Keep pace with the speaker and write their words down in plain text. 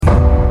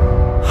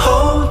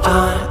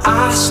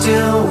I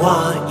still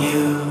want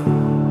you.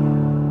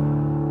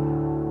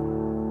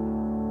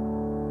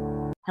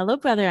 Hello,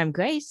 brother. I'm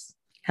Grace.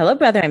 Hello,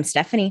 brother. I'm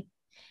Stephanie.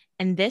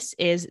 And this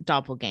is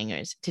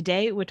Doppelgangers.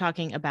 Today, we're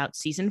talking about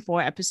season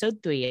 4,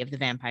 episode 3 of The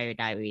Vampire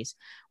Diaries,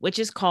 which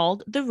is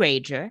called The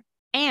Rager.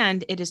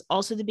 And it is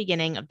also the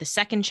beginning of the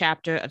second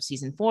chapter of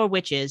season 4,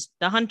 which is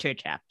the Hunter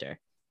chapter.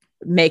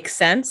 Makes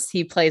sense.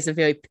 He plays a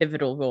very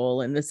pivotal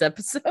role in this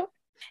episode.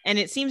 And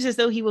it seems as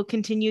though he will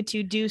continue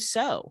to do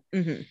so.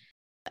 Mm-hmm.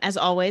 As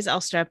always,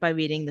 I'll start by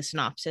reading the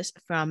synopsis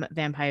from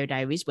Vampire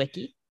Diaries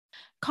Wiki.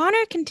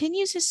 Connor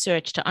continues his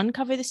search to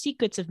uncover the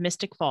secrets of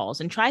Mystic Falls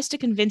and tries to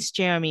convince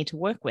Jeremy to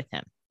work with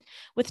him.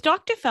 With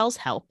Dr. Fell's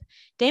help,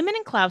 Damon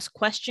and Klaus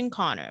question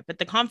Connor, but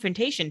the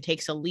confrontation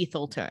takes a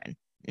lethal turn.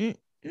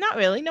 Not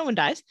really, no one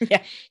dies.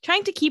 Yeah.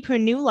 Trying to keep her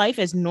new life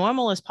as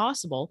normal as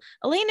possible,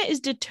 Elena is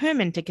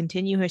determined to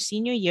continue her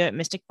senior year at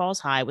Mystic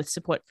Falls High with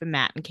support from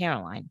Matt and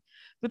Caroline.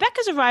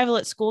 Rebecca's arrival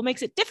at school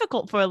makes it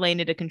difficult for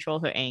Elena to control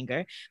her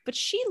anger, but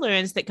she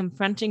learns that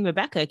confronting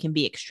Rebecca can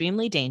be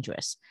extremely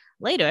dangerous.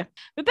 Later,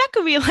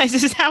 Rebecca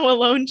realizes how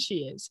alone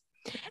she is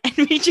and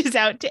reaches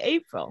out to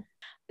April.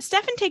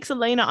 Stefan takes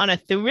Elena on a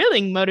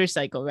thrilling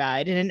motorcycle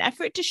ride in an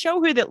effort to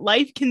show her that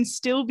life can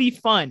still be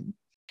fun.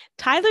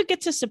 Tyler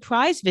gets a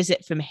surprise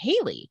visit from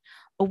Haley,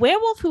 a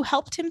werewolf who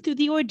helped him through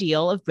the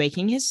ordeal of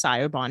breaking his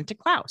sire bond to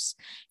Klaus.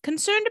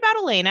 Concerned about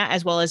Elena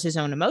as well as his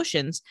own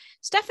emotions,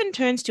 Stefan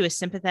turns to a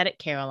sympathetic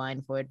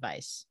Caroline for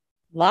advice.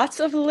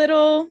 Lots of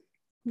little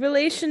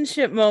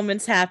relationship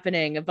moments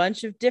happening, a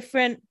bunch of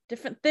different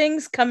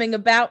things coming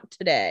about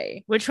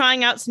today. We're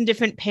trying out some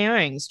different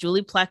pairings.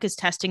 Julie Plec is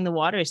testing the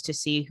waters to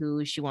see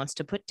who she wants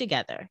to put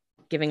together,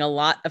 giving a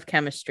lot of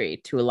chemistry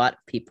to a lot of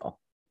people.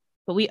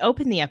 But we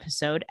open the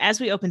episode,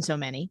 as we open so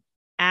many,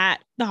 at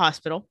the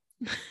hospital.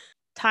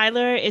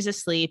 Tyler is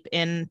asleep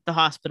in the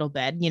hospital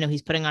bed. You know,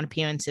 he's putting on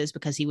appearances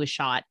because he was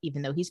shot,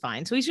 even though he's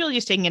fine. So he's really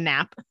just taking a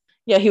nap.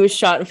 Yeah, he was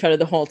shot in front of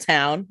the whole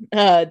town.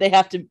 They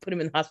have to put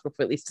him in the hospital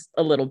for at least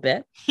a little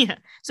bit. Yeah.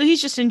 So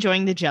he's just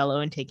enjoying the Jell-O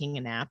and taking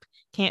a nap.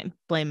 Can't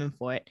blame him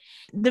for it.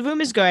 The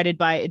room is guarded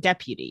by a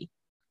deputy,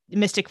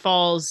 Mystic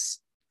Falls'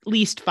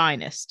 least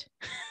finest.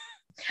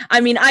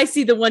 I mean, I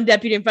see the one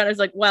deputy in front. I was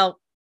like, well,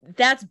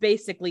 that's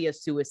basically a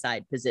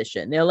suicide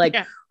position. They're like,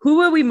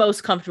 Who are we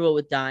most comfortable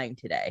with dying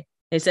today?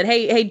 They said,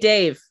 hey,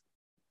 Dave,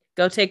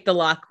 go take the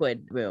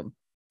Lockwood room.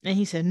 And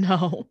he said,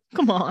 no,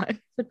 come on. I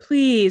said,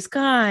 please,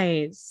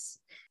 guys.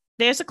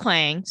 There's a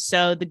clang.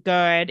 So the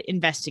guard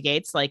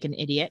investigates like an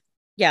idiot.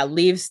 Yeah,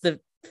 leaves the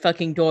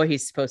fucking door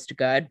he's supposed to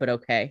guard, but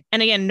okay.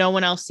 And again, no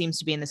one else seems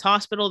to be in this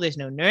hospital. There's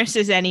no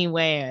nurses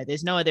anywhere.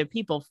 There's no other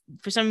people.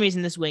 For some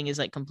reason, this wing is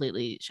like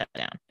completely shut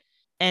down.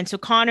 And so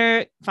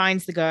Connor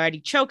finds the guard.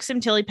 He chokes him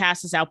till he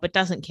passes out, but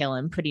doesn't kill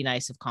him. Pretty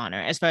nice of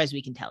Connor. As far as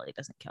we can tell, he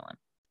doesn't kill him.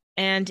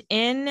 And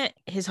in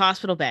his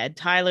hospital bed,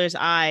 Tyler's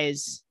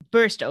eyes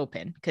burst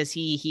open because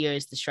he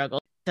hears the struggle.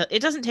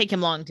 It doesn't take him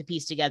long to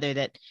piece together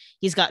that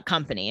he's got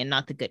company and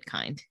not the good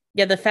kind.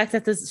 Yeah, the fact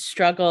that there's a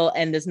struggle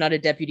and there's not a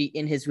deputy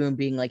in his room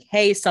being like,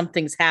 hey,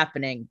 something's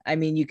happening. I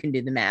mean, you can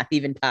do the math.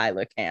 Even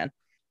Tyler can.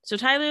 So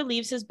Tyler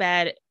leaves his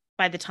bed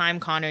by the time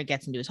Connor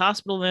gets into his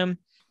hospital room,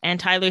 and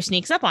Tyler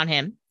sneaks up on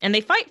him and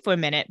they fight for a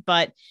minute,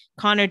 but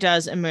Connor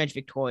does emerge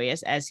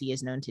victorious, as he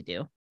is known to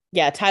do.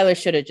 Yeah, Tyler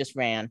should have just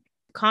ran.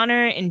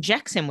 Connor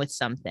injects him with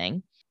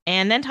something,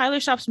 and then Tyler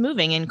stops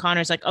moving, and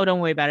Connor's like, oh, don't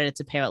worry about it. It's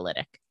a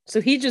paralytic.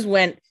 So he just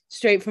went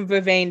straight from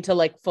Vervain to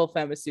like full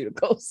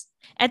pharmaceuticals.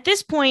 At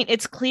this point,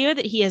 it's clear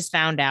that he has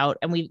found out,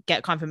 and we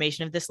get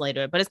confirmation of this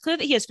later, but it's clear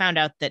that he has found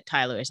out that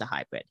Tyler is a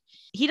hybrid.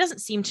 He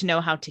doesn't seem to know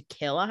how to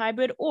kill a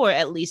hybrid, or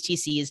at least he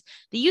sees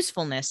the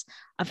usefulness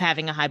of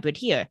having a hybrid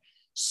here.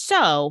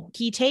 So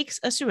he takes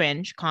a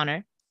syringe,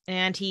 Connor,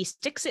 and he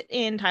sticks it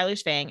in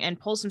Tyler's fang and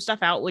pulls some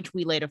stuff out, which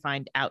we later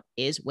find out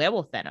is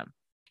werewolf venom.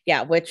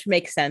 Yeah, which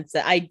makes sense.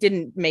 I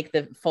didn't make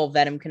the full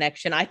venom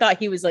connection. I thought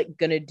he was like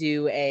going to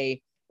do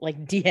a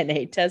like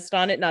DNA test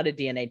on it. Not a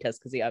DNA test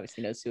because he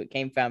obviously knows who it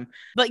came from.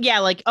 But yeah,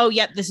 like, oh,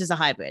 yep, this is a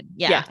hybrid.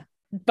 Yeah.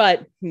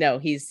 But no,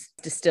 he's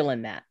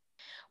distilling that.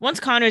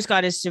 Once Connor's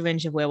got his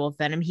syringe of werewolf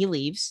venom, he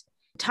leaves.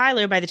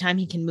 Tyler, by the time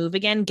he can move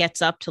again,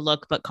 gets up to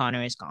look, but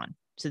Connor is gone.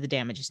 So the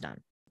damage is done.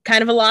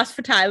 Kind of a loss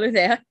for Tyler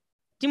there.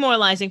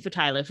 Demoralizing for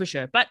Tyler, for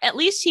sure. But at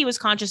least he was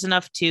conscious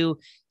enough to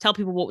tell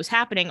people what was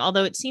happening.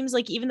 Although it seems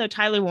like even though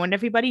Tyler warned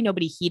everybody,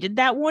 nobody heeded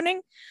that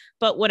warning.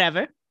 But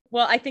whatever.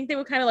 Well, I think they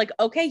were kind of like,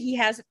 okay, he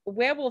has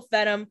werewolf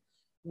venom.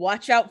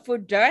 Watch out for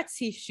darts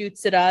he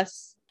shoots at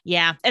us.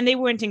 Yeah. And they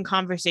weren't in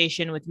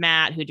conversation with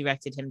Matt, who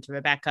directed him to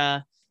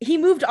Rebecca. He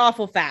moved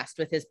awful fast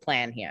with his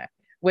plan here,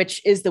 which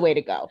is the way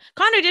to go.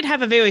 Connor did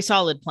have a very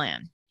solid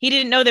plan. He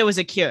didn't know there was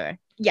a cure.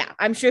 Yeah,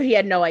 I'm sure he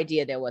had no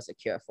idea there was a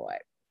cure for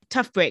it.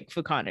 Tough break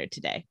for Connor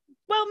today.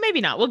 Well, maybe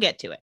not. We'll get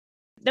to it.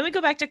 Then we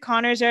go back to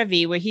Connor's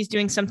RV where he's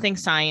doing something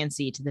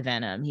science-y to the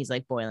venom. He's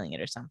like boiling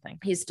it or something.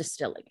 He's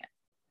distilling it.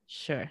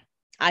 Sure.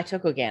 I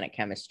took organic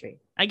chemistry.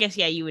 I guess,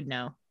 yeah, you would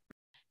know.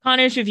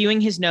 Connor's reviewing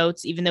his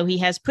notes, even though he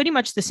has pretty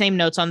much the same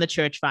notes on the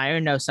church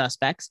fire, no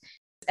suspects.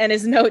 And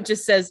his note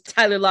just says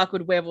Tyler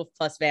Lockwood, werewolf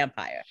plus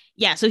vampire.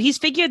 Yeah, so he's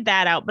figured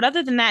that out. But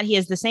other than that, he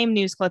has the same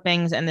news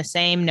clippings and the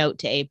same note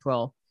to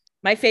April.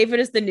 My favorite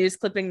is the news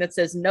clipping that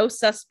says no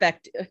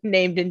suspect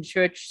named in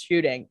church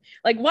shooting.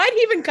 Like, why'd he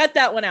even cut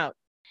that one out?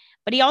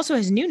 But he also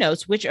has new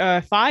notes, which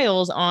are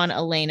files on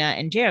Elena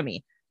and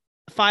Jeremy.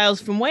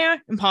 Files from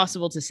where?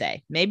 Impossible to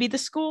say. Maybe the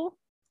school?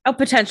 Oh,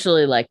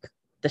 potentially like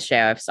the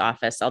sheriff's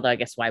office. Although I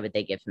guess why would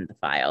they give him the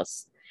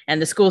files?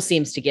 And the school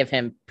seems to give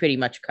him pretty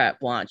much carte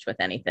blanche with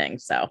anything.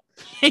 So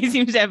he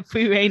seems to have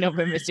free reign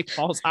over Mystic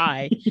Falls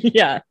High.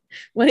 Yeah.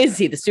 What is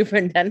he? The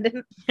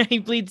superintendent? He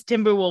bleeds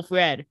Timberwolf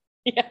red.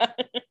 Yeah.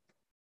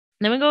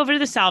 Then we go over to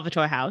the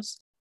Salvatore house.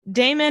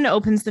 Damon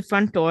opens the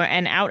front door,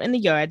 and out in the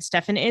yard,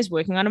 Stefan is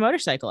working on a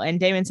motorcycle. And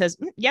Damon says,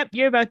 yep,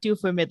 you're about due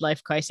for a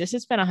midlife crisis.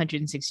 It's been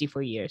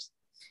 164 years.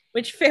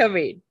 Which fair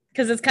read,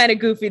 because it's kind of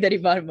goofy that he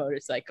bought a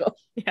motorcycle.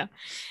 Yeah.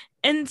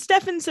 And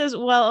Stefan says,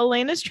 well,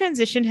 Elena's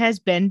transition has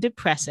been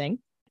depressing.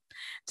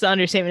 It's the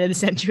understatement of the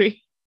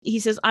century. He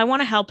says, I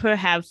want to help her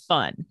have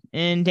fun.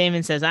 And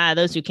Damon says,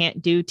 those who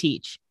can't do,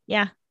 teach.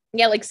 Yeah.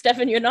 Yeah, like,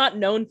 Stefan, you're not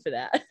known for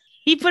that.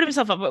 He put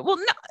himself up. Well,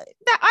 no,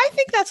 I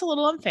think that's a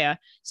little unfair.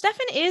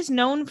 Stefan is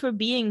known for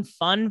being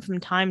fun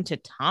from time to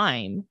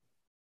time,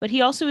 but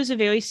he also is a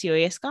very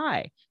serious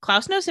guy.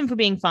 Klaus knows him for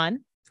being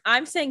fun.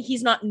 I'm saying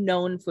he's not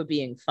known for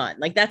being fun.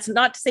 Like, that's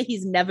not to say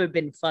he's never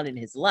been fun in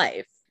his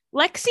life.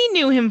 Lexi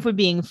knew him for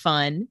being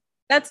fun.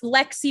 That's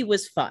Lexi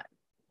was fun.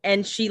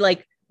 And she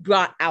like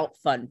brought out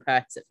fun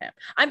parts of him.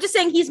 I'm just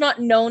saying he's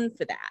not known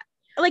for that.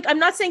 Like, I'm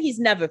not saying he's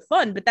never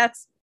fun, but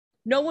that's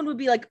no one would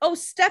be like, oh,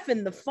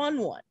 Stefan, the fun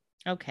one.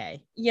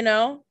 Okay. You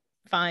know?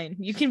 Fine.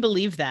 You can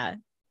believe that.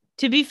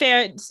 To be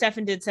fair,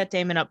 Stefan did set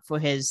Damon up for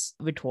his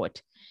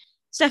retort.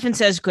 Stefan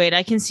says, great,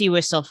 I can see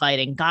we're still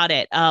fighting. Got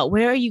it.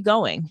 Where are you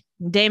going?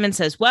 Damon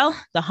says, well,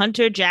 the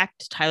hunter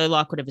jacked Tyler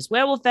Lockwood of his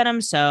werewolf venom,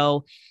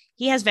 so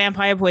he has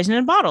vampire poison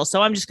in a bottle,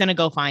 so I'm just going to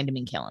go find him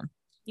and kill him.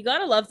 You got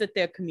to love that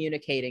they're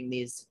communicating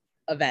these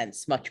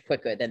events much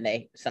quicker than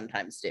they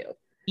sometimes do.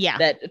 Yeah.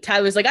 That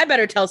Tyler's like, I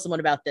better tell someone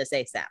about this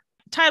ASAP.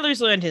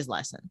 Tyler's learned his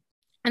lesson.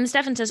 And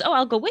Stefan says, oh,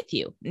 I'll go with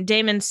you. And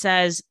Damon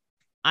says,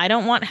 I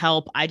don't want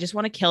help. I just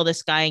want to kill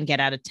this guy and get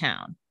out of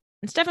town.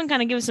 And Stefan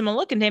kind of gives him a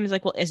look, and Damon's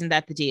like, well, isn't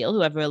that the deal?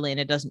 Whoever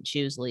Elena doesn't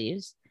choose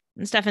leaves.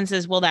 And Stefan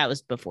says, well, that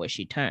was before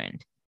she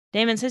turned.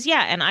 Damon says,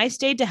 yeah, and I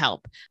stayed to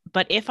help.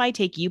 But if I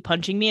take you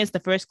punching me as the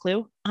first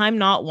clue, I'm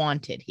not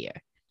wanted here.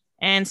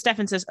 And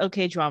Stefan says,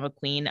 okay, drama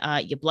queen,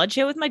 you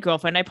bloodshed with my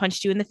girlfriend. I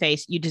punched you in the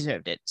face. You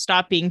deserved it.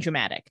 Stop being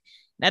dramatic.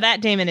 Now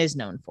that Damon is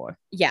known for.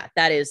 Yeah,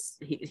 that is,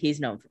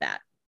 he's known for that.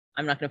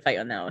 I'm not going to fight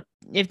on that one.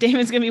 If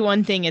Damon's going to be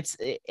one thing,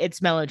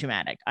 it's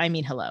melodramatic. I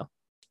mean, hello.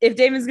 If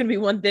Damon's going to be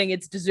one thing,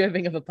 it's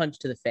deserving of a punch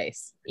to the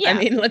face. Yeah. I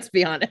mean, let's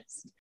be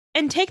honest.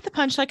 And take the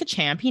punch like a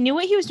champ. He knew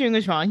what he was doing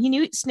was wrong. He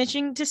knew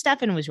snitching to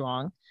Stefan was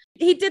wrong.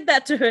 He did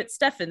that to hurt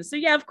Stefan. So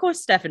yeah, of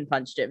course Stefan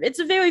punched him. It's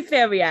a very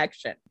fair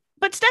reaction.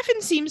 But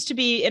Stefan seems to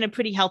be in a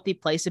pretty healthy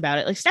place about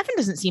it. Like, Stefan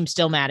doesn't seem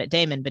still mad at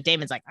Damon, but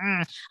Damon's like,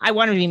 I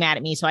want him to be mad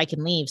at me so I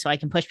can leave, so I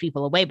can push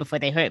people away before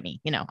they hurt me.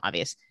 You know,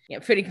 obvious. Yeah,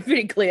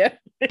 pretty clear.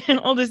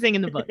 Oldest thing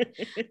in the book.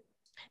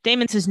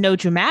 Damon says, no,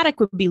 dramatic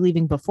would be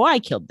leaving before I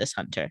killed this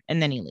hunter.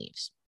 And then he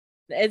leaves.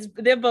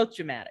 They're both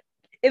dramatic.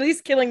 At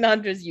least killing the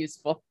hunter is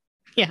useful.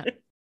 Yeah.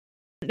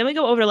 Then we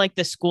go over like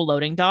the school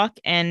loading dock,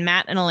 and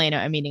Matt and Elena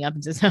are meeting up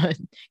and says,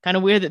 kind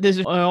of weird that there's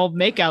an old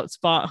makeout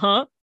spot,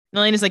 huh? And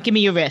Elena's like, give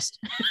me your wrist.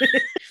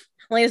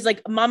 Elena's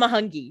like, mama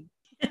hungry.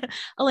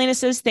 Elena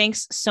says,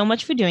 thanks so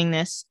much for doing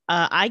this.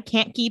 I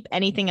can't keep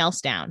anything else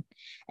down.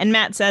 And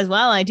Matt says,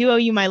 well, I do owe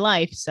you my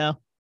life, so.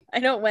 I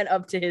know it went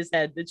up to his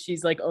head that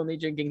she's like only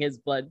drinking his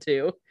blood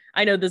too.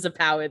 I know there's a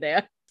power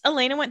there.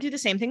 Elena went through the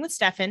same thing with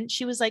Stefan.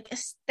 She was like,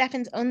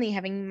 Stefan's only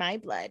having my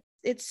blood.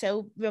 It's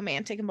so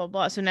romantic and blah,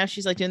 blah. So now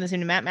she's like doing the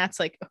same to Matt. Matt's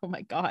like, oh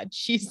my God,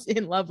 she's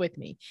in love with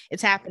me.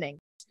 It's happening.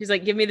 She's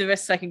like, give me the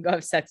wrist so I can go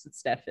have sex with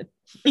Stefan.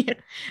 Yeah.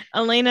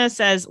 Elena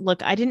says,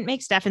 look, I didn't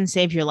make Stefan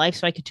save your life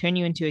so I could turn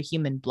you into a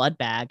human blood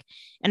bag.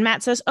 And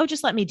Matt says, oh,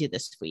 just let me do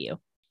this for you.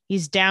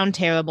 He's down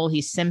terrible.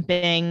 He's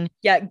simping.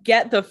 Yeah,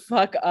 get the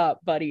fuck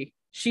up, buddy.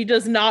 She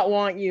does not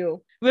want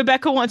you.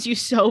 Rebecca wants you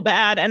so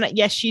bad. And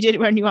yes, she did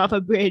run you off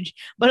a bridge,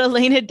 but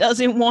Elena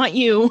doesn't want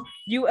you.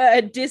 You are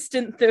a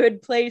distant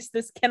third place.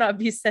 This cannot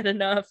be said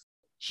enough.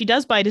 She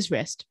does bite his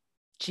wrist.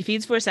 She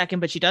feeds for a second,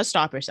 but she does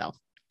stop herself.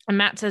 And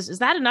Matt says, is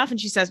that enough? And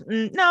she says,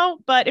 no,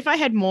 but if I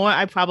had more,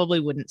 I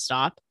probably wouldn't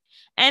stop.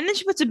 And then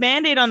she puts a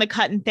Band-Aid on the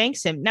cut and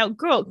thanks him. Now,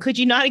 girl, could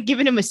you not have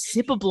given him a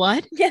sip of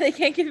blood? Yeah, they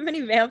can't give him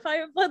any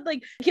vampire blood.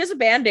 Like, here's a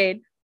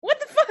Band-Aid. What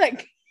the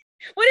fuck?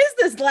 What is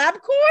this, LabCorp?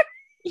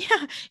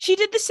 Yeah, she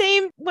did the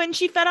same when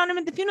she fed on him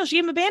at the funeral. She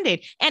gave him a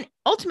Band-Aid. And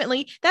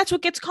ultimately, that's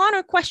what gets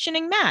Connor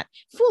questioning Matt.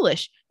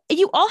 Foolish.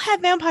 You all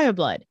have vampire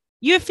blood.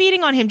 You're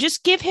feeding on him.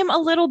 Just give him a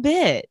little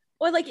bit.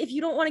 Or like, if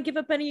you don't want to give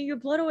up any of your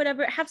blood or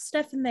whatever, have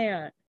Stefan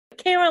there.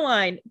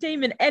 Caroline,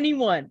 Damon,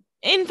 anyone.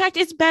 In fact,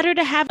 it's better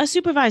to have a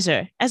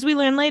supervisor, as we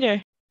learn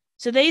later.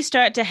 So they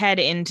start to head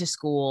into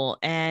school,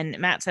 and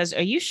Matt says,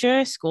 are you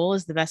sure school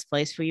is the best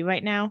place for you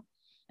right now?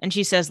 And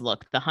she says,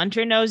 look, the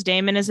hunter knows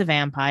Damon is a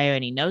vampire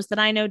and he knows that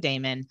I know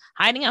Damon.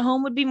 Hiding at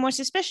home would be more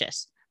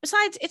suspicious.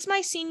 Besides, it's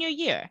my senior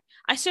year.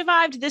 I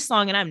survived this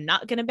long and I'm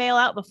not going to bail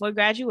out before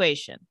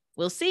graduation.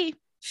 We'll see.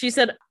 She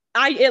said,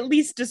 I at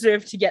least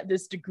deserve to get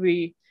this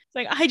degree. It's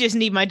like, I just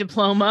need my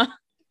diploma.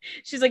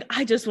 She's like,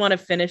 I just want to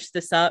finish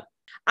this up.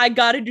 I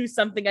got to do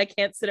something. I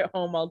can't sit at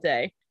home all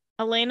day.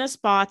 Elena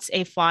spots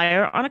a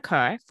flyer on a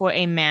car for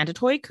a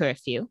mandatory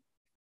curfew.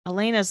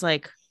 Elena's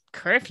like,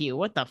 curfew?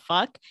 What the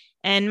fuck?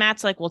 And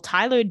Matt's like, well,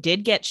 Tyler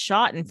did get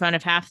shot in front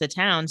of half the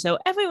town, so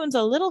everyone's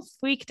a little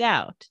freaked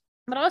out.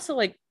 But also,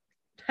 like,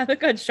 Tyler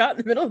got shot in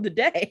the middle of the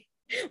day.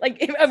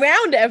 Like,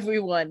 around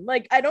everyone.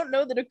 Like, I don't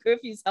know that a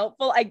curfew is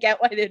helpful. I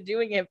get why they're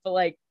doing it, but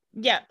like,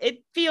 yeah,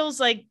 it feels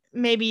like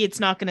maybe it's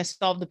not going to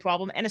solve the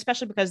problem. And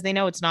especially because they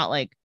know it's not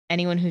like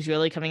anyone who's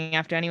really coming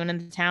after anyone in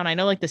the town. I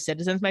know like the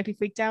citizens might be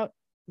freaked out.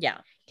 Yeah.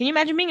 Can you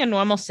imagine being a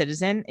normal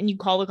citizen and you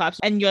call the cops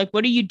and you're like,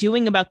 what are you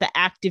doing about the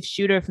active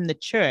shooter from the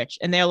church?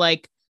 And they're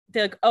like,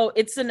 oh,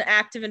 it's an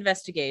active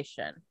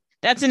investigation.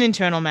 That's an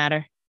internal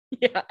matter.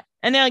 Yeah.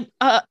 And they're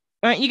like,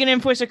 aren't you going to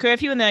enforce a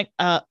curfew? And they're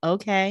like,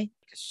 okay.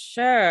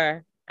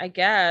 Sure, I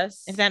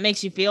guess. If that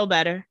makes you feel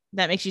better,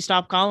 that makes you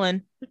stop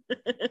calling.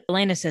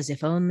 Elena says,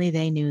 if only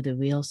they knew the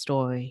real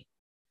story.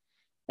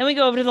 Then we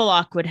go over to the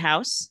Lockwood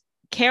house.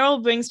 Carol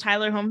brings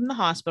Tyler home from the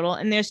hospital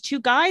and there's two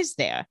guys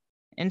there.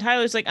 And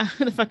Tyler's like,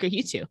 who the fuck are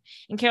you two?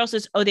 And Carol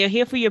says, oh, they're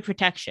here for your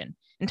protection.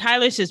 And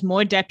Tyler says,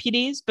 more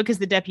deputies, because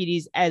the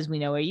deputies, as we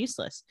know, are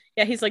useless.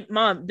 Yeah, he's like,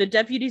 Mom, the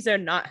deputies are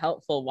not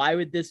helpful. Why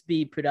would this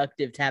be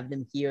productive to have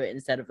them here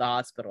instead of the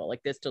hospital? Like,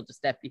 they're still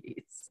just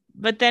deputies.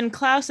 But then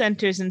Klaus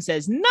enters and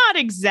says, not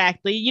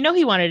exactly. You know,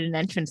 he wanted an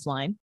entrance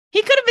line.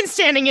 He could have been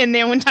standing in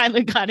there when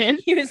Tyler got in.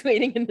 He was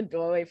waiting in the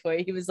doorway for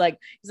it. He's like,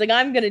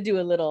 I'm going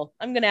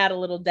to add a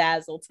little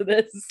dazzle to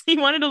this. He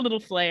wanted a little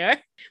flair.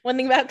 One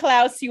thing about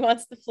Klaus, he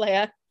wants the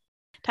flair.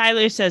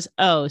 Tyler says,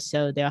 oh,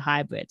 so they're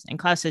hybrids. And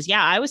Klaus says,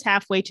 yeah, I was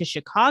halfway to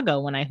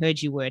Chicago when I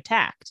heard you were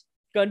attacked.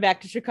 Going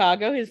back to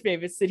Chicago, his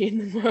favorite city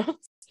in the world.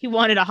 He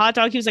wanted a hot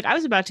dog. He was like, I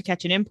was about to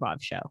catch an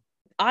improv show.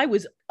 I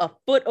was a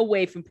foot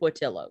away from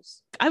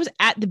Portillo's. I was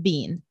at the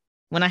Bean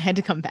when I had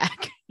to come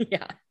back.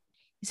 Yeah.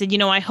 He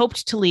said, I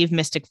hoped to leave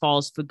Mystic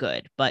Falls for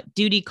good, but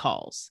duty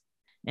calls.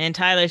 And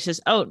Tyler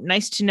says, oh,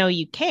 nice to know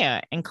you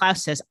care. And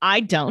Klaus says, I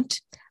don't.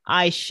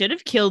 I should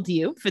have killed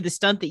you for the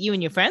stunt that you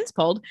and your friends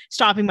pulled,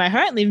 stopping my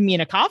heart and leaving me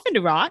in a coffin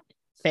to rot.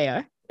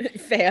 Fair.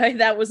 Fair.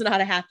 That was not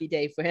a happy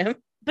day for him.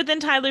 But then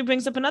Tyler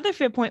brings up another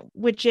fair point,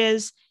 which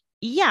is,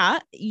 yeah,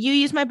 you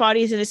used my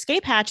body as an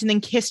escape hatch and then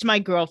kissed my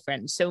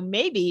girlfriend. So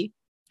maybe,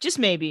 just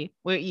maybe,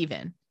 we're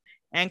even.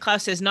 And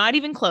Klaus says, not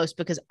even close,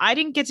 because I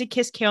didn't get to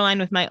kiss Caroline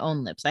with my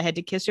own lips. I had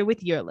to kiss her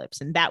with your lips,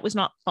 and that was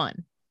not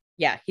fun.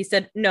 Yeah, he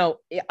said, no,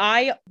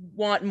 I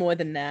want more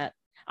than that.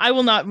 I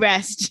will not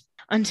rest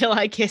until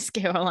I kiss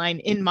Caroline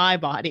in my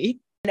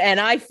body.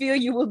 And I fear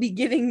you will be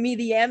giving me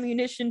the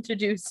ammunition to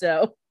do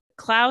so.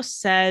 Klaus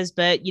says,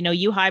 but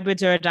you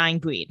hybrids are a dying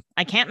breed.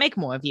 I can't make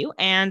more of you,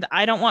 and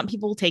I don't want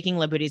people taking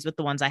liberties with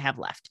the ones I have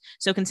left.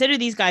 So consider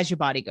these guys your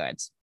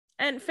bodyguards.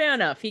 And fair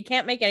enough. He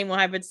can't make any more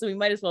hybrids, so we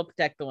might as well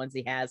protect the ones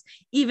he has,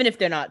 even if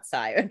they're not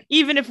sired.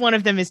 Even if one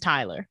of them is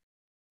Tyler.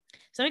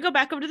 So we go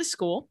back over to the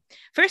school.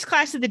 First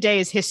class of the day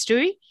is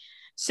history.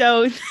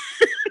 So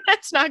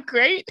that's not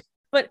great.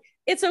 But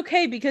it's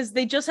okay because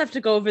they just have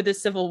to go over the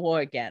Civil War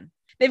again.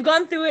 They've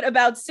gone through it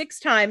about 6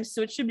 times,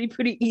 so it should be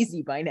pretty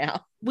easy by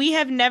now. We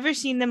have never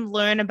seen them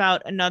learn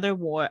about another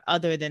war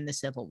other than the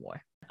Civil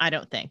War, I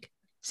don't think.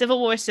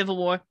 Civil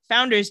War,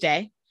 Founders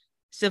Day,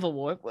 Civil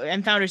War,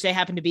 and Founders Day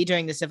happened to be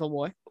during the Civil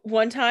War.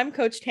 One time,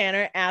 Coach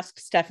Tanner asked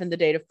Stefan the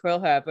date of Pearl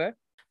Harbor.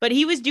 But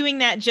he was doing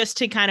that just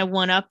to kind of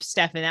one-up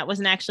Stefan. That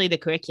wasn't actually the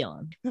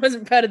curriculum. It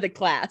wasn't part of the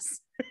class.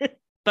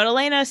 But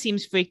Elena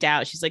seems freaked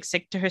out. She's like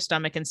sick to her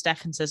stomach. And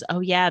Stefan says, oh,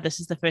 yeah, this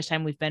is the first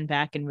time we've been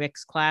back in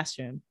Rick's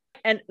classroom.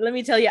 And let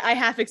me tell you, I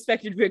half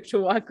expected Rick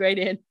to walk right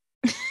in.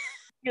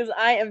 Because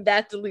I am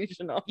that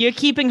delusional. You're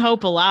keeping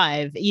hope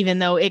alive, even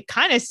though it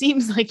kind of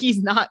seems like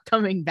he's not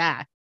coming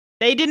back.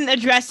 They didn't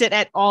address it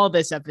at all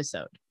this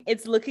episode.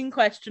 It's looking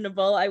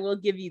questionable. I will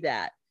give you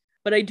that.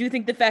 But I do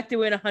think the fact that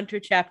we're in a Hunter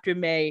chapter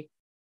may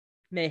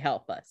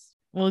help us.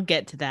 We'll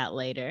get to that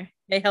later.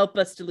 May help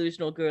us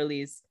delusional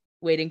girlies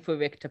waiting for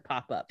Rick to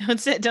pop up.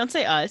 Don't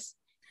say us.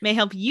 May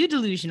help you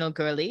delusional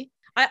girly.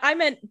 I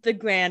meant the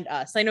grand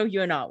us. I know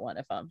you're not one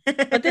of them.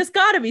 But there's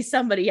got to be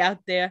somebody out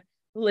there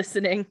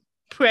listening.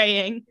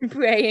 Praying,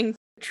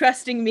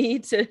 trusting me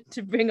to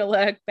bring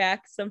Alaric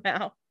back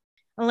somehow.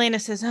 Elena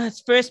says, oh,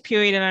 it's first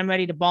period and I'm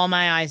ready to bawl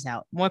my eyes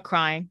out. More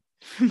crying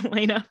from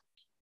Elena.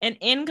 And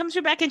in comes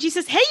Rebecca and she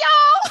says, hey,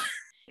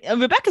 y'all!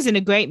 Rebecca's in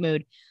a great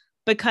mood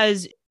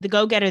because the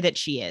go-getter that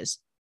she is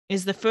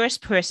the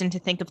first person to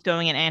think of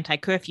throwing an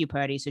anti-curfew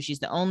party. So she's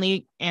the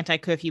only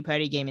anti-curfew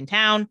party game in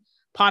town.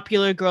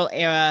 Popular girl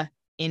era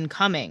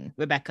incoming,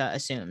 Rebecca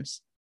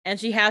assumes. And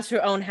she has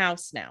her own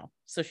house now,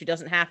 so she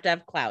doesn't have to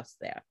have Klaus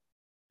there.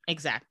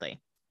 Exactly.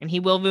 And he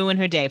will ruin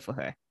her day for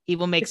her. He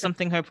will make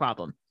something her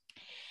problem.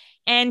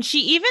 And she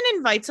even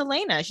invites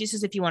Elena. She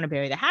says, if you want to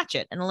bury the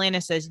hatchet. And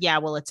Elena says, yeah,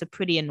 well, it's a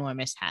pretty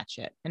enormous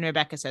hatchet. And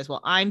Rebecca says, well,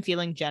 I'm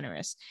feeling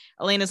generous.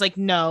 Elena's like,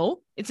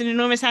 no, it's an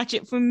enormous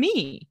hatchet for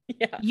me.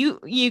 Yeah.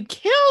 You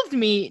killed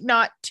me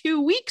not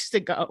 2 weeks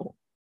ago.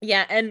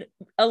 Yeah. And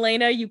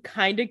Elena, you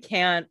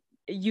can't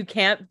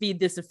be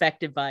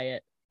disaffected by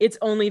it. It's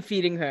only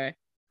feeding her.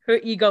 Her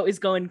ego is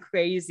going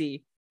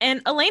crazy. And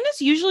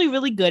Elena's usually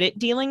really good at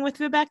dealing with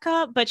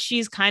Rebecca, but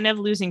she's kind of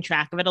losing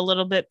track of it a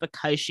little bit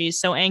because she's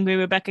so angry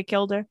Rebecca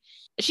killed her.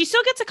 She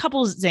still gets a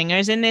couple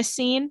zingers in this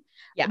scene,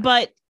 yeah,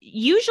 but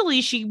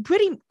usually she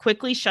pretty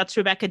quickly shuts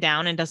Rebecca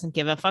down and doesn't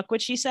give a fuck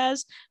what she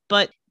says.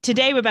 But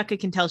today, Rebecca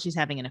can tell she's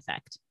having an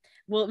effect.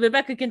 Well,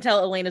 Rebecca can tell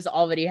Elena's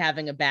already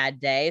having a bad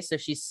day, so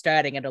she's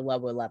starting at a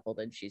lower level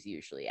than she's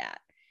usually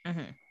at.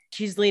 Mm-hmm.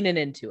 She's leaning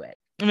into it.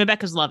 And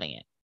Rebecca's loving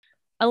it.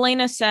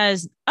 Elena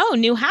says, oh,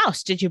 new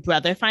house. Did your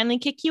brother finally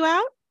kick you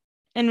out?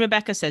 And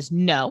Rebecca says,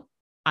 no,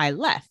 I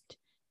left.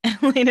 And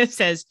Elena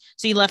says,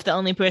 so you left the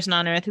only person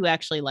on earth who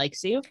actually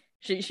likes you?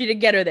 She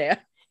did get her there.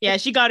 Yeah,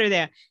 she got her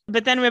there.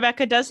 But then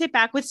Rebecca does hit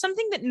back with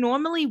something that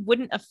normally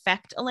wouldn't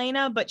affect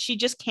Elena, but she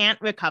just can't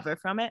recover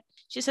from it.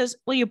 She says,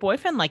 well, your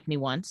boyfriend liked me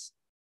once.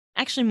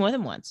 Actually, more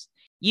than once.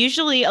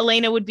 Usually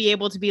Elena would be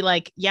able to be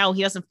like, yeah, well,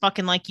 he doesn't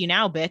fucking like you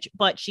now, bitch.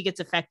 But she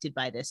gets affected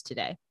by this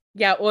today.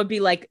 Yeah, or be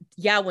like,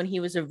 yeah, when he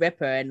was a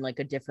ripper and like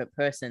a different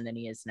person than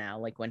he is now,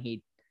 like when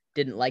he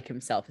didn't like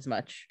himself as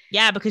much.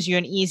 Yeah, because you're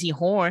an easy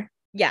whore.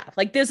 Yeah,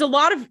 like there's a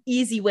lot of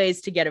easy ways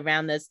to get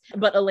around this,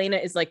 but Elena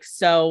is like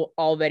so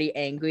already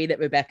angry that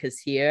Rebecca's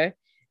here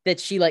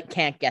that she like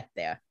can't get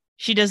there.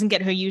 She doesn't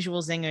get her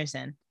usual zingers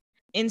in.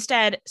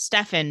 Instead,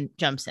 Stefan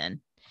jumps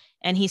in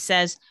and he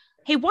says,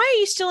 hey, why are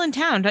you still in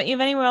town? Don't you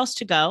have anywhere else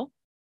to go?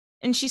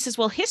 And she says,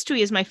 well,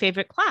 history is my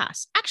favorite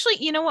class. Actually,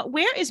 you know what?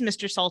 Where is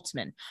Mr.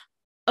 Saltzman?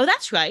 Oh,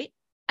 that's right.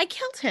 I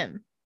killed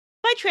him.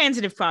 By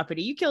transitive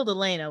property, you killed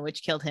Elena,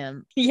 which killed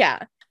him. Yeah.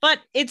 But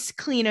it's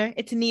cleaner.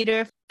 It's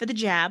neater for the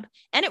jab.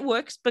 And it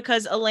works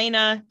because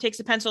Elena takes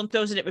a pencil and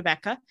throws it at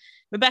Rebecca.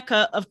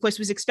 Rebecca, of course,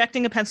 was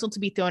expecting a pencil to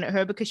be thrown at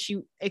her because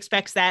she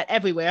expects that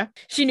everywhere.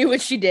 She knew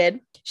what she did.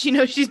 She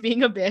knows she's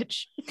being a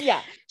bitch.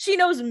 Yeah. She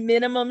knows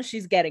minimum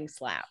she's getting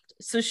slapped.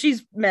 So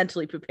she's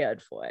mentally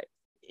prepared for it.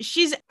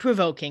 She's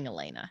provoking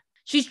Elena.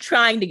 She's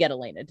trying to get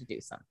Elena to do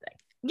something.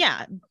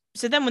 Yeah.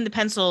 So then when the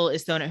pencil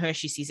is thrown at her,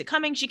 she sees it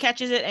coming, she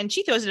catches it, and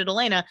she throws it at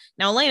Elena.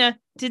 Now, Elena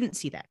didn't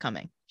see that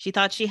coming. She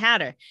thought she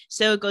had her.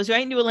 So it goes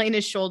right into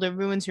Elena's shoulder,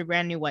 ruins her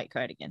brand new white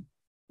cardigan.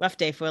 Rough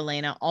day for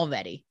Elena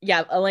already.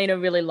 Yeah, Elena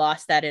really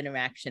lost that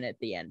interaction at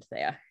the end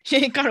there.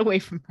 She got away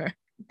from her.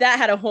 That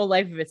had a whole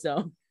life of its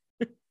own.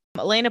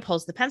 Elena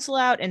pulls the pencil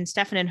out, and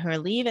Stefan and her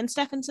leave, and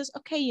Stefan says,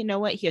 okay, you know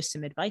what? Here's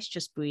some advice.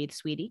 Just breathe,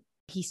 sweetie.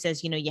 He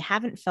says, you know, you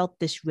haven't felt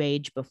this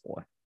rage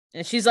before.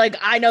 And she's like,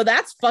 I know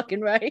that's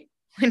fucking right.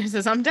 Elena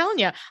says, I'm telling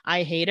you,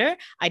 I hate her.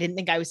 I didn't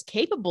think I was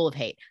capable of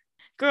hate.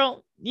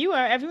 Girl, you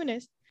are. Everyone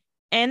is.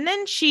 And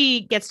then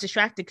she gets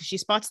distracted because she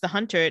spots the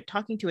hunter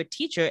talking to a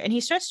teacher, and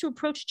he starts to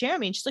approach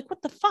Jeremy, and she's like,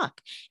 what the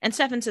fuck? And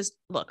Stefan says,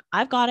 look,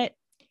 I've got it.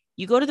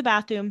 You go to the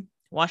bathroom,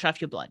 wash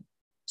off your blood.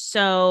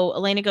 So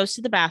Elena goes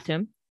to the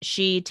bathroom.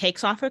 She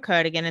takes off her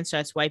cardigan and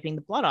starts wiping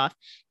the blood off.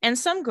 And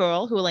some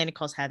girl, who Elena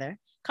calls Heather,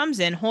 comes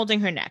in holding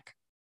her neck.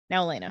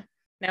 Now, Elena.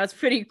 Now it's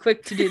pretty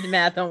quick to do the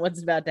math on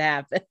what's about to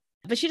happen.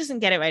 But she doesn't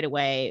get it right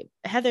away.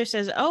 Heather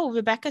says, oh,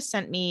 Rebecca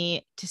sent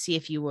me to see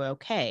if you were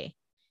okay.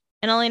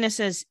 And Elena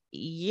says,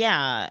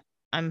 yeah,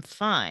 I'm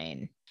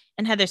fine.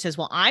 And Heather says,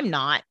 well, I'm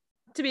not.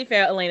 To be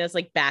fair, Elena's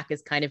like back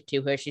is kind of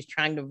to her. She's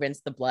trying to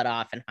rinse the blood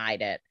off and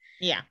hide it.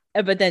 Yeah.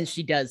 But then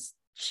she gets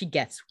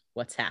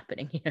what's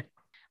happening here.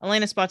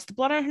 Elena spots the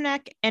blood on her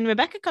neck, and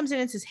Rebecca comes in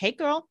and says, hey,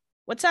 girl,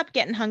 what's up?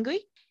 Getting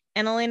hungry?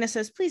 And Elena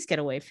says, please get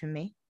away from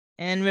me.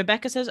 And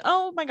Rebecca says,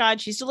 oh my God,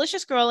 she's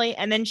delicious, girly.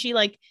 And then she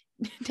like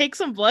takes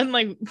some blood and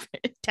like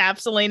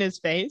taps Elena's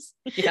face.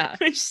 Yeah.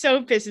 Which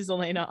so pisses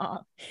Elena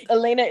off.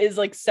 Elena is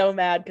like so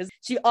mad because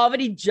she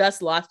already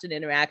just lost an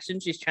interaction.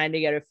 She's trying to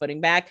get her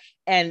footing back.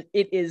 And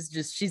it is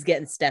just, she's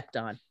getting stepped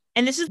on.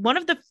 And this is one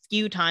of the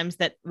few times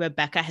that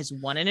Rebecca has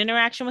won an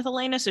interaction with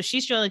Elena. So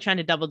she's really trying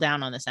to double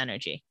down on this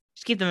energy.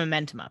 Just keep the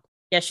momentum up.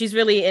 Yeah, she's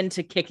really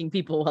into kicking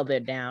people while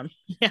they're down.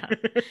 Yeah.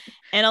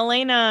 And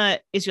Elena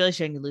is really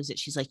starting to lose it.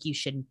 She's like, you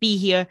shouldn't be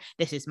here.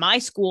 This is my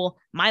school,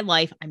 my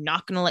life. I'm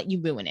not going to let you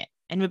ruin it.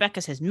 And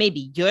Rebecca says,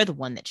 maybe you're the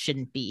one that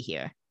shouldn't be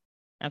here.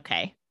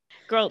 Okay.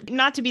 Girl,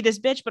 not to be this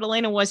bitch, but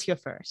Elena was here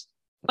first.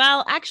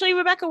 Well, actually,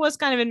 Rebecca was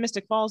kind of in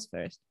Mystic Falls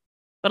first.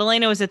 But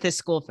Elena was at this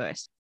school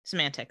first.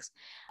 Semantics.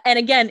 And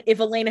again, if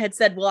Elena had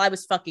said, well, I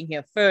was fucking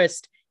here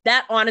first,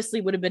 that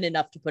honestly would have been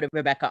enough to put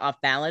Rebecca off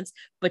balance.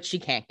 But she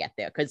can't get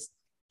there because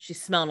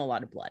she's smelling a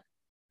lot of blood.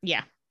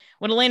 Yeah.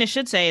 What Elena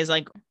should say is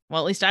like,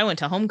 well, at least I went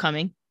to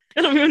homecoming.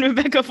 And I'm with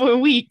Rebecca for a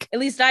week. At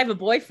least I have a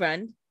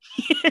boyfriend.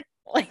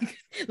 Like,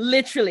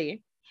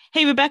 literally.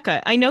 Hey,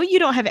 Rebecca, I know you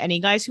don't have any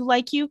guys who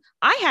like you.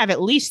 I have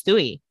at least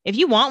 3. If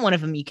you want one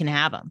of them, you can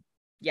have them.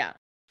 Yeah.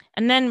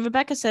 And then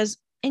Rebecca says,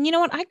 and you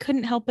know what? I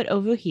couldn't help but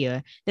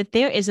overhear that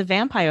there is a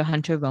vampire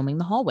hunter roaming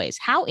the hallways.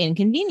 How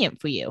inconvenient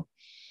for you.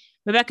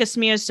 Rebecca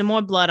smears some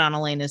more blood on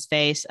Elena's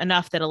face,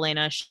 enough that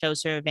Elena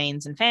shows her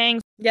veins and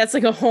fangs. Yeah, it's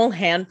like a whole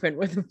handprint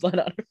with the blood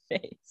on her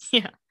face.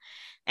 Yeah.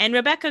 And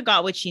Rebecca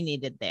got what she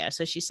needed there.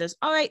 So she says,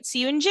 all right,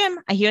 see you in gym.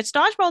 I hear it's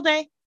dodgeball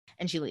day.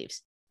 And she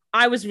leaves.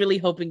 I was really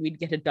hoping we'd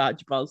get a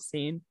dodgeball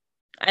scene.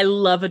 I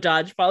love a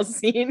dodgeball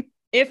scene.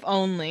 If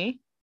only.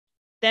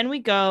 Then we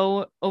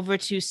go over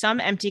to some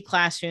empty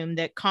classroom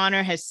that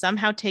Connor has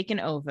somehow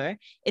taken over.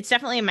 It's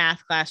definitely a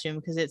math classroom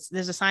because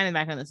there's a sign in the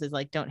background that says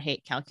like, don't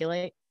hate,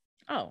 calculate.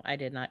 Oh, I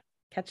did not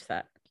catch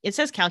that. It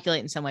says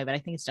calculate in some way, but I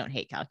think it's don't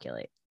hate,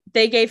 calculate.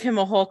 They gave him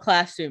a whole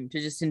classroom to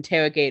just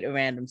interrogate a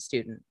random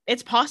student.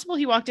 It's possible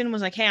he walked in and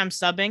was like, hey, I'm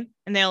subbing.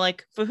 And they're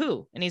like, for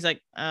who? And he's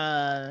like,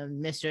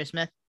 Mr.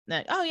 Smith.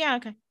 Like, oh, yeah,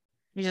 okay.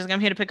 He's just like,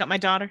 I'm here to pick up my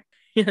daughter.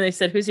 Yeah, they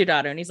said, who's your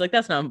daughter? And he's like,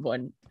 that's not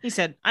important. He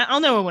said, I'll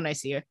know her when I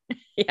see her.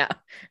 Yeah.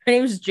 Her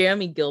name is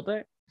Jeremy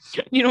Gilbert.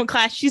 You know what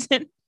class she's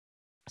in?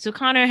 So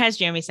Connor has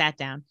Jeremy sat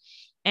down.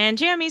 And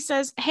Jeremy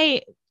says,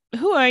 hey,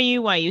 who are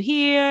you? Why are you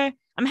here?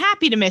 I'm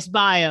happy to miss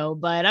bio,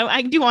 but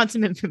I do want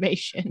some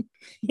information.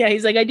 Yeah,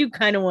 he's like, I do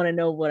kind of want to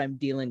know what I'm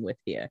dealing with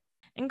here.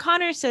 And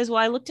Connor says,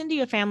 well, I looked into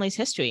your family's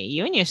history.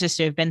 You and your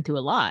sister have been through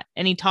a lot.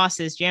 And he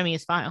tosses Jeremy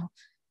his file.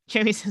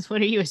 Jeremy says,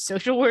 what are you, a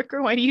social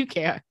worker? Why do you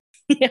care?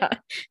 Yeah.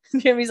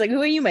 Jeremy's like,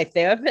 who are you, my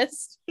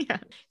therapist? Yeah.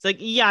 It's like,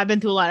 yeah, I've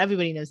been through a lot.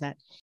 Everybody knows that.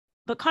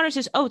 But Connor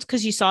says, oh, it's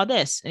because you saw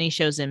this. And he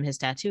shows him his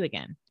tattoo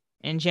again.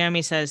 And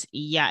Jeremy says,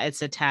 yeah,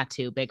 it's a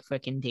tattoo. Big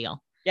freaking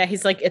deal. Yeah,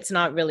 he's like, it's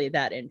not really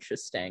that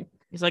interesting.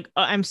 He's like,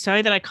 oh, I'm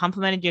sorry that I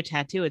complimented your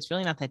tattoo. It's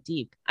really not that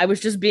deep. I was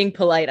just being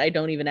polite. I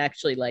don't even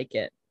actually like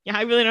it. Yeah,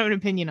 I really don't have an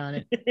opinion on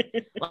it.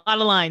 A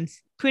lot of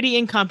lines. Pretty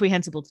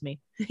incomprehensible to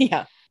me.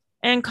 Yeah.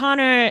 And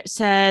Connor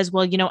says,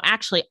 well,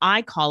 actually,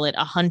 I call it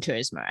a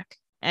hunter's mark,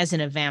 as in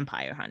a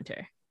vampire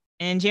hunter.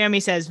 And Jeremy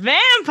says,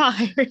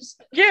 vampires.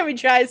 Jeremy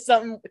tries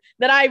something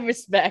that I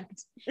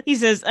respect. He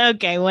says,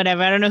 okay,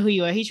 whatever. I don't know who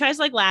you are. He tries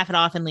to laugh it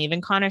off and leave.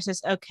 And Connor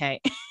says, okay.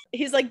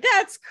 He's like,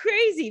 that's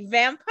crazy.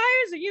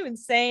 Vampires? Are you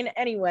insane?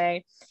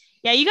 Anyway.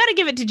 Yeah, you got to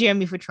give it to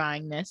Jeremy for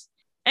trying this.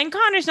 And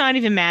Connor's not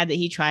even mad that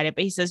he tried it.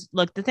 But he says,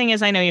 look, the thing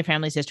is, I know your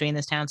family's history in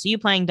this town. So you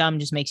playing dumb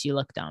just makes you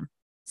look dumb.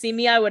 See,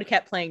 me, I would have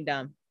kept playing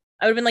dumb.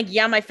 I would have been like,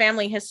 yeah, my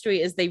family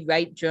history is they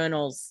write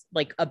journals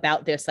like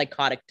about their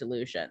psychotic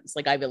delusions.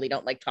 Like, I really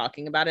don't like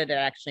talking about it. It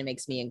actually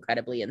makes me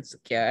incredibly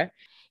insecure.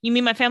 You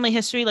mean my family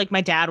history? Like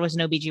my dad was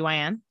an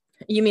OBGYN?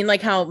 You mean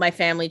like how my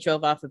family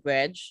drove off a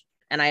bridge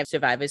and I have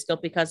survivor's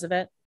guilt because of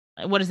it?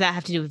 What does that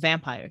have to do with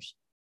vampires?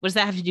 What does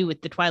that have to do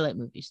with the Twilight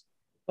movies?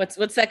 What's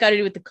that got to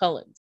do with the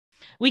Cullens?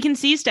 We can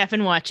see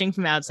Stefan watching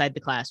from outside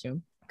the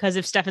classroom because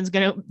if Stefan's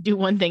going to do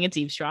one thing, it's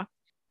eavesdrop.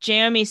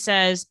 Jeremy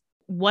says,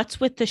 what's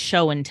with the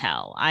show and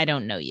tell? I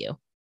don't know you.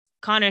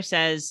 Connor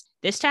says,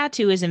 this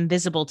tattoo is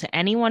invisible to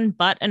anyone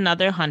but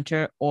another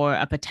hunter or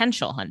a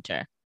potential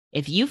hunter.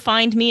 If you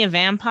find me a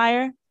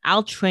vampire,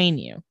 I'll train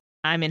you.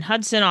 I'm in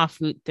Hudson off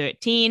Route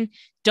 13.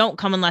 Don't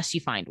come unless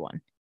you find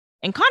one.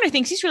 And Connor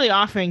thinks he's really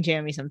offering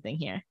Jeremy something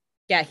here.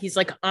 Yeah, he's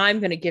like, I'm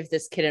going to give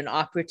this kid an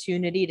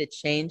opportunity to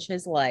change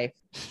his life.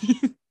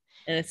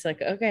 And it's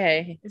like,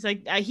 okay. It's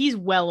like, he's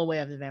well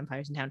aware of the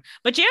vampires in town.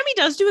 But Jeremy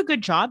does do a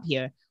good job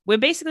here, where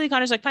basically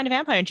Connor's like, find a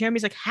vampire. And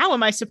Jeremy's like, how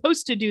am I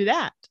supposed to do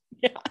that?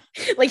 Yeah.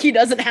 Like he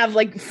doesn't have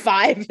like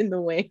 5 in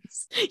the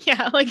wings.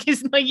 Yeah, like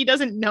he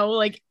doesn't know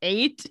like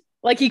 8.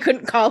 Like he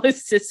couldn't call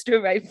his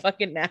sister right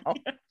fucking now.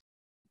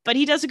 But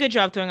he does a good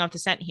job throwing off the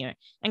scent here.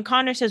 And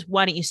Connor says,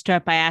 why don't you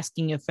start by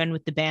asking your friend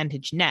with the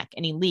bandaged neck?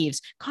 And he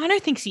leaves. Connor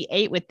thinks he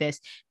ate with this.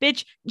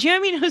 Bitch,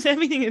 Jeremy knows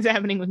everything that's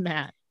happening with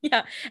Matt.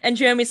 Yeah. And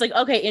Jeremy's like,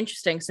 okay,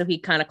 interesting. So he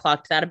kind of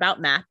clocked that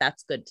about Matt.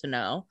 That's good to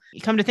know.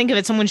 You come to think of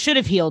it, someone should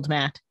have healed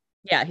Matt.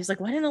 Yeah. He's like,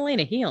 why didn't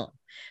Elena heal him?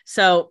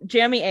 So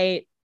Jeremy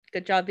ate.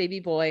 Good job,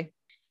 baby boy.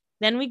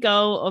 Then we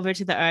go over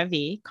to the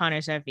RV,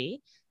 Connor's RV.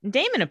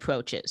 Damon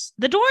approaches.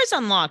 The door is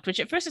unlocked, which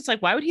at first it's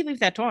like, why would he leave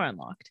that door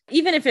unlocked?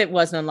 Even if it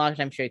wasn't unlocked,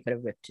 I'm sure he could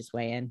have ripped his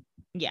way in.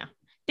 Yeah.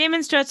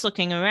 Damon starts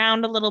looking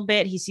around a little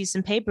bit. He sees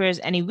some papers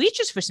and he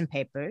reaches for some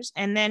papers.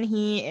 And then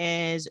he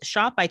is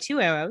shot by 2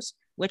 arrows,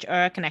 which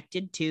are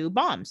connected to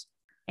bombs.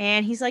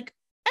 And he's like,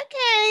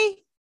 okay,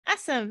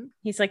 awesome.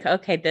 He's like,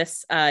 okay,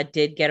 this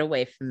did get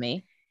away from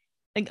me.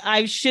 Like,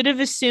 I should have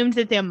assumed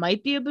that there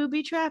might be a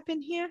booby trap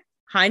in here.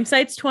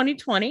 Hindsight's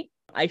 2020.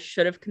 I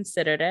should have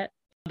considered it.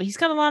 But he's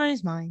got a lot on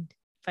his mind,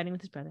 fighting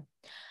with his brother.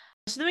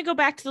 So then we go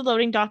back to the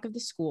loading dock of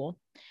the school.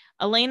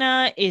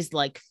 Elena is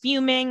like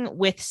fuming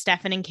with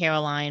Stefan and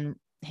Caroline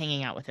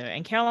hanging out with her.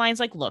 And Caroline's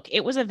like, look,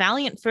 it was a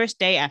valiant first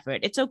day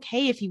effort. It's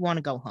okay if you want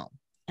to go home.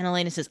 And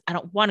Elena says, I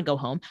don't want to go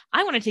home.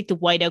 I want to take the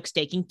White Oak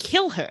stake and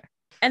kill her.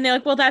 And they're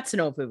like, well, that's an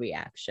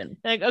overreaction.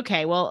 They're like,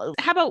 okay, well,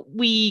 how about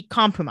we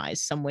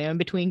compromise somewhere in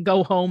between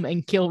go home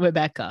and kill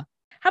Rebecca?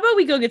 How about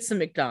we go get some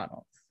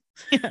McDonald's?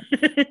 Yeah.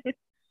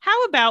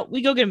 How about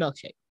we go get a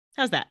milkshake?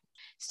 How's that?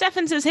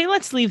 Stefan says, hey,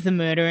 let's leave the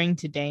murdering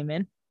to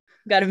Damon.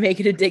 Got to make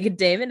it a dig at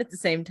Damon at the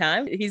same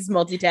time. He's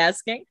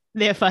multitasking.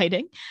 They're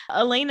fighting.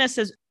 Elena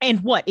says,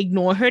 and what,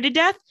 ignore her to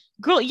death?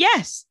 Girl,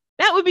 yes,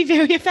 that would be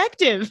very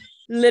effective.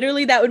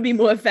 Literally, that would be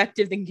more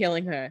effective than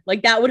killing her.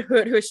 Like, that would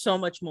hurt her so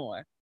much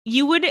more.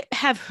 You would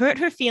have hurt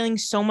her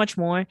feelings so much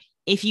more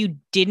if you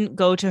didn't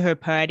go to her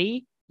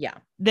party. Yeah.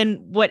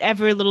 Than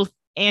whatever little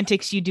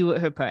antics you do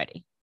at her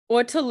party.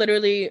 Or to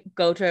literally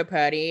go to her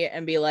party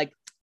and be like,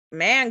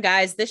 man,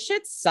 guys, this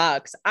shit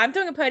sucks. I'm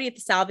throwing a party at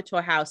the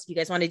Salvatore house. If you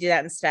guys want to do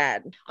that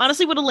instead.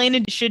 Honestly, what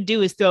Elena should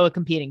do is throw a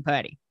competing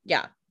party.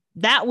 Yeah.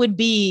 That would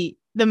be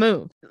the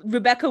move.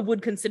 Rebecca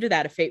would consider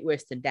that a fate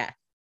worse than death.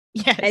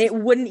 Yes. And it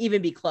wouldn't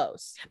even be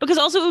close. Because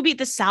also it would be at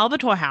the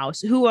Salvatore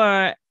house, who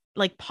are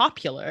like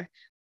popular.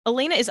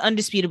 Elena is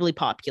undisputably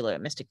popular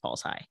at Mystic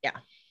Falls High. Yeah.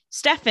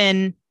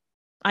 Stefan,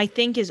 I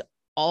think, is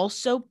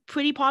also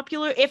pretty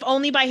popular, if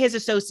only by his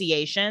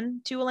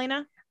association to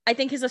Elena. I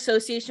think his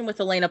association with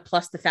Elena,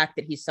 plus the fact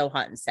that he's so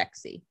hot and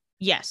sexy.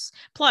 Yes.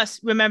 Plus,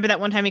 remember that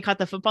one time he caught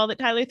the football that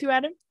Tyler threw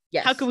at him?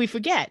 Yes. How could we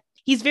forget?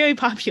 He's very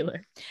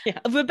popular. Yeah.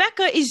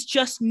 Rebecca is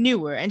just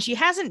newer and she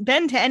hasn't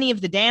been to any of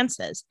the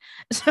dances.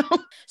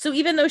 So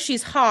even though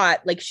she's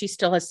hot, like she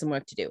still has some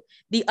work to do.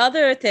 The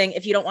other thing,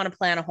 if you don't want to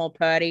plan a whole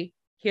party,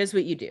 here's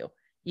what you do.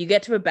 You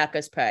get to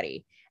Rebecca's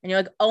party and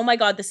you're like, oh my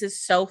God, this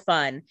is so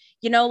fun.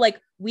 You know, like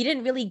we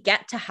didn't really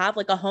get to have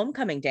like a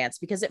homecoming dance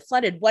because it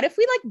flooded. What if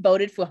we like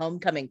voted for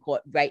homecoming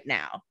court right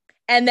now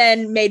and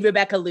then made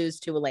Rebecca lose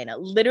to Elena?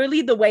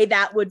 Literally the way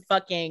that would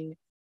fucking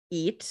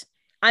eat.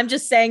 I'm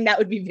just saying that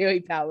would be very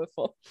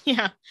powerful.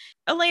 Yeah.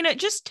 Elena,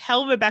 just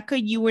tell Rebecca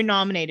you were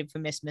nominated for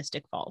Miss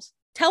Mystic Falls.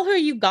 Tell her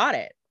you got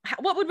it.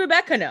 What would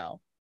Rebecca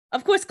know?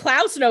 Of course,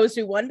 Klaus knows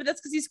who won, but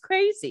that's because he's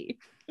crazy.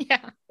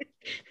 Yeah.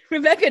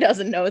 Rebecca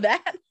doesn't know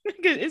that.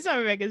 It's not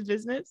Rebecca's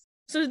business.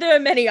 So there are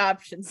many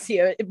options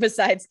here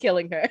besides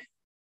killing her.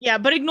 Yeah,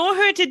 but ignore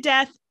her to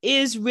death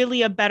is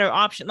really a better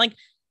option. Like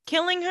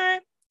killing her,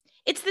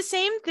 it's the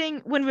same thing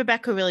when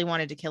Rebecca really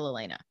wanted to kill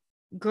Elena.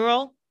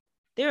 Girl,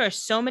 there are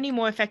so many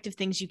more effective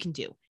things you can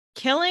do.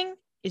 Killing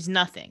is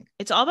nothing.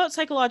 It's all about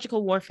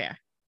psychological warfare.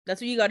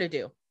 That's what you got to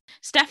do.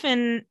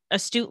 Stefan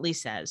astutely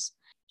says,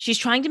 she's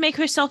trying to make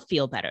herself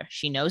feel better.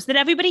 She knows that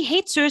everybody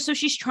hates her, so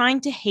she's trying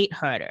to hate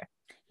harder.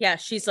 Yeah,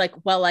 she's like,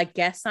 well, I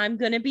guess I'm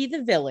going to be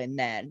the villain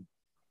then.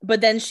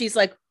 But then she's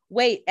like,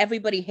 wait,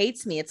 everybody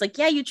hates me. It's like,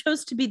 yeah, you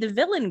chose to be the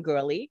villain,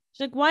 girly.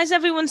 She's like, why is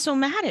everyone so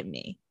mad at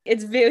me?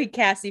 It's very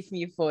Cassie from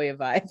Euphoria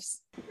vibes.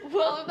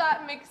 Well,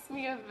 that makes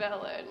me a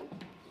villain.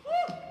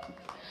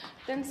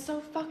 Then so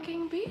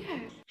fucking be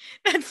it.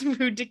 That's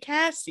rude to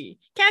Cassie.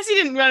 Cassie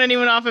didn't run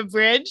anyone off a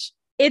bridge.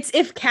 It's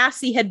if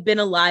Cassie had been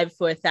alive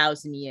for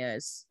 1,000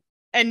 years.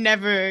 And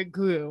never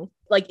grew.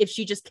 Like if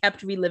she just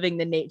kept reliving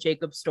the Nate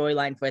Jacobs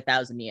storyline for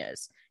 1,000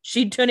 years,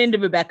 she'd turn into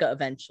Rebecca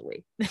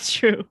eventually. That's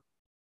true.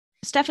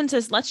 Stefan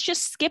says, let's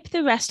just skip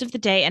the rest of the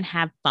day and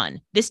have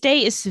fun. This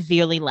day is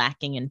severely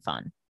lacking in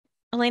fun.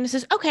 Elena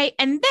says, okay,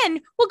 and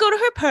then we'll go to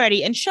her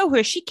party and show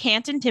her she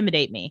can't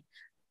intimidate me.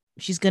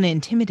 She's going to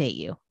intimidate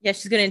you. Yeah,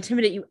 she's going to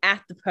intimidate you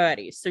at the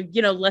party. So,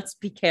 you know, let's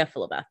be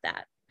careful about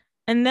that.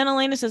 And then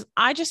Elena says,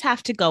 I just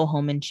have to go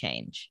home and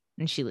change.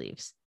 And she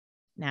leaves.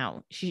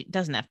 Now, she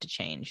doesn't have to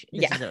change.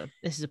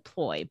 This is a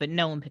ploy, but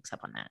no one picks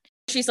up on that.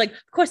 She's like,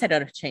 of course I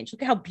don't have to change.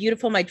 Look at how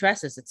beautiful my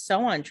dress is. It's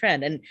so on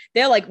trend. And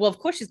they're like, well, of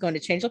course she's going to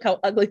change. Look how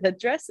ugly that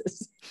dress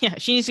is. Yeah,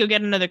 she needs to go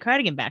get another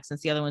cardigan back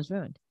since the other one's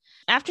ruined.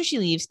 After she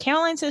leaves,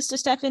 Caroline says to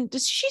Stefan,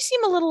 does she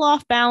seem a little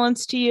off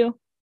balance to you?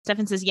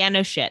 Stefan says, yeah,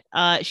 no shit.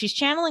 She's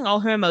channeling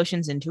all her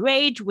emotions into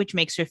rage, which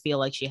makes her feel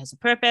like she has a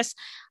purpose.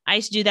 I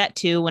used to do that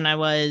too when I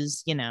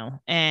was,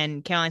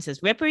 and Caroline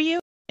says, Ripper you?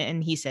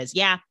 And he says,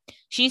 yeah,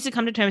 she needs to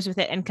come to terms with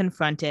it and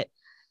confront it.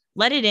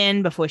 Let it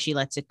in before she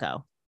lets it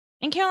go.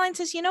 And Caroline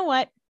says, you know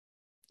what?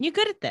 You're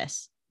good at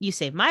this. You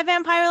saved my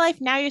vampire life.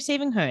 Now you're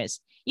saving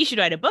hers. You should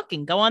write a book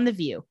and go on The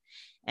View.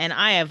 And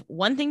I have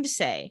one thing to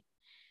say.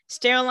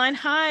 Steroline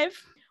Hive,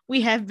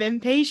 we have been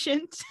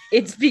patient.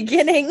 It's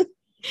beginning.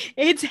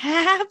 It's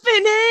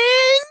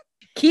happening.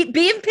 Keep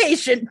being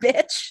patient,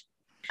 bitch.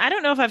 I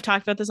don't know if I've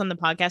talked about this on the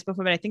podcast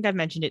before, but I think I've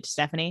mentioned it to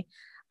Stephanie.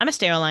 I'm a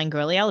Steroline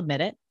girly. I'll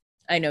admit it.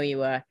 I know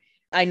you are.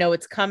 I know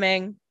it's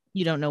coming.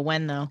 You don't know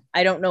when, though.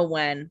 I don't know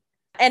when.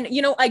 And,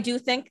 I do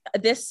think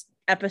this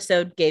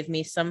episode gave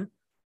me some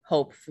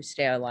hope for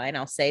Steroline.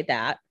 I'll say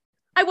that.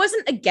 I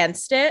wasn't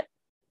against it.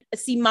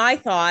 See, my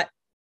thought,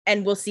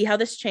 and we'll see how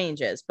this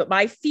changes, but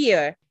my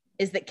fear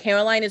is that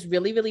Caroline is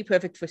really, really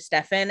perfect for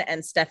Stefan,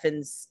 and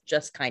Stefan's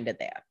just kind of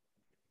there.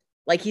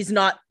 Like, he's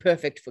not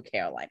perfect for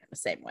Caroline in the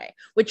same way,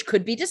 which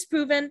could be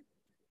disproven,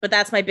 but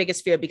that's my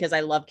biggest fear because I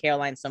love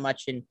Caroline so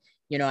much, and,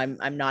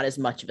 I'm not as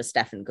much of a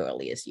Stefan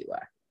girly as you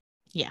are.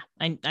 Yeah,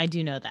 I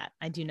do know that.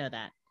 I do know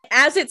that.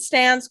 As it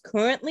stands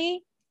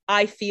currently,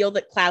 I feel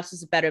that Klaus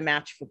is a better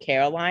match for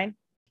Caroline.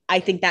 I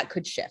think that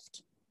could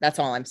shift. That's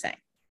all I'm saying.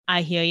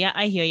 I hear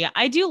you.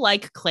 I do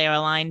like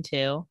Caroline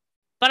too,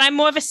 but I'm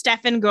more of a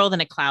Stefan girl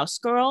than a Klaus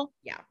girl.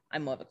 Yeah,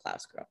 I'm more of a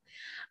Klaus girl.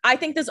 I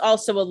think there's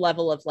also a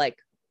level of like,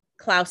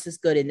 Klaus is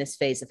good in this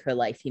phase of her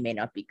life. He may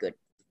not be good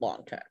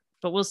long term.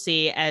 But we'll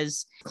see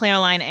as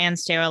Caroline and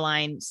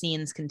Steroline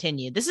scenes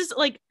continue. This is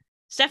like,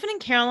 Stefan and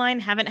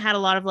Caroline haven't had a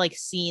lot of like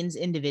scenes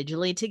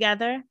individually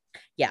together.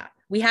 Yeah,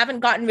 we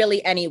haven't gotten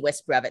really any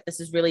whisper of it. This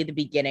is really the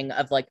beginning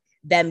of like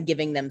them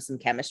giving them some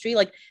chemistry.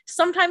 Like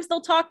sometimes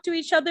they'll talk to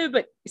each other,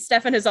 but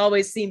Stefan has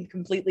always seemed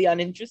completely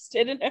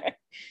uninterested in her.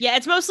 Yeah,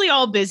 it's mostly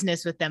all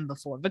business with them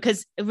before.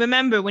 Because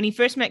remember, when he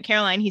first met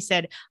Caroline, he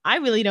said, I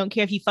really don't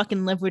care if you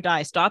fucking live or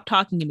die. Stop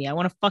talking to me. I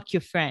want to fuck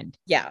your friend.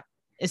 Yeah.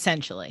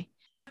 Essentially.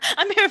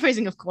 I'm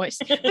paraphrasing, of course,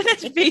 but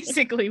that's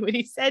basically what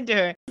he said to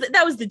her.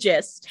 That was the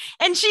gist.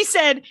 And she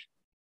said,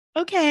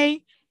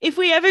 okay, if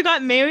we ever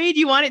got married,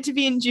 you want it to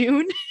be in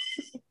June?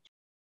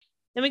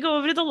 Then we go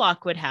over to the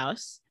Lockwood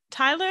house.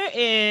 Tyler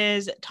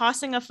is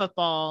tossing a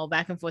football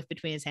back and forth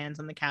between his hands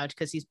on the couch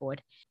because he's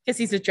bored. Because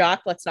he's a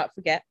jock, let's not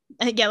forget.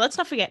 Yeah, let's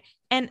not forget.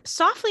 And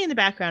softly in the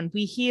background,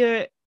 we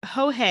hear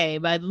Ho Hey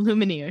by the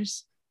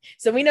Lumineers.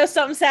 So we know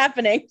something's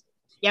happening.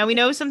 Yeah, we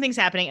know something's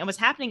happening. And what's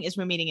happening is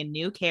we're meeting a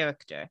new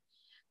character.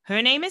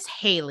 Her name is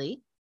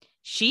Haley.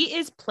 She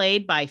is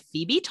played by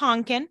Phoebe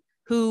Tonkin,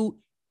 who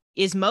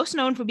is most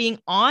known for being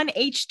on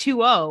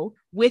H2O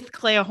with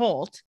Claire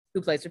Holt.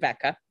 Who plays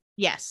Rebecca.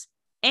 Yes.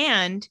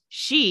 And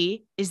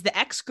she is the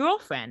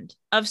ex-girlfriend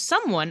of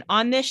someone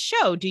on this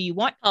show. Do you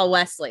want Paul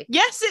Wesley?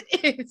 Yes,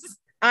 it is.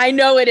 I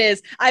know it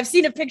is. I've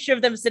seen a picture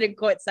of them sitting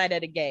courtside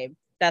at a game.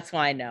 That's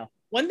why I know.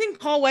 One thing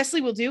Paul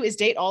Wesley will do is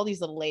date all these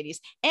little ladies.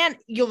 And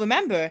you'll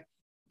remember,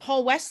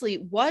 Paul Wesley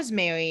was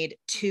married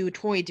to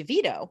Tori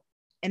DeVito,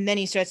 and then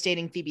he starts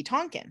dating Phoebe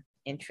Tonkin.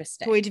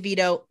 Interesting. Tori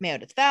DeVito,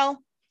 Meredith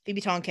Fell, Phoebe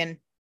Tonkin,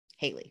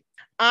 Haley.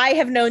 I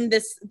have known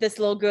this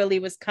little girlie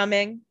was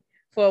coming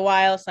for a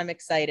while, so I'm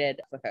excited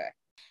for her.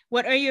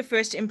 What are your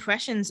first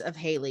impressions of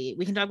Haley?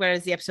 We can talk about it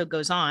as the episode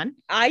goes on.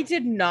 I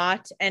did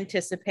not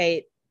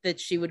anticipate that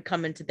she would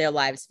come into their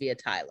lives via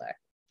Tyler.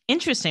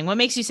 Interesting. What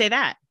makes you say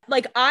that?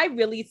 Like, I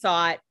really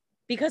thought,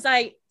 because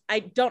I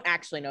don't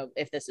actually know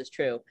if this is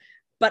true,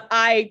 but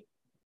I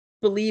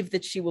believe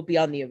that she will be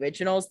on the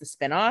originals, the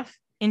spinoff.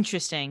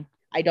 Interesting.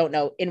 I don't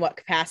know in what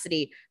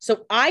capacity.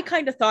 So I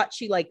kind of thought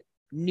she like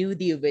knew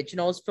the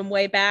originals from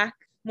way back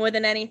more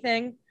than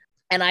anything.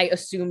 And I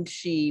assumed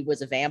she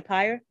was a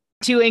vampire.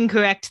 Two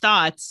incorrect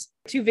thoughts.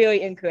 Two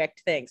very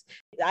incorrect things.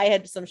 I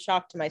had some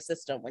shock to my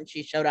system when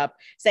she showed up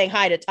saying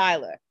hi to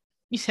Tyler.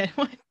 You said,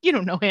 what? You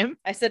don't know him.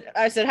 I said,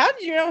 how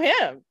did you know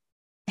him?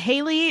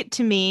 Haley,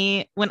 to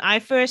me, when I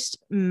first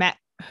met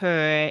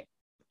her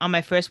on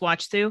my first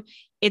watch through,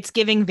 it's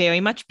giving very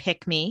much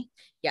pick me.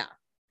 Yeah.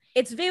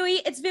 It's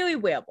very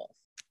werewolf.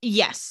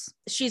 Yes.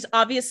 She's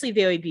obviously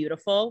very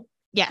beautiful.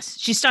 Yes.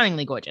 She's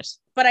stunningly gorgeous.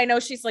 But I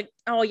know she's like,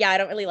 oh yeah, I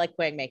don't really like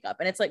wearing makeup.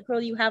 And it's like,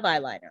 girl, you have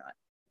eyeliner on.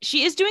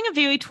 She is doing a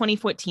very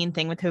 2014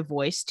 thing with her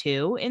voice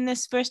too in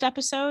this first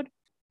episode.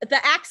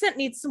 The accent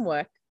needs some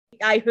work.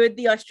 I heard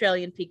the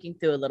Australian peeking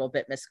through a little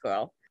bit, Miss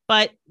Girl.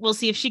 But we'll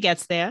see if she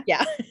gets there.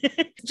 Yeah.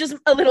 Just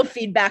a little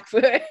feedback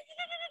for her.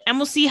 And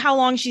we'll see how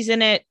long she's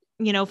in it,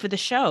 for the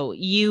show.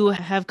 You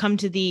have come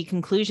to the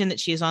conclusion that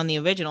she is on the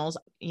originals.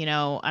 I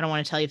don't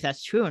want to tell you if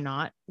that's true or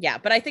not. Yeah,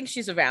 but I think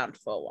she's around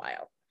for a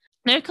while.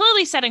 They're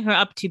clearly setting her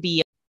up to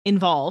be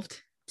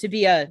involved. To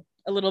be a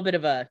little bit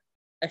of a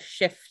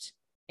shift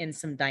in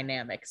some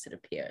dynamics, it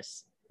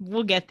appears.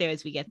 We'll get there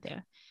as we get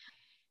there.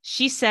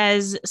 She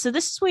says, so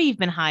this is where you've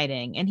been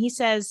hiding. And he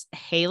says,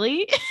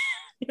 Haley?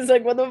 He's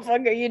like, what the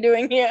fuck are you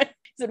doing here?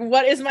 He said,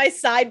 what is my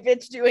side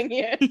bitch doing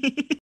here?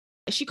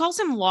 She calls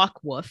him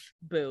Lockwolf.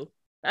 Boo.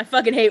 I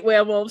fucking hate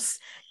werewolves.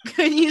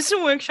 Could use some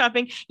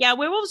workshopping. Yeah,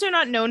 werewolves are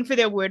not known for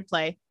their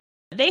wordplay.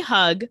 They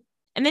hug,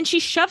 and then she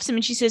shoves him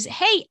and she says,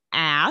 hey,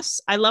 ass.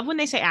 I love when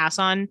they say ass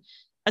on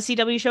a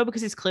CW show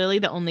because it's clearly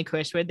the only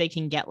curse word they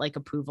can get like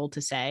approval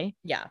to say.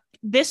 Yeah.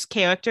 This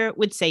character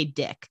would say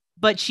dick,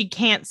 but she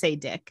can't say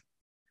dick.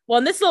 Well,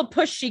 and this little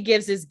push she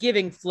gives is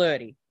giving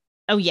flirty.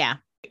 Oh, yeah.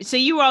 So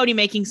you were already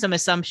making some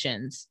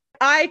assumptions.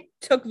 I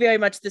took very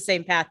much the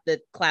same path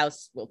that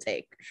Klaus will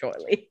take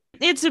shortly.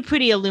 It's a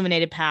pretty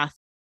illuminated path.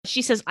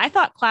 She says, I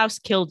thought Klaus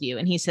killed you.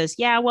 And he says,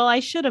 yeah, well,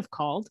 I should have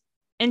called.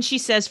 And she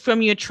says,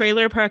 from your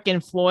trailer park in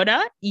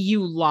Florida,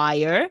 you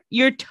liar.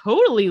 You're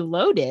totally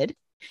loaded.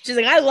 She's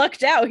like, I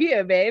lucked out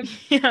here, babe.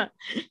 Yeah.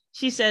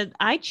 She said,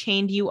 I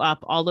chained you up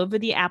all over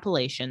the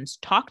Appalachians,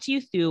 talked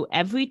you through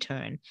every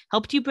turn,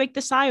 helped you break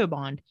the sire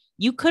bond.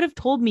 You could have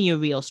told me your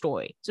real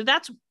story. So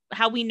that's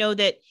how we know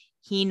that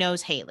he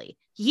knows Haley.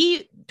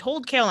 He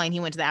told Caroline he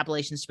went to the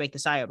Appalachians to break the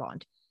sire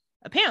bond.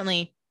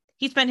 Apparently,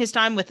 he spent his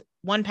time with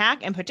one pack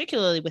and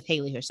particularly with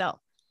Haley herself.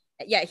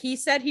 Yeah, he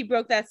said he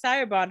broke that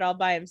sire bond all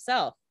by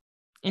himself.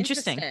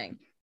 Interesting.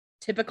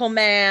 Typical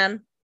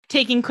man.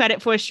 Taking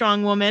credit for a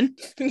strong woman.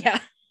 Yeah.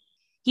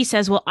 He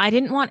says, well, I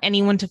didn't want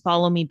anyone to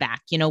follow me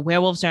back.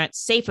 Werewolves aren't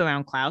safe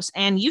around Klaus,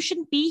 and you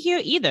shouldn't be here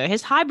either.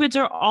 His hybrids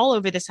are all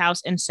over this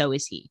house, and so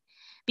is he.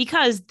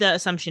 Because the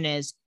assumption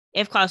is,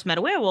 if Klaus met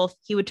a werewolf,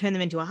 he would turn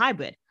them into a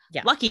hybrid.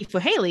 Yeah. Lucky for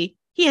Haley,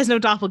 he has no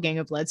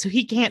doppelganger blood, so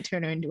he can't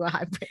turn her into a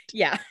hybrid.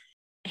 Yeah.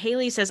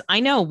 Haley says,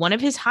 I know one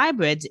of his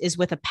hybrids is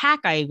with a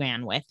pack I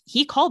ran with.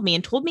 He called me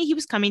and told me he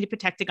was coming to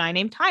protect a guy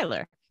named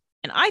Tyler.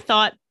 And I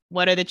thought,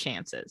 what are the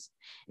chances?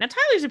 Now,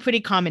 Tyler's a pretty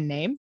common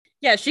name.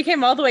 Yeah, she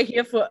came all the way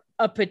here for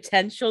a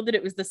potential that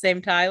it was the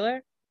same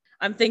Tyler.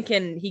 I'm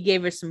thinking he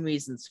gave her some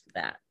reasons for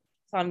that.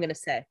 That's all I'm going to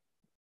say.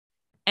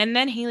 And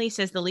then Haley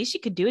says, the least you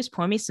could do is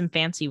pour me some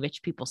fancy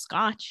rich people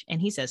scotch. And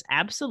he says,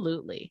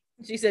 absolutely.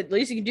 She said, the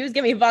least you can do is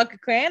give me a vodka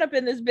cran up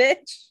in this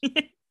bitch.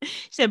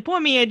 She said, pour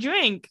me a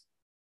drink.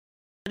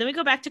 Then we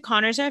go back to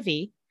Connor's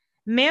RV.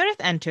 Meredith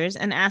enters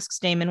and asks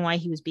Damon why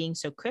he was being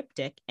so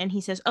cryptic. And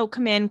he says, oh,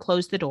 come in,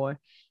 close the door.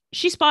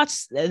 She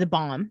spots the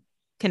bomb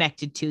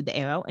connected to the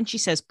arrow. And she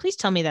says, please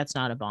tell me that's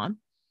not a bomb.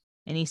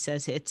 And he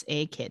says, it's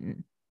a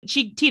kitten.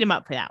 She teed him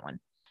up for that one.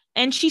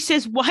 And she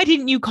says, why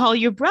didn't you call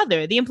your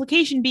brother? The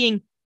implication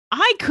being,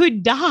 I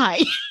could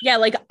die. Yeah,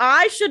 like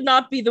I should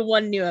not be the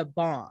one near a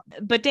bomb.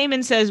 But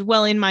Damon says,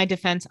 well, in my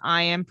defense,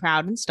 I am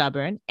proud and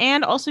stubborn.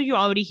 And also, you're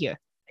already here.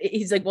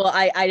 He's like, well,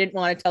 I didn't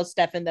want to tell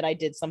Stefan that I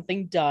did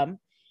something dumb.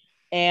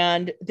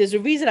 And there's a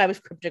reason I was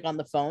cryptic on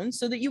the phone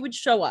so that you would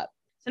show up.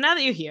 So now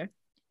that you're here,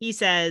 he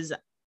says,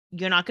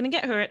 you're not going to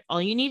get hurt.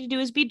 All you need to do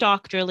is be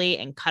doctorly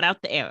and cut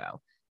out the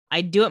arrow.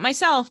 I'd do it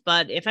myself,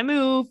 but if I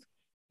move,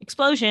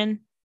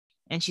 explosion.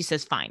 And she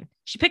says, fine.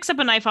 She picks up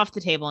a knife off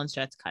the table and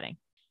starts cutting.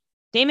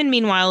 Damon,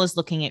 meanwhile, is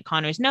looking at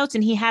Connor's notes,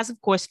 and he has,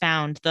 of course,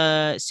 found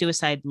the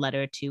suicide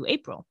letter to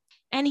April.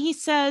 And he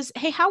says,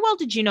 hey, how well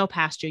did you know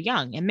Pastor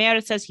Young? And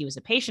Meredith says he was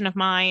a patient of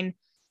mine,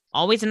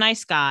 always a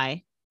nice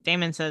guy.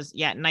 Damon says,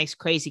 yeah, nice,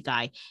 crazy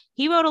guy.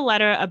 He wrote a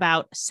letter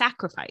about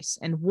sacrifice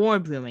and war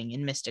brewing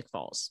in Mystic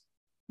Falls.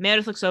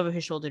 Meredith looks over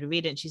her shoulder to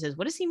read it, and she says,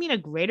 what does he mean a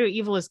greater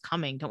evil is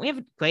coming? Don't we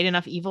have great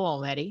enough evil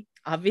already?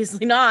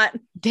 Obviously not.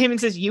 Damon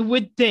says, you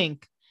would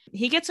think.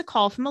 He gets a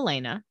call from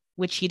Elena,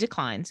 which he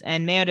declines,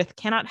 and Meredith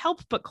cannot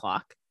help but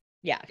clock.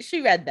 Yeah,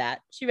 she read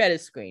that. She read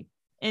his screen.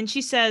 And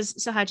she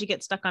says, so how'd you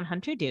get stuck on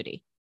hunter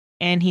duty?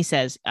 And he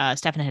says,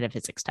 Stefan had a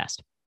physics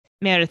test.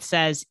 Meredith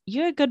says,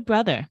 you're a good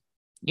brother.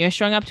 You're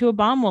showing up to a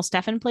bomb while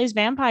Stefan plays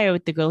vampire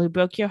with the girl who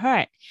broke your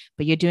heart.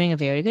 But you're doing a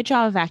very good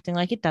job of acting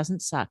like it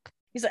doesn't suck.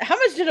 He's like, how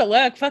much did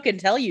Alaric fucking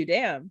tell you?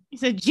 Damn. He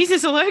said,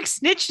 Jesus, Alaric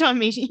snitched on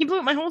me. He blew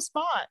up my whole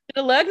spot.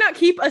 Did Alaric not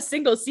keep a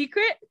single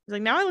secret? He's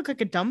like, now I look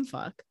like a dumb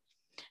fuck.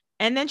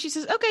 And then she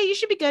says, okay, you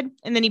should be good.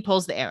 And then he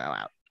pulls the arrow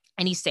out.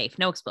 And he's safe.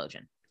 No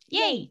explosion.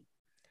 Yay.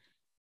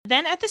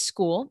 Then at the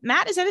school,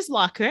 Matt is at his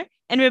locker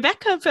and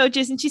Rebecca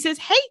approaches and she says,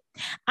 hey,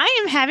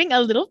 I am having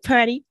a little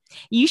party.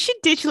 You should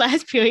ditch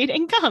last period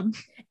and come.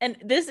 And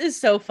this is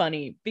so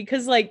funny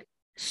because like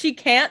she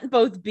can't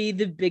both be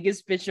the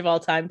biggest bitch of all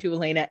time to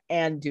Elena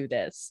and do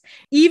this.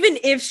 Even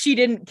if she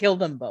didn't kill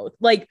them both,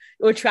 like,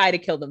 or try to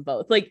kill them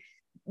both. Like,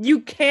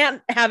 you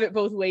can't have it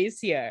both ways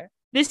here.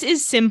 This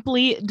is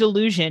simply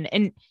delusion.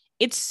 And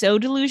it's so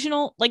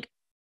delusional. Like,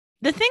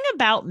 the thing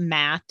about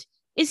Matt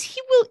is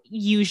he will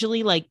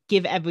usually like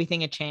give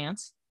everything a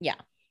chance. Yeah.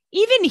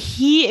 Even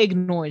he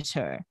ignores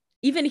her.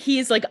 Even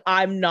he's like,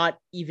 I'm not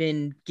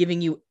even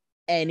giving you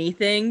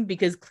anything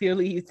because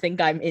clearly you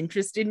think I'm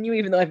interested in you,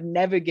 even though I've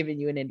never given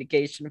you an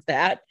indication of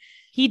that.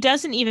 He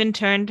doesn't even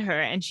turn to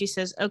her and she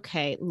says,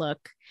 okay,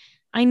 look,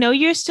 I know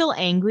you're still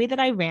angry that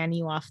I ran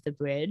you off the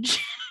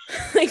bridge.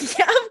 Like,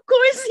 yeah, of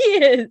course he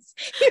is.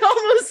 He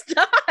almost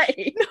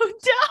died. No,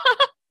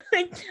 duh.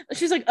 Like,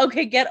 she's like,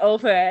 okay, get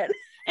over it.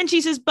 And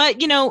she says,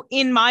 but, you know,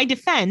 in my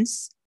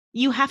defense,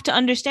 you have to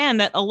understand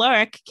that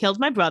Alaric killed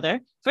my brother.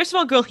 First of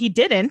all, girl, he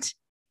didn't.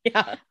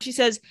 Yeah. She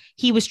says,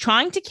 he was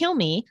trying to kill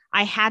me.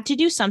 I had to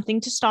do something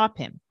to stop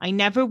him. I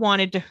never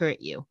wanted to hurt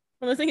you.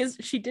 Well, the thing is,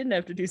 she didn't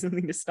have to do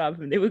something to stop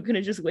him. They were going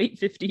to just wait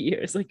 50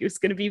 years. Like, it was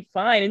going to be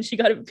fine. And she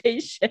got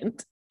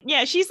impatient.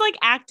 Yeah, she's like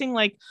acting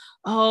like,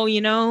 oh,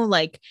 you know,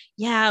 like,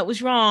 yeah, it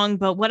was wrong.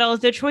 But what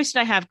other choice did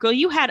I have? Girl,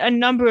 you had a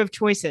number of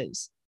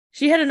choices.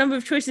 She had a number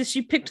of choices.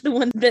 She picked the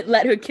one that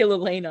let her kill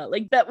Elena.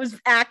 Like, that was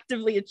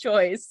actively a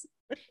choice.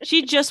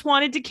 She just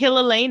wanted to kill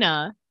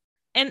Elena.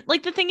 And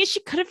like, the thing is, she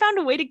could have found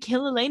a way to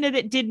kill Elena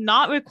that did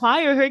not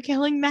require her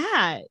killing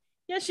Matt.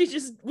 Yeah, she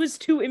just was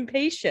too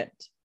impatient.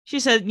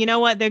 She said, you know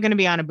what? They're going to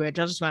be on a bridge.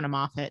 I'll just run them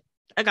off it.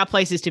 I got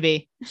places to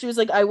be. She was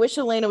like, I wish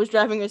Elena was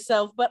driving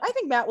herself, but I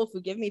think Matt will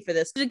forgive me for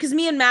this. Because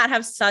me and Matt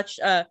have such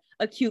a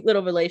cute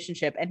little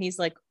relationship. And he's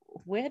like,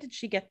 where did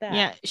she get that?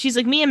 Yeah, she's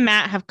like, me and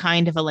Matt have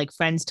kind of a like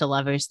friends to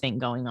lovers thing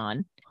going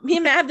on. Me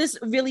and Matt have this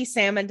really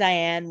Sam and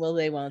Diane, will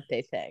they, won't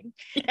they thing.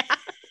 Yeah.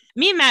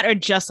 Me and Matt are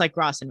just like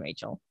Ross and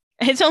Rachel.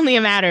 It's only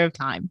a matter of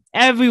time.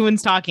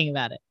 Everyone's talking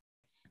about it.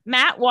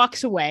 Matt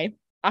walks away.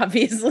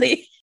 Obviously.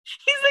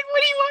 He's like,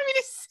 what do you want me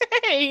to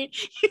say?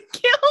 You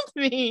killed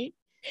me.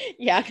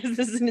 Yeah, because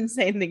this is an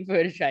insane thing for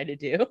her to try to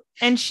do.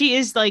 And she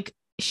is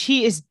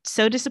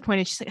so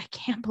disappointed. She's like, I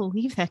can't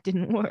believe that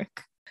didn't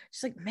work.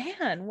 She's like,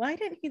 man, why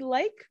didn't he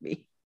like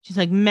me? She's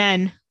like,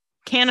 men,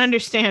 can't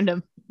understand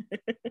him.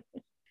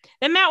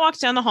 Then Matt walks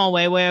down the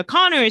hallway where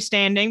Connor is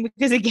standing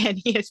because, again,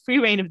 he has free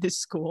reign of this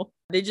school.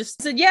 They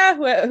just said, yeah,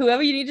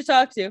 whoever you need to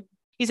talk to.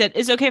 He said,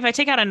 is it okay if I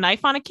take out a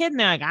knife on a kid? And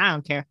they're like, I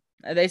don't care.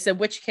 They said,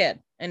 which kid?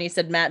 And he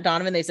said, Matt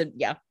Donovan. They said,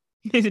 yeah.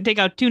 They said, take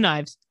out 2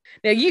 knives.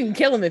 Yeah, you can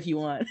kill him if you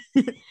want.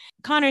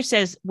 Connor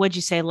says, what'd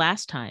you say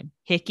last time?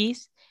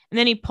 Hickeys? And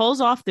then he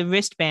pulls off the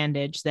wrist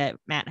bandage that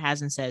Matt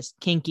has and says,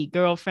 kinky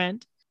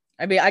girlfriend.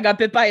 I mean, I got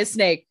bit by a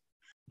snake.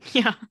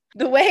 Yeah.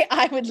 The way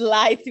I would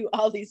lie through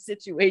all these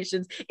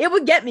situations, it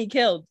would get me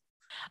killed.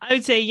 I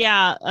would say,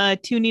 yeah,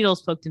 2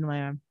 needles poked into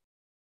my arm.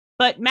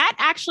 But Matt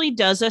actually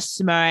does a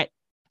smart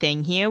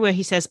thing here where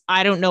he says,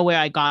 I don't know where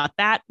I got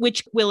that,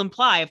 which will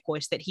imply, of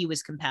course, that he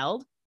was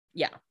compelled.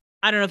 Yeah.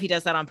 I don't know if he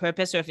does that on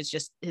purpose or if it's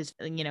just his,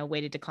 way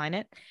to decline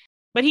it.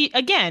 But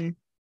again,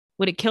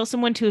 would it kill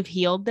someone to have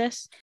healed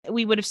this?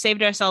 We would have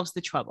saved ourselves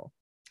the trouble.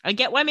 I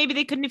get why maybe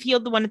they couldn't have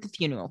healed the one at the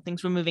funeral.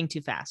 Things were moving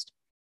too fast.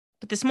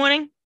 But this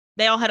morning,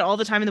 they all had all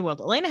the time in the world.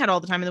 Elena had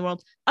all the time in the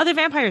world. Other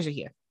vampires are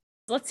here.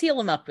 Let's heal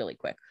him up really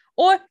quick.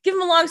 Or give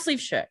him a long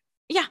sleeve shirt.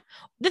 Yeah.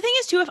 The thing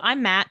is, too, if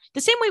I'm Matt,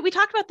 the same way we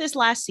talked about this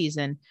last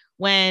season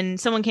when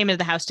someone came into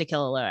the house to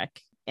kill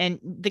Alaric and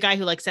the guy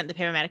who sent the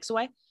paramedics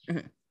away,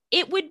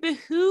 it would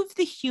behoove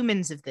the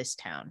humans of this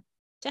town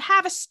to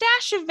have a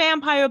stash of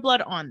vampire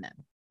blood on them.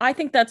 I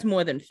think that's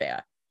more than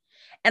fair.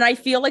 And I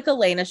feel like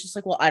Elena's just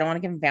well, I don't want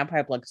to give him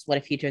vampire blood because what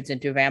if he turns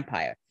into a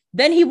vampire?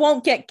 Then he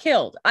won't get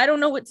killed. I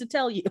don't know what to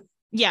tell you.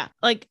 Yeah,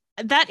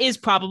 that is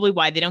probably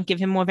why they don't give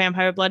him more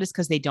vampire blood, is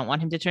because they don't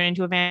want him to turn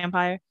into a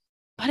vampire.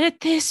 But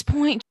at this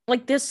point,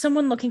 there's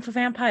someone looking for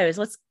vampires.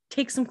 Let's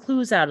take some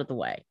clues out of the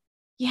way.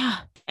 Yeah.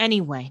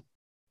 Anyway,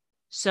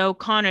 so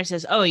Connor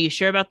says, oh, are you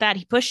sure about that?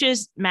 He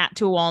pushes Matt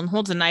to a wall and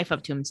holds a knife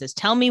up to him and says,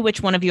 tell me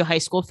which one of your high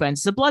school friends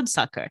is a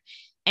bloodsucker.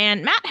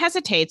 And Matt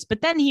hesitates,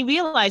 but then he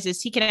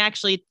realizes he can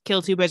actually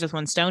kill two birds with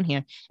one stone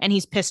here. And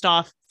he's pissed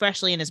off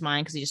freshly in his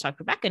mind because he just talked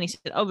to Rebecca and he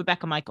said, oh,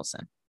 Rebecca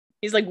Michelson.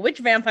 He's like, which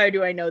vampire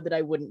do I know that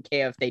I wouldn't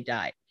care if they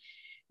die?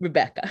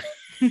 Rebecca.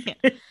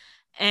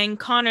 And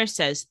Connor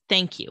says,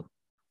 thank you.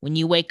 When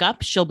you wake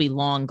up, she'll be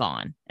long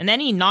gone. And then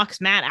he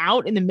knocks Matt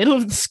out in the middle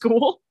of the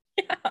school.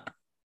 Yeah.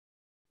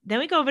 Then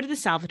we go over to the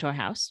Salvatore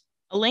house.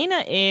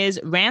 Elena is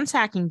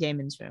ransacking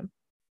Damon's room.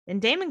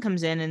 And Damon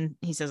comes in and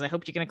he says, I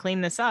hope you're going to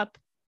clean this up.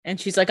 And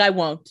she's like, I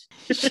won't.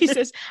 She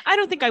says, I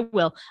don't think I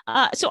will.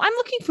 So I'm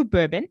looking for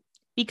bourbon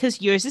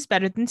because yours is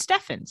better than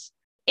Stefan's.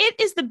 It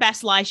is the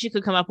best lie she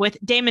could come up with.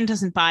 Damon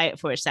doesn't buy it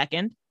for a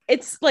second.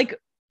 It's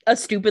a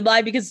stupid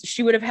lie because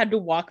she would have had to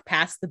walk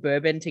past the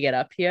bourbon to get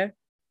up here.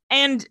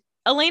 And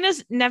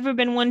Elena's never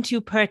been one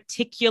to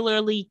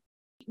particularly...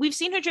 We've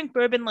seen her drink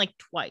bourbon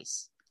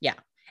twice. Yeah.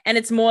 And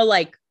it's more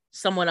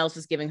someone else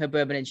is giving her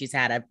bourbon and she's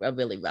had a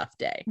really rough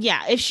day.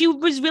 Yeah. If she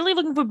was really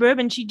looking for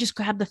bourbon, she'd just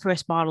grab the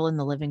first bottle in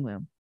the living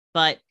room.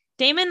 But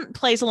Damon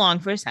plays along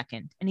for a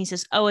second and he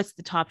says, oh, it's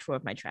the top drawer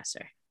of my dresser.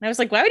 And I was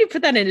like, why would he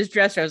put that in his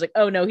dresser? I was like,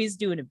 oh no, he's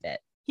doing a bit.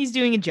 He's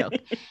doing a joke.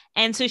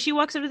 And so she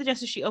walks over to the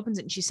dresser, she opens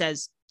it and she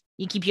says,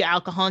 you keep your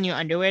alcohol in your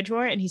underwear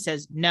drawer? And he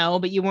says, no,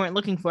 but you weren't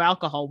looking for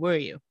alcohol, were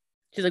you?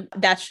 She's like,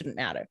 that shouldn't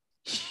matter.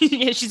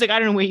 Yeah, she's like, I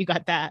don't know where you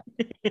got that.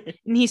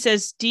 And he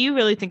says, do you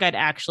really think I'd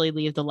actually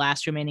leave the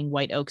last remaining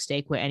white oak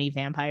steak where any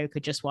vampire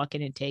could just walk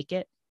in and take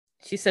it?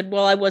 She said,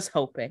 well, I was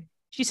hoping.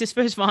 She says,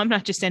 first of all, I'm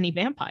not just any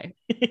vampire.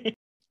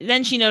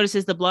 Then she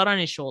notices the blood on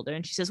his shoulder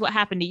and she says, what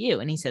happened to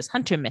you? And he says,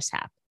 Hunter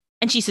mishap.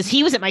 And she says,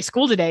 he was at my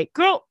school today.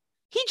 Girl,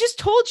 he just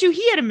told you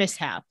he had a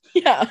mishap.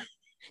 Yeah.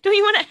 Don't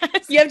you want to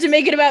ask? You have to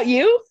make it about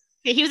you?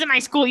 Yeah, he was at my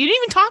school. You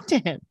didn't even talk to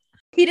him.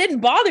 He didn't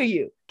bother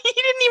you. He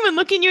didn't even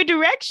look in your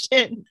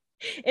direction.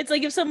 It's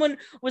like if someone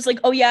was like,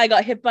 oh yeah, I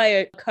got hit by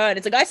a car. And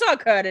it's like, I saw a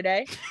car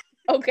today.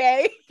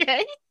 Okay.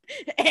 Okay.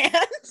 And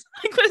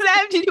what does that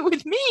have to do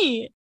with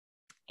me?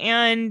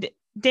 And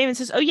Damon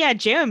says, oh yeah,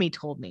 Jeremy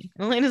told me.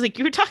 And Elena's like,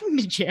 you were talking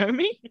to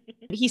Jeremy?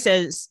 He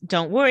says,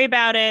 don't worry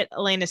about it.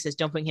 Elena says,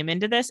 don't bring him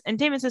into this. And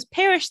Damon says,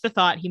 perish the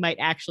thought he might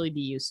actually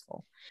be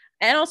useful.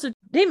 And also,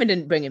 Damon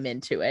didn't bring him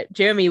into it.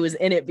 Jeremy was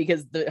in it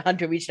because the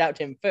hunter reached out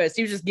to him first.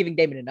 He was just giving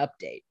Damon an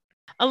update.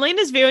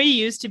 Elena's very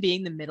used to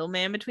being the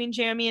middleman between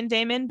Jeremy and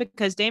Damon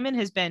because Damon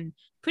has been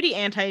pretty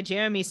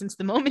anti-Jeremy since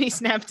the moment he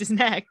snapped his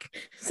neck.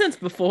 Since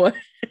before.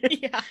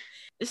 Yeah.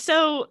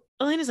 So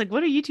Elena's like,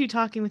 what are you two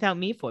talking without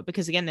me for?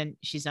 Because again, then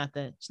she's not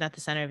the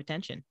center of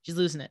attention. She's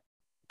losing it.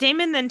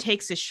 Damon then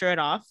takes his shirt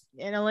off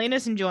and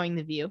Elena's enjoying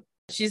the view.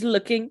 She's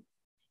looking.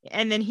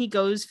 And then he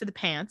goes for the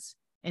pants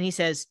and he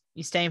says,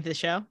 you staying for the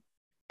show?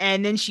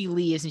 And then she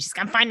leaves and she's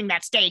like, I'm finding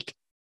that steak.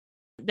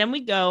 Then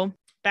we go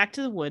back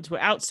to the woods. We're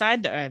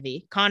outside the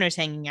RV. Connor's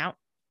hanging out.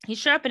 He's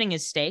sharpening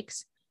his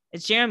stakes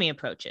as Jeremy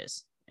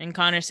approaches. And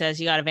Connor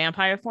says, you got a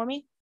vampire for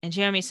me? And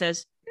Jeremy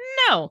says,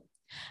 no,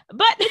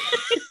 but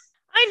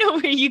I know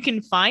where you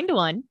can find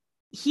one.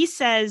 He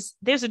says,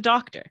 there's a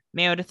doctor,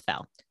 Meredith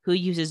Fell, who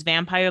uses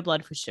vampire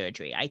blood for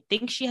surgery. I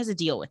think she has a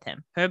deal with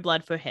him, her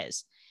blood for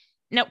his.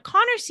 Now,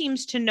 Connor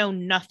seems to know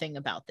nothing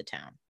about the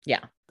town.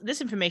 Yeah.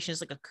 This information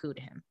is like a coup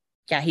to him.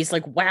 Yeah, he's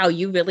like, wow,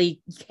 you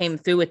really came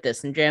through with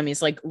this. And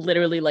Jeremy's like,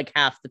 literally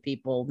half the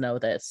people know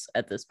this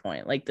at this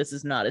point. This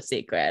is not a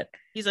secret.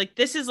 He's like,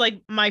 this is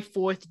my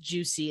fourth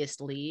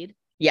juiciest lead.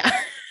 Yeah.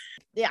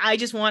 Yeah, I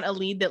just want a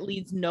lead that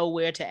leads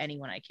nowhere to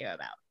anyone I care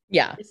about.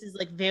 Yeah. This is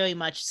very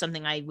much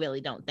something I really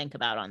don't think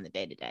about on the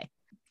day-to-day.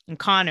 And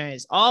Connor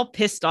is all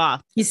pissed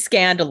off. He's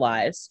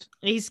scandalized.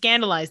 He's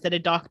scandalized that a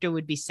doctor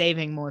would be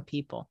saving more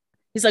people.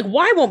 He's like,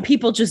 why won't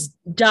people just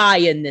die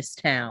in this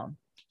town?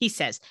 He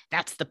says,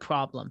 that's the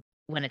problem.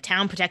 When a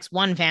town protects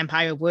one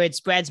vampire, word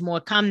spreads, more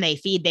come, they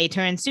feed, they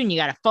turn. Soon you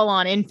got a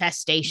full-on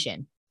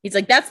infestation. He's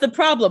like, that's the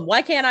problem.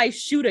 Why can't I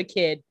shoot a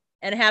kid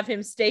and have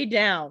him stay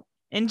down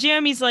And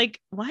Jeremy's like,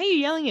 why are you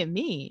yelling at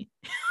me?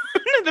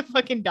 I'm not the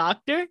fucking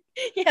doctor.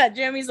 Yeah,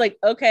 Jeremy's like,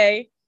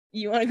 okay,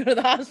 you want to go to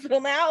the hospital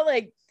now?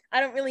 Like, I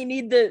don't really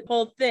need the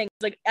whole thing.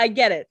 Like, I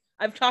get it.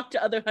 I've talked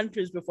to other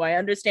hunters before. I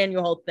understand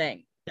your whole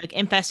thing. Like,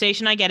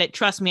 infestation, I get it.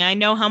 Trust me, I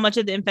know how much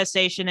of the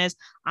infestation is.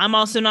 I'm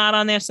also not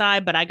on their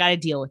side, but I got to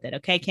deal with it.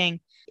 Okay,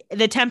 King?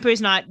 The temper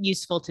is not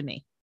useful to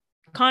me.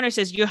 Connor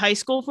says, your high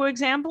school, for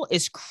example,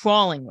 is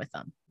crawling with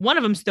them. One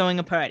of them's throwing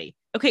a party.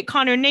 Okay,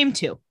 Connor, name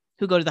 2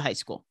 who go to the high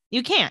school.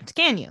 You can't,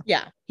 can you?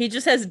 Yeah, he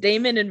just has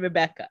Damon and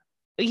Rebecca.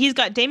 He's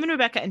got Damon,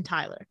 Rebecca, and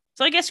Tyler.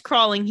 So I guess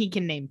crawling he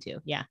can name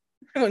 2. Yeah.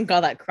 I wouldn't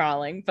call that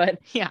crawling, but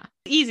yeah,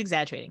 he's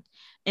exaggerating.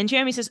 And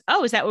Jeremy says,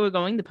 oh, is that where we're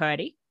going, the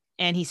party?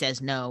 And he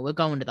says, no, we're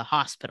going to the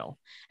hospital.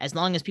 As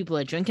long as people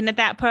are drinking at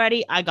that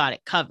party, I got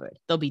it covered.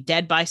 They'll be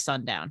dead by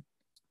sundown.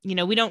 You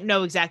know, we don't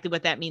know exactly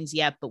what that means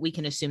yet, but we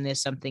can assume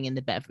there's something in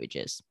the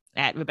beverages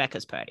at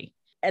Rebecca's party.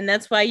 And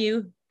that's why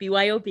you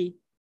BYOB.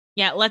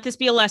 Yeah, let this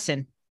be a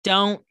lesson.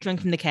 Don't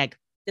drink from the keg.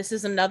 This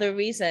is another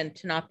reason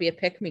to not be a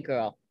pick-me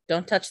girl.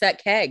 Don't touch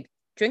that keg.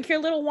 Drink your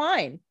little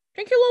wine.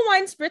 Drink your little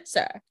wine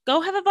spritzer.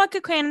 Go have a vodka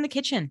cran in the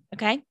kitchen,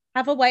 okay?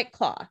 Have a White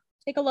Claw.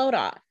 Take a load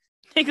off.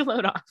 Take a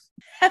load off.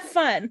 Have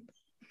fun.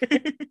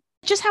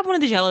 Just have one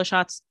of the Jello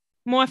shots.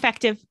 More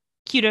effective,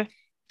 cuter,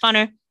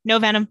 funner, no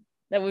venom.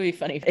 That would be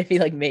funny if he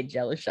like made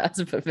Jello shots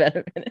and put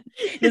venom in it.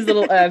 His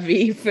little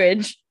RV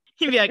fridge.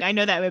 He'd be like, I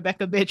know that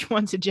Rebecca bitch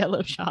wants a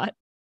Jello shot.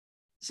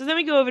 So then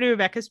we go over to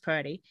Rebecca's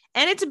party,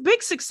 and it's a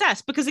big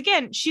success because,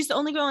 again, she's the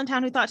only girl in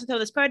town who thought to throw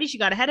this party. She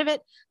got ahead of it.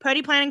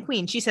 Party planning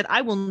queen. She said,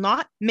 I will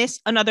not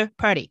miss another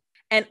party.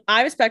 And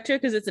I respect her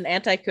because it's an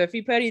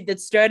anti-curfew party that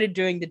started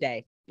during the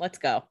day. Let's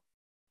go.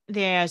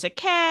 There's a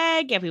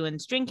keg.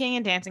 Everyone's drinking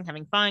and dancing,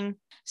 having fun.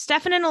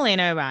 Stefan and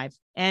Elena arrive,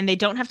 and they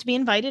don't have to be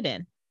invited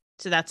in.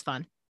 So that's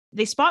fun.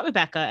 They spot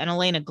Rebecca, and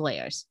Elena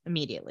glares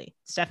immediately.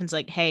 Stefan's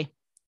like, hey,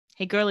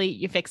 girlie,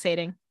 you're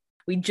fixating.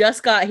 We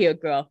just got here,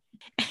 girl.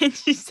 And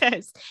she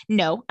says,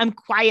 no, I'm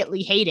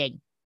quietly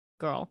hating,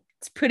 girl.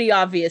 It's pretty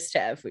obvious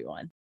to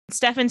everyone.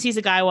 Stefan sees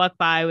a guy walk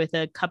by with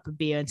a cup of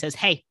beer and says,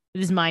 hey,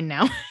 this is mine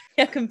now.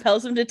 Yeah,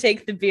 compels him to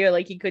take the beer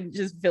like he couldn't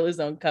just fill his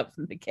own cup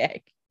from the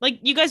keg. Like,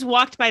 you guys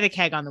walked by the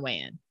keg on the way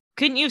in.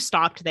 Couldn't you have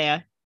stopped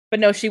there? But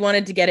no, she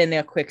wanted to get in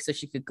there quick so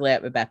she could glare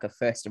at Rebecca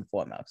first and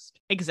foremost.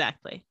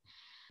 Exactly.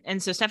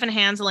 And so Stefan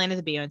hands Elena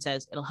the beer and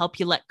says, it'll help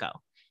you let go.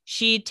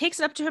 She takes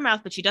it up to her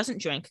mouth, but she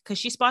doesn't drink because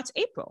she spots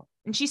April.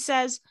 And she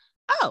says,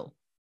 oh,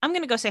 I'm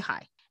going to go say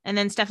hi. And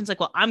then Stefan's like,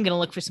 well, I'm going to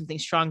look for something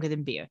stronger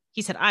than beer.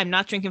 He said, I'm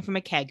not drinking from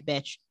a keg,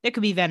 bitch. There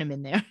could be venom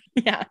in there.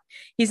 Yeah.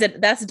 He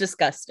said, that's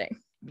disgusting.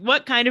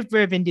 What kind of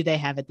bourbon do they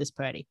have at this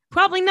party?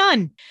 Probably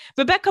none.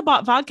 Rebecca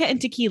bought vodka and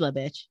tequila,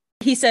 bitch.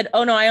 He said,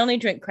 oh, no, I only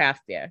drink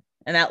craft beer.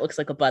 And that looks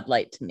like a Bud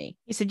Light to me.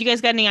 He said, you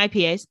guys got any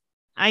IPAs?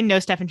 I know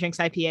Stefan drinks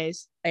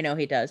IPAs. I know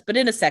he does, but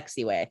in a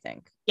sexy way, I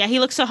think. Yeah, he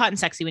looks so hot and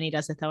sexy when he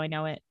does it, though. I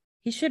know it.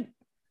 He should.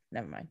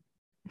 Never mind.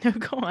 No,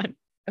 go on.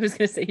 I was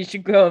going to say he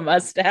should grow a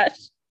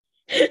mustache.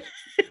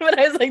 But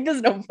I was like,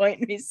 there's no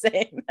point in me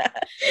saying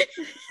that.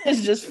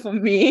 It's just for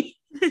me.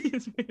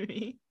 It's for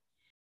me.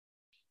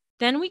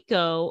 Then we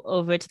go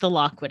over to the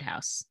Lockwood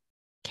house.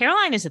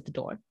 Caroline is at the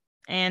door,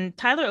 and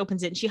Tyler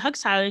opens it, and she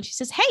hugs Tyler, and she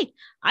says, hey,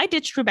 I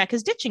ditched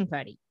Rebecca's ditching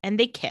party. And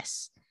they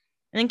kiss.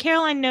 And then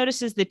Caroline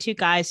notices the 2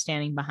 guys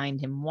standing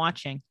behind him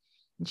watching.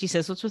 And she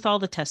says, what's with all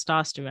the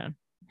testosterone?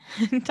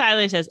 And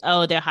Tyler says,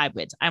 oh, they're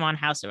hybrids. I'm on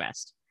house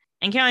arrest.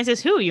 And Caroline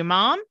says, who, your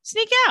mom?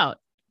 Sneak out.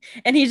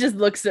 And he just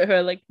looks at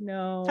her like,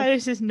 no. Tyler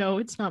says, no,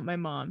 it's not my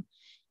mom.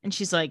 And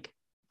she's like,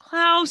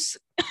 Klaus.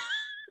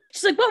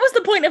 She's like, what was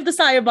the point of the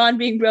sire bond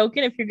being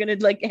broken if you're going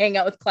to like hang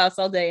out with Klaus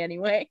all day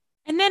anyway?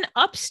 And then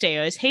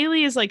upstairs,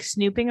 Haley is like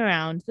snooping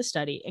around the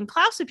study. And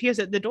Klaus appears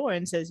at the door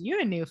and says, you're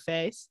a new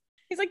face.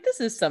 He's like,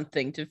 this is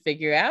something to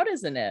figure out,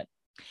 isn't it?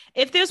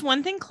 If there's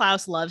one thing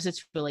Klaus loves,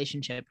 it's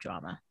relationship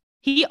drama.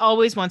 He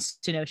always wants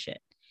to know shit.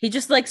 He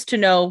just likes to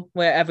know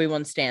where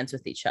everyone stands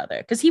with each other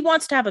because he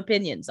wants to have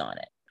opinions on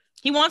it.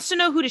 He wants to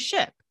know who to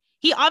ship.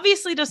 He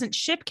obviously doesn't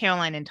ship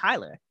Caroline and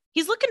Tyler.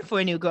 He's looking for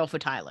a new girl for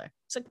Tyler.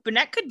 It's like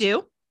Burnett could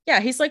do. Yeah,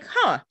 he's like,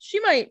 she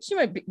might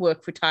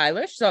work for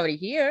Tyler. She's already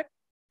here.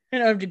 I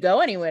don't have to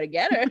go anywhere to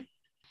get her.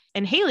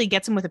 And Haley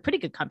gets him with a pretty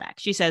good comeback.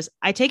 She says,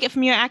 I take it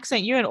from your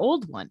accent, you're an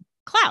old one.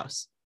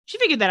 Klaus. She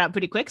figured that out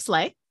pretty quick,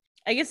 slay.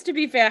 I guess to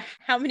be fair,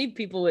 how many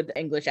people with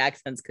English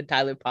accents could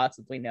Tyler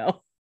possibly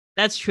know?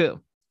 That's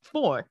true.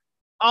 4.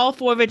 All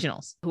 4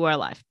 originals who are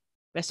alive.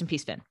 Rest in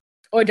peace, Finn.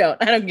 Or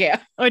don't. I don't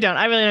care. Or don't.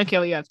 I really don't care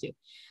what you have to.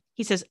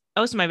 He says,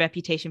 oh, so my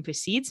reputation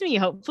precedes me.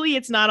 Hopefully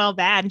it's not all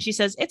bad. And she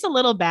says, it's a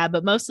little bad,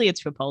 but mostly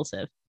it's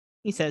repulsive.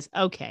 He says,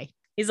 okay.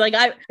 He's like,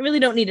 I really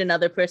don't need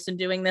another person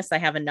doing this. I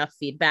have enough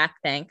feedback.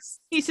 Thanks.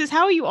 He says,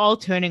 how are you all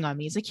turning on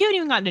me? He's like, you haven't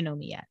even gotten to know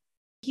me yet.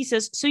 He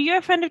says, so you're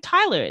a friend of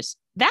Tyler's.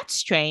 That's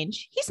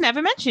strange. He's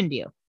never mentioned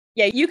you.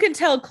 Yeah, you can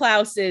tell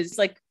Klaus is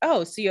like,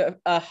 oh, so you're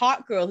a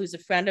hot girl who's a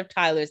friend of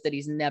Tyler's that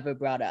he's never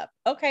brought up.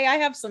 Okay, I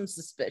have some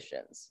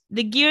suspicions.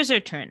 The gears are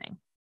turning.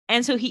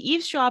 And so he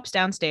eavesdrops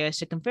downstairs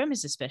to confirm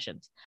his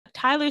suspicions.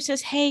 Tyler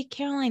says, hey,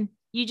 Caroline,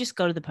 you just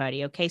go to the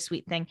party, okay,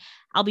 sweet thing.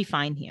 I'll be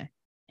fine here.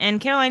 And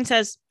Caroline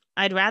says,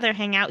 I'd rather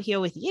hang out here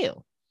with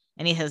you.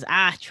 And he says,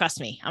 trust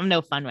me, I'm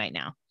no fun right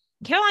now.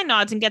 Caroline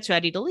nods and gets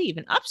ready to leave.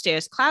 And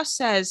upstairs, Klaus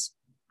says,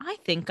 I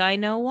think I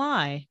know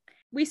why.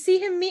 We see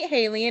him meet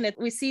Haley, and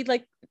we see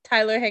like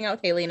Tyler hang out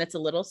with Haley, and it's a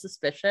little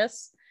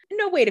suspicious.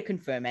 No way to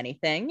confirm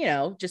anything,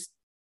 just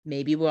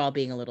maybe we're all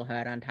being a little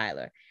hard on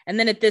Tyler. And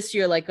then at this,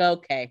 you're like,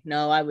 okay,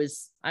 no, I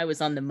was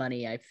on the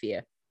money, I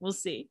fear. We'll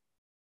see.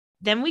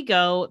 Then we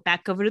go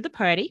back over to the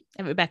party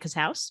at Rebecca's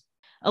house.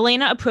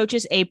 Elena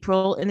approaches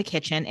April in the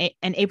kitchen,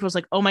 and April's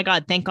like, oh my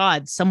God, thank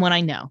God, someone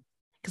I know.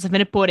 Because I've been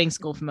at boarding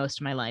school for most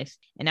of my life.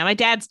 And now my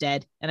dad's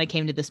dead, and I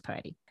came to this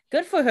party.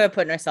 Good for her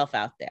putting herself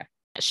out there.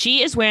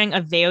 She is wearing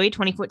a very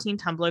 2014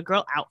 Tumblr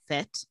girl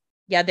outfit.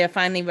 Yeah, they're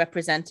finally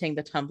representing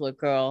the Tumblr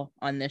girl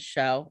on this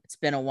show. It's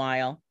been a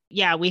while.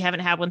 Yeah, we haven't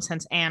had one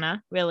since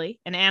Anna, really.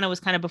 And Anna was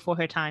kind of before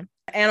her time.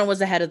 Anna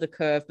was ahead of the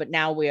curve, but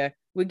now we're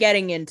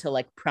getting into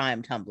like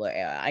prime Tumblr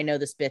era. I know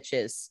this bitch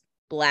is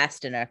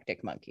blasting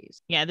Arctic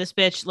Monkeys. Yeah, this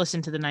bitch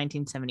listened to the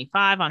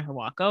 1975 on her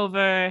walk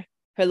over.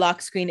 Her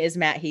lock screen is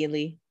Matt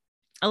Healy.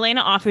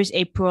 Elena offers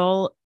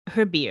April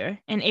her beer,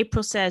 and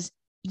April says,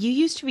 you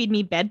used to read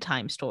me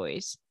bedtime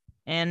stories.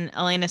 And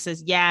Elena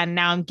says, yeah,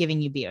 now I'm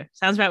giving you beer.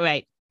 Sounds about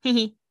right.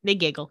 They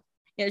giggle.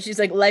 Yeah, she's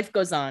like, life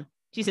goes on.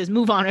 She says,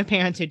 move on, her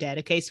parents are dead.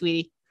 Okay,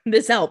 sweetie.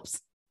 This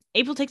helps.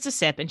 April takes a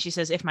sip, and she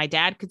says, if my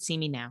dad could see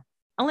me now.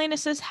 Elena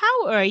says,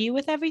 how are you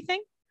with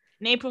everything?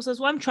 And April says,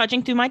 well, I'm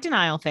trudging through my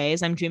denial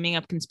phase. I'm dreaming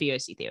up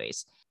conspiracy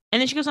theories.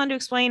 And then she goes on to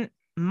explain,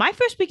 my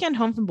first weekend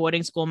home from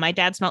boarding school, my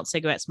dad smelled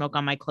cigarette smoke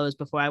on my clothes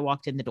before I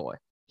walked in the door.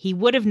 He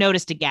would have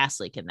noticed a gas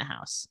leak in the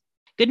house.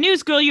 Good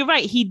news, girl, you're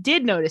right. He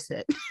did notice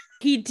it.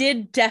 He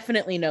did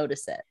definitely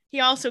notice it. He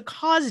also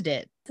caused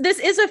it. This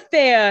is a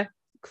fair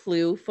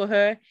clue for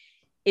her.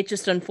 It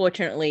just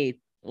unfortunately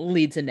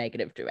leads a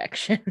negative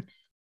direction.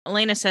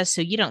 Elena says,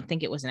 so you don't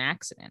think it was an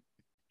accident?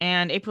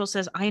 And April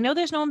says, I know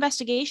there's no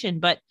investigation,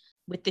 but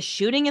with the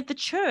shooting at the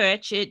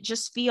church, it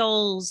just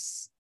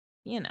feels,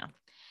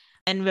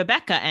 And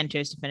Rebecca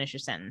enters to finish her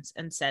sentence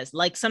and says,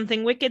 like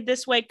something wicked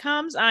this way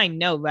comes. I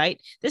know,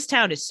 right? This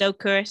town is so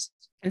cursed.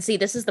 And see,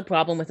 this is the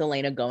problem with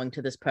Elena going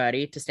to this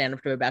party to stand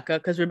up to Rebecca,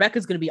 because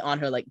Rebecca's going to be on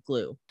her like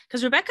glue.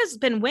 Because Rebecca's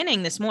been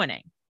winning this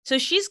morning. So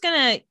she's going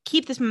to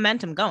keep this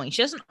momentum going.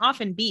 She doesn't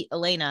often beat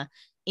Elena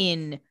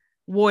in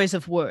wars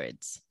of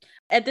words.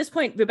 At this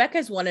point, Rebecca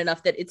has won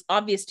enough that it's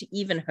obvious to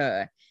even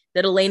her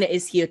that Elena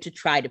is here to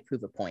try to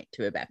prove a point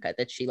to Rebecca,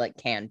 that she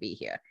can be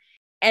here.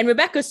 And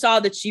Rebecca saw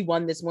that she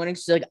won this morning.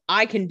 She's like,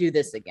 I can do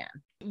this again.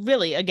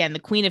 Really, again, the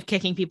queen of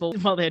kicking people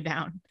while they're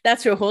down.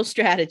 That's her whole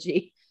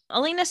strategy.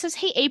 Elena says,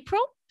 hey,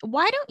 April,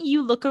 why don't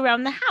you look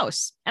around the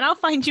house and I'll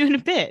find you in a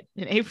bit?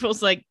 And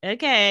April's like,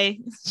 okay.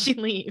 She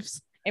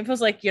leaves.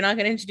 April's like, you're not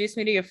going to introduce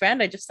me to your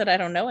friend? I just said I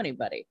don't know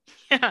anybody.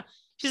 Yeah.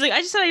 She's like,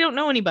 I just said I don't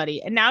know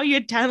anybody. And now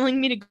you're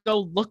telling me to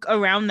go look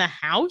around the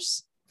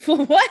house? For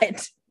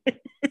what?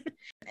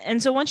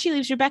 And so once she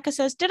leaves, Rebecca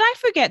says, did I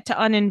forget to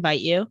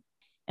uninvite you?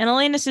 And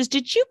Elena says,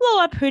 did you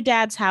blow up her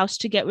dad's house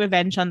to get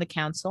revenge on the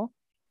council?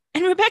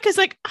 And Rebecca's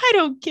like, I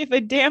don't give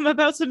a damn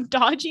about some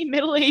dodgy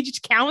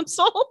middle-aged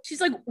council.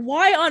 She's like,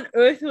 why on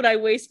earth would I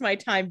waste my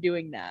time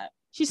doing that?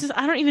 She says,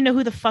 I don't even know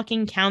who the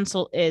fucking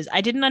council is. I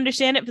didn't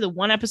understand it for the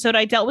one episode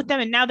I dealt with them,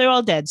 and now they're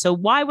all dead. So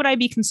why would I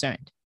be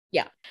concerned?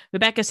 Yeah.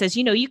 Rebecca says,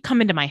 you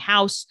come into my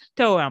house,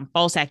 throw around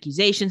false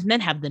accusations, and then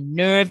have the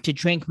nerve to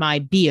drink my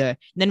beer. And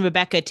then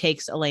Rebecca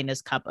takes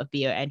Elena's cup of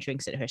beer and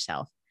drinks it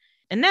herself.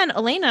 And then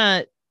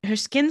Elena, her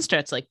skin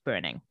starts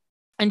burning.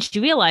 And she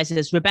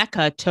realizes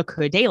Rebecca took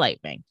her daylight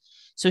ring.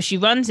 So she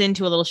runs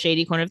into a little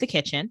shady corner of the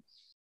kitchen.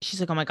 She's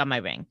like, oh my God, my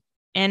ring.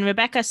 And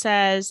Rebecca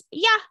says,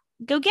 yeah,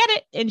 go get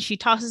it. And she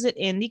tosses it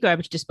in the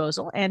garbage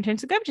disposal and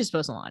turns the garbage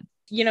disposal on.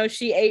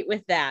 She ate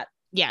with that.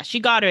 Yeah, she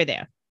got her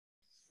there.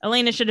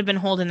 Elena should have been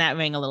holding that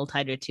ring a little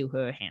tighter to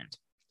her hand.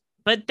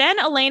 But then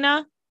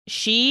Elena,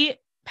 she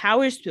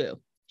powers through.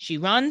 She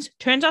runs,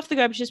 turns off the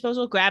garbage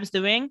disposal, grabs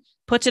the ring,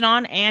 puts it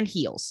on, and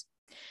heals.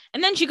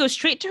 And then she goes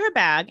straight to her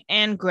bag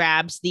and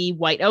grabs the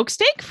white oak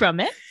steak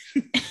from it.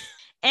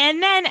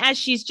 And then as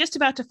she's just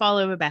about to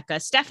follow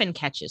Rebecca, Stefan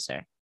catches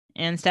her.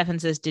 And Stefan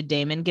says, did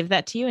Damon give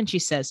that to you? And she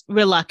says,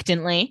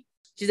 reluctantly.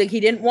 She's like, he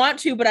didn't want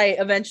to, but I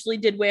eventually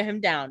did wear him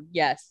down.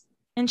 Yes.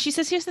 And she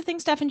says, here's the thing,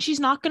 Stefan,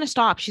 she's not going to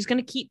stop. She's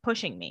going to keep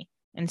pushing me.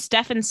 And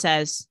Stefan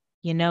says,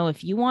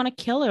 if you want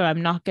to kill her,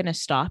 I'm not going to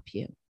stop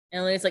you.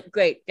 And Elena's like,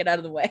 great, get out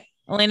of the way.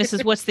 Elena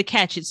says, what's the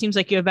catch? It seems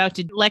like you're about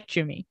to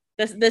lecture me.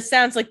 This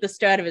sounds like the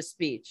start of a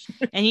speech.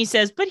 And he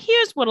says, but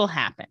here's what'll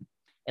happen.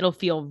 It'll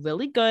feel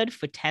really good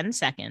for 10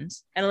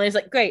 seconds. And Elena's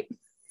like, great.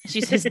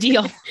 She says,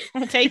 deal.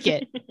 I'll take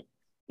it.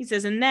 He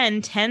says, and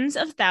then tens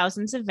of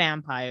thousands of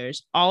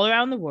vampires all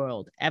around the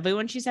world,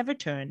 everyone she's ever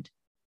turned,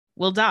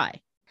 will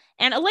die.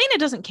 And Elena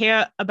doesn't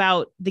care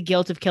about the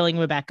guilt of killing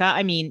Rebecca.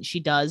 I mean,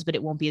 she does, but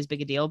it won't be as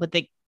big a deal. But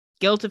the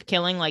guilt of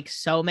killing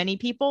so many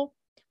people,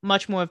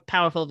 much more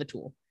powerful of a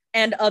tool.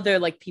 And other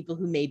people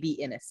who may be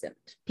innocent.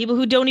 People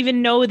who don't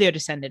even know they're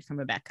descended from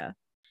Rebecca.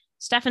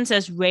 Stefan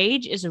says,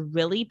 rage is a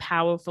really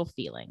powerful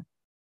feeling.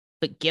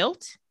 But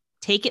guilt,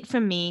 take it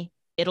from me,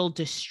 it'll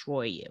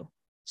destroy you.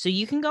 So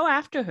you can go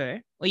after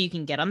her, or you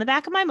can get on the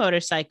back of my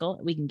motorcycle.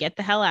 We can get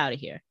the hell out of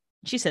here.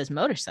 She says,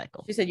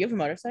 motorcycle. She said, you have a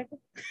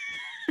motorcycle?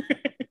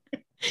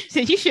 She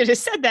said, you should have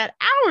said that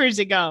hours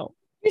ago.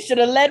 You should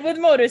have led with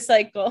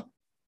motorcycle.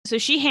 So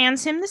she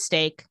hands him the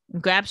steak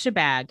and grabs her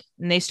bag,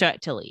 and they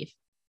start to leave.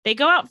 They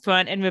go out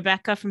front, and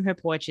Rebecca from her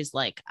porch is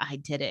like, I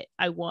did it.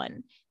 I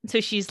won. And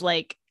so she's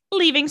like,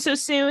 leaving so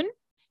soon?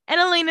 And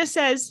Elena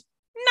says,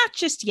 not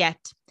just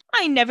yet.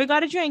 I never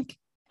got a drink.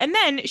 And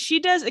then she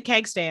does a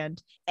keg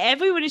stand.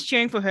 Everyone is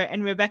cheering for her,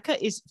 and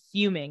Rebecca is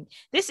fuming.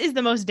 This is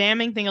the most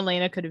damning thing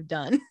Elena could have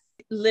done.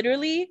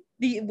 Literally,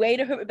 the way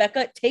to hurt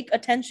Rebecca, take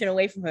attention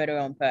away from her at her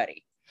own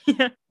party.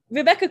 Yeah.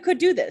 Rebecca could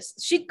do this.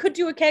 She could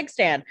do a keg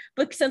stand.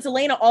 But since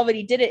Elena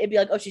already did it, it'd be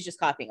like, oh, she's just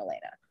copying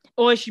Elena.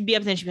 Or she'd be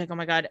up there and she'd be like, oh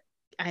my God,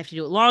 I have to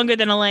do it longer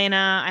than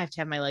Elena. I have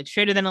to have my legs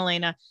straighter than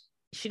Elena.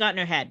 She got in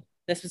her head.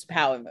 This was a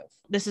power move.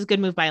 This is a good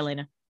move by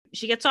Elena.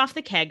 She gets off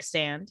the keg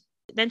stand.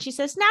 Then she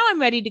says, now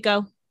I'm ready to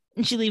go.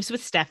 And she leaves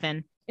with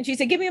Stefan. And she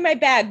said, give me my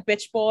bag,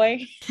 bitch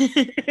boy.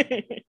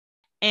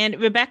 And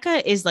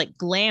Rebecca is like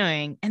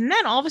glaring. And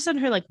then all of a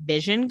sudden her like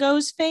vision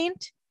goes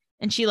faint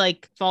and she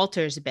like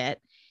falters a bit.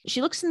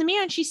 She looks in the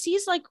mirror and she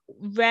sees like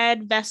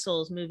red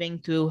vessels moving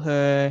through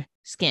her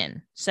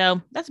skin.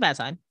 So that's a bad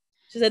sign.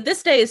 She said,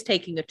 this day is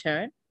taking a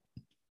turn.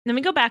 Then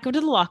we go back over to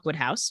the Lockwood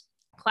house.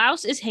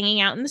 Klaus is hanging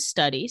out in the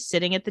study,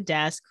 sitting at the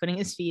desk, putting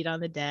his feet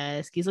on the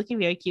desk. He's looking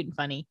very cute and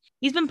funny.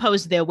 He's been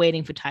posed there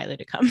waiting for Tyler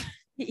to come.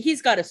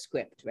 He's got a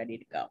script ready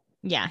to go.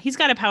 Yeah, he's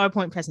got a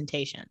PowerPoint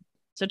presentation.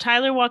 So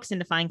Tyler walks in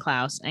to find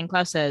Klaus, and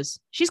Klaus says,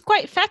 she's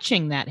quite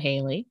fetching, that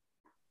Haley.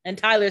 And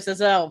Tyler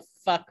says, oh,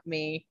 fuck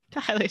me.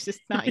 Tyler says,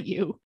 not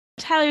you.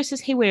 Tyler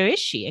says, hey, where is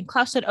she? And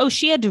Klaus said, oh,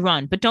 she had to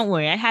run, but don't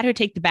worry. I had her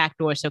take the back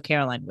door so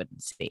Caroline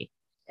wouldn't see.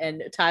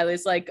 And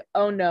Tyler's like,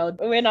 oh no,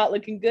 we're not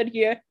looking good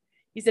here.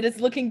 He said, it's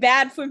looking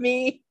bad for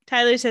me.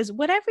 Tyler says,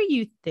 whatever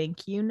you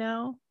think you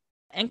know.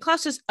 And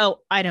Klaus says, oh,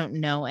 I don't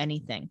know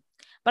anything,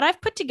 but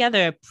I've put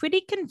together a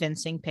pretty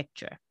convincing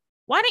picture.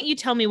 Why don't you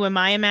tell me where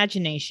my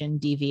imagination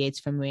deviates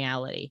from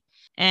reality?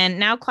 And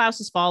now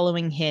Klaus is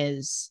following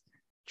his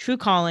true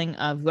calling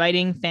of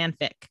writing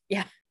fanfic.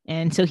 Yeah.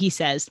 And so he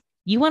says,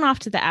 you went off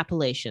to the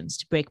Appalachians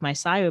to break my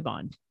sire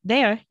bond.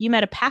 There, you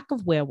met a pack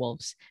of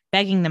werewolves,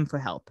 begging them for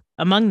help.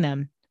 Among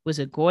them was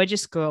a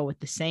gorgeous girl with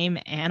the same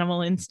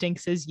animal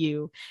instincts as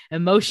you.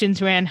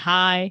 Emotions ran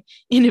high,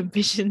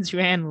 inhibitions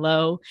ran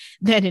low.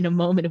 Then in a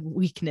moment of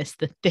weakness,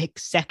 the thick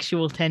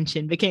sexual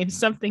tension became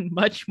something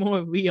much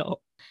more real.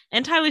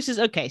 And Tyler says,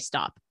 okay,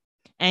 stop.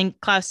 And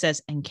Klaus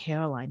says, and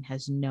Caroline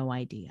has no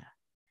idea.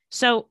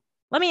 So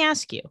let me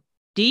ask you,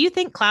 do you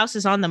think Klaus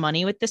is on the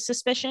money with this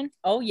suspicion?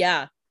 Oh,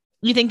 yeah.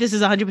 You think this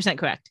is 100%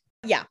 correct?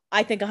 Yeah,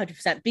 I think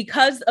 100%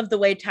 because of the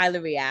way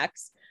Tyler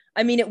reacts.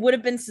 I mean, it would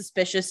have been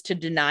suspicious to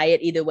deny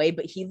it either way,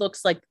 but he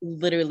looks like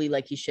literally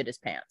like he shit his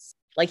pants.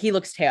 Like he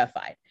looks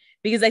terrified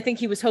because I think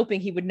he was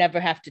hoping he would never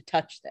have to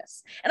touch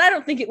this. And I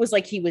don't think it was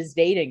like he was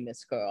dating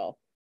this girl,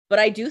 but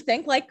I do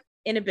think like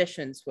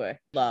inhibitions were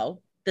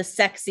low. The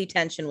sexy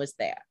tension was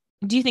there.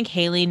 Do you think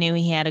Haley knew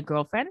he had a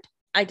girlfriend?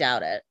 I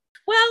doubt it.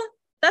 Well,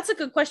 that's a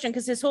good question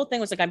because his whole thing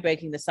was like, I'm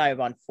breaking the sire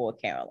bond for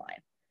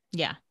Caroline.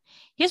 Yeah.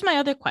 Here's my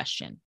other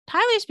question.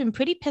 Tyler's been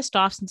pretty pissed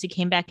off since he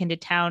came back into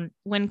town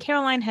when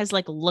Caroline has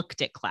like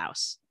looked at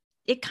Klaus.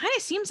 It kind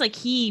of seems like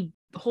he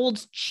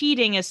holds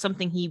cheating as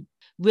something he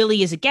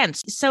really is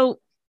against. So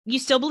you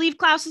still believe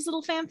Klaus's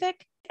little fanfic?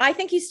 I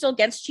think he's still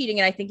against cheating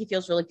and I think he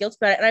feels really guilty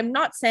about it. And I'm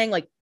not saying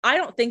like, I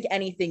don't think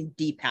anything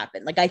deep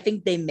happened. Like I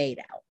think they made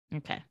out.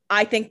 Okay.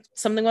 I think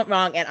something went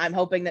wrong and I'm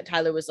hoping that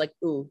Tyler was like,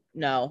 ooh,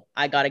 no,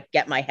 I got to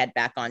get my head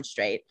back on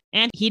straight.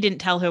 And he didn't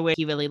tell her where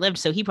he really lived.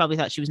 So he probably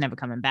thought she was never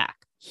coming back.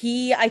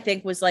 He, I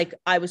think, was like,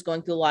 I was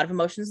going through a lot of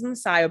emotions in the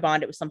sire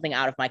bond. It was something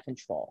out of my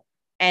control.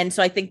 And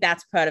so I think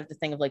that's part of the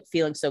thing of like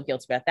feeling so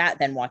guilty about that,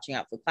 then watching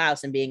out for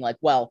Klaus and being like,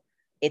 well,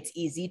 it's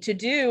easy to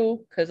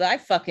do because I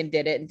fucking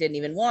did it and didn't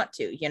even want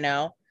to, you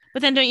know?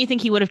 But then don't you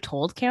think he would have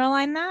told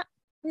Caroline that?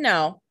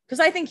 No, because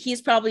I think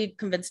he's probably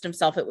convinced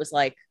himself it was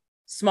like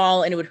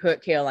small and it would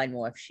hurt Caroline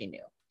more if she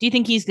knew. Do you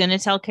think he's going to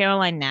tell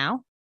Caroline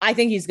now? I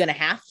think he's going to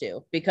have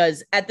to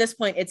because at this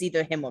point, it's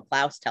either him or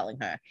Klaus telling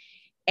her.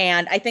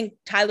 And I think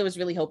Tyler was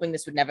really hoping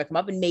this would never come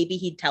up and maybe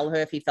he'd tell her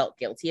if he felt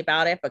guilty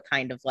about it, but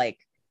kind of like,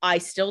 I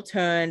still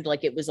turned,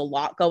 like it was a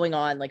lot going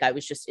on. Like I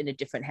was just in a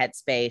different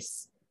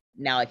headspace.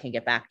 Now I can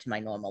get back to my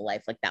normal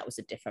life. Like that was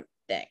a different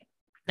thing.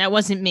 That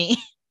wasn't me.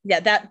 Yeah,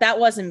 that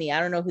wasn't me. I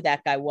don't know who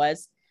that guy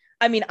was.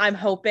 I mean, I'm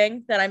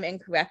hoping that I'm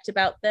incorrect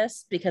about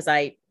this because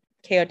I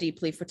care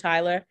deeply for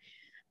Tyler.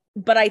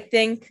 But I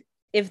think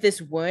if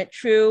this weren't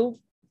true,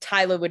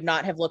 Tyler would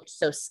not have looked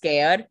so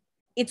scared.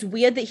 It's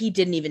weird that he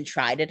didn't even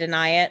try to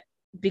deny it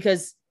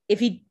because if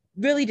he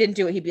really didn't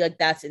do it, he'd be like,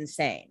 that's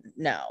insane.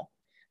 No.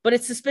 But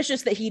it's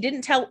suspicious that he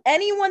didn't tell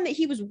anyone that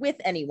he was with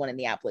anyone in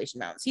the Appalachian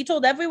Mountains. He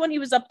told everyone he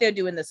was up there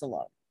doing this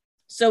alone.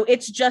 So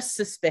it's just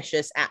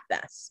suspicious at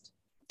best.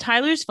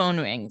 Tyler's phone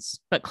rings,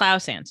 but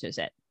Klaus answers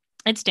it.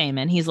 It's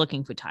Damon. He's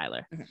looking for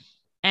Tyler. Mm-hmm.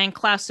 And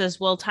Klaus says,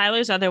 well,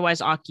 Tyler's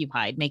otherwise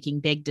occupied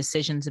making big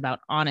decisions about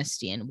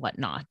honesty and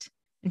whatnot.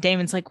 And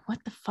Damon's like,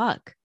 what the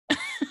fuck?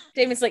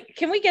 Damon's like,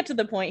 can we get to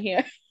the point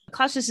here?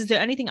 Klaus says, is there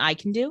anything I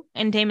can do?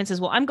 And Damon says,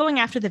 well, I'm going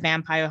after the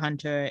vampire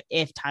hunter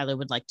if Tyler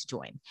would like to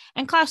join.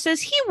 And Klaus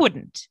says he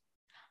wouldn't.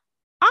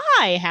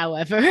 I,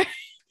 however,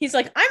 he's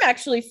like, I'm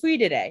actually free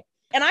today.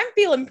 And I'm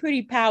feeling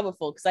pretty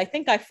powerful because I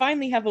think I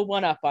finally have a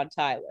one-up on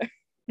Tyler.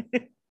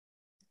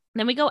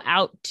 Then we go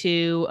out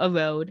to a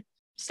road.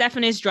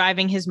 Stefan is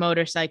driving his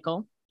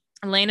motorcycle.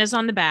 Elena's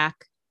on the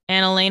back.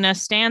 And Elena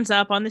stands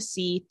up on the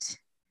seat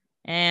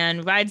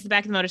and rides the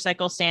back of the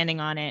motorcycle, standing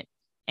on it.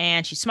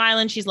 And she's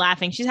smiling. She's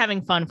laughing. She's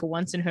having fun for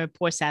once in her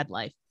poor, sad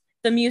life.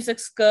 The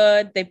music's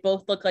good. They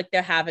both look like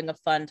they're having a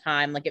fun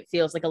time. Like, it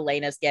feels like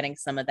Elena's getting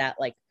some of that,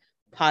 like,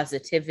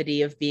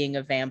 positivity of being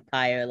a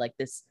vampire, like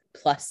this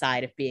plus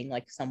side of being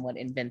like somewhat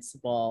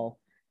invincible,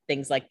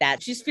 things like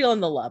that. She's feeling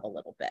the love a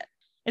little bit.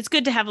 It's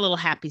good to have a little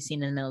happy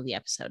scene in the middle of the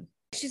episode.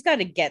 She's got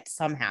to get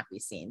some happy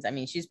scenes. I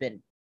mean, she's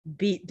been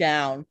beat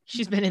down.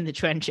 She's been in the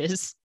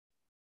trenches.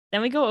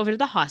 Then we go over to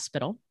the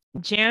hospital.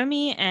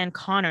 Jeremy and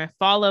Connor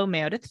follow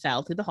Meredith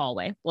Fell through the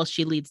hallway. Well,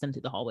 she leads them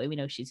through the hallway. We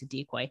know she's a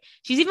decoy.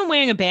 She's even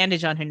wearing a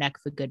bandage on her neck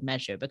for good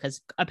measure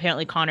because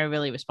apparently Connor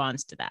really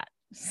responds to that.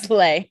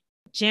 Slay.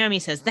 Jeremy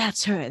says,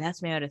 that's her.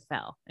 That's Meredith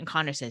Fell. And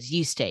Connor says,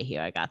 you stay here.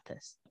 I got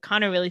this.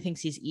 Connor really thinks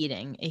he's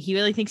eating. He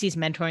really thinks he's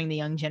mentoring the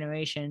young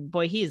generation.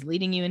 Boy, he is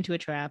leading you into a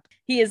trap.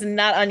 He is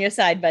not on your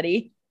side,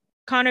 buddy.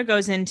 Connor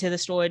goes into the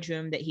storage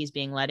room that he's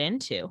being led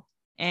into.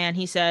 And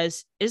he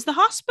says, is the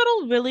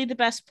hospital really the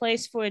best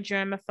place for a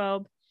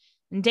germaphobe?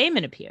 And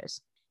Damon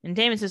appears. And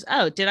Damon says,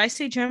 oh, did I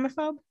say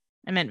germaphobe?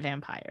 I meant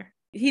vampire.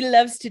 He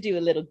loves to do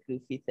a little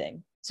goofy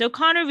thing. So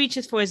Connor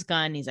reaches for his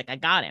gun. He's like, I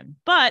got him.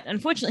 But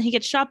unfortunately, he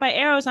gets shot by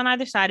arrows on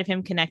either side of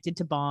him connected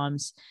to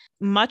bombs.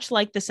 Much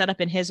like the setup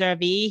in his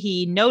RV,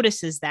 he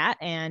notices that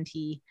and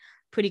he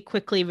pretty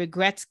quickly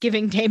regrets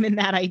giving Damon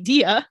that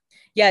idea.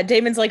 Yeah,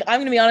 Damon's like, I'm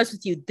going to be honest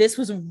with you. This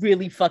was a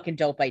really fucking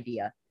dope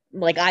idea.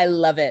 Like, I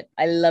love it.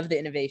 I love the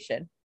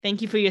innovation.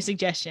 Thank you for your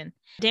suggestion.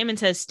 Damon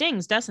says,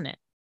 stings, doesn't it?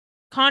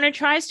 Connor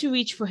tries to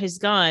reach for his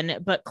gun,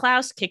 but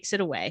Klaus kicks it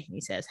away.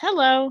 He says,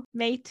 hello,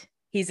 mate.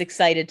 He's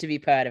excited to be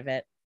part of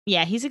it.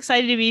 Yeah, he's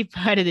excited to be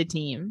part of the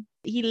team.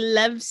 He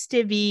loves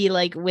to be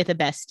like with a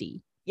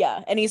bestie.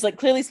 Yeah, and he's like,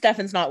 clearly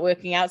Stefan's not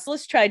working out, so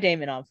let's try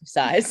Damon on for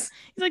size.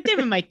 He's like,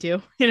 Damon might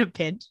do in a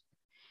pinch.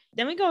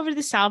 Then we go over to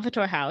the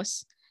Salvatore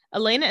house.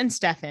 Elena and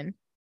Stefan,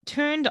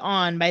 turned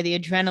on by the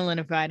adrenaline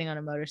of riding on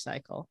a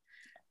motorcycle,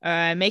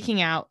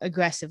 making out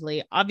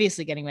aggressively,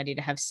 obviously getting ready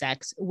to have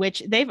sex,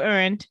 which they've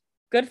earned.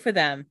 Good for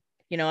them.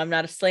 You know, I'm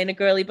not a Selena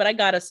girly, but I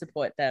gotta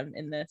support them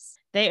in this.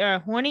 They are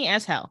horny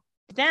as hell.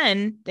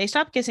 Then they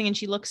stop kissing and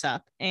she looks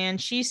up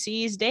and she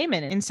sees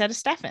Damon instead of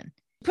Stefan.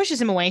 Pushes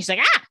him away. She's like,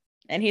 ah!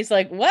 And he's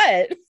like,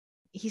 what?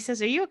 He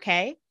says, are you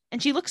okay?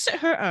 And she looks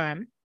at her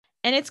arm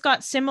and it's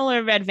got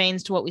similar red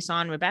veins to what we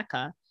saw in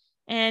Rebecca.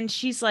 And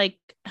she's like,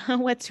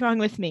 what's wrong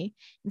with me?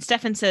 And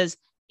Stefan says,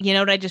 you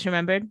know what I just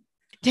remembered?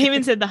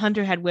 Damon said the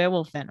hunter had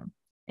werewolf venom.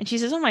 And she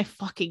says, oh my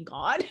fucking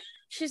God.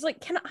 She's like,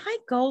 can I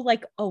go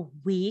like a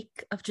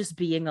week of just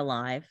being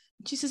alive?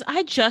 She says,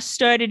 I just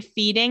started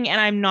feeding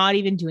and I'm not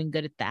even doing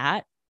good at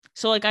that.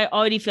 So like, I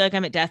already feel like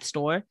I'm at death's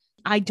door.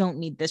 I don't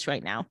need this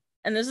right now.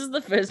 And this is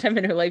the first time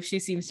in her life she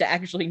seems to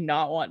actually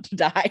not want to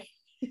die.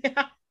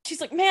 Yeah.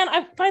 She's like, man,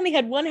 I finally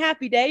had one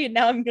happy day and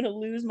now I'm going to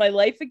lose my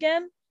life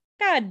again.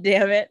 God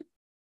damn it.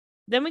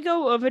 Then we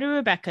go over to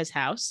Rebecca's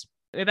house.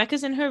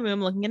 Rebecca's in her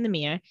room looking in the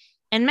mirror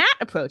and Matt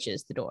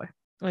approaches the door,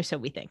 or so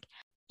we think.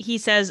 He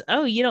says,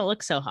 oh, you don't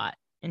look so hot.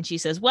 And she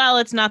says, well,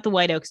 it's not the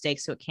White Oak steak,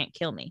 so it can't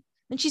kill me.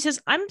 And she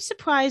says, I'm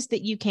surprised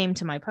that you came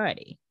to my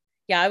party.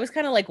 Yeah, I was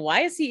kind of like,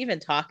 why is he even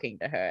talking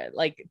to her?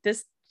 Like,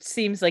 this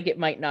seems like it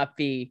might not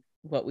be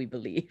what we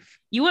believe.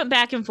 You went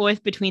back and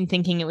forth between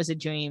thinking it was a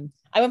dream.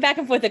 I went back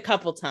and forth a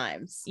couple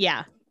times.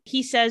 Yeah.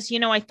 He says, you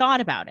know, I thought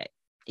about it.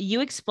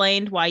 You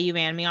explained why you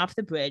ran me off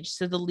the bridge,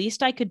 so the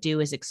least I could do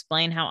is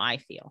explain how I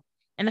feel.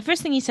 And the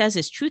first thing he says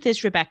is, truth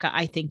is, Rebecca,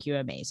 I think you're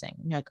amazing.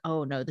 And you're like,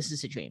 oh, no, this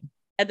is a dream.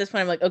 At this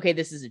point, I'm like, okay,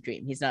 this is a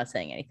dream. He's not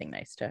saying anything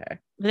nice to her.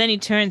 But then he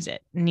turns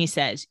it and he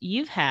says,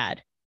 you've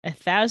had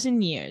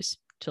 1,000 years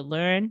to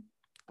learn,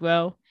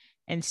 grow,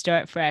 and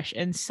start fresh.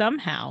 And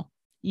somehow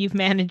you've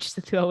managed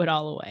to throw it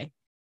all away.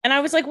 And I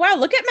was like, wow,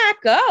 look at Matt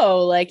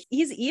go. Like,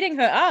 he's eating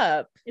her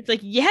up. It's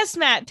like, yes,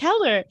 Matt,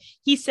 tell her.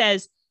 He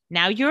says,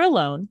 now you're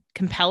alone,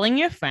 compelling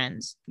your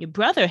friends. Your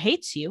brother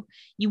hates you.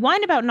 You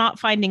whine about not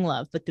finding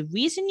love, but the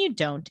reason you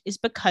don't is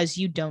because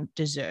you don't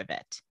deserve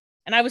it.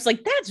 And I was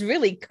like, that's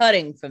really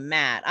cutting for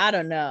Matt. I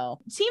don't know.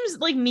 It seems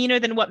like meaner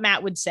than what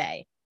Matt would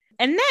say.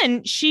 And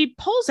then she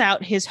pulls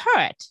out his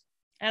heart.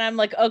 And I'm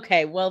like,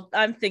 okay, well,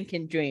 I'm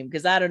thinking dream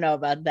because I don't know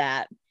about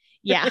that.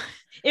 Yeah,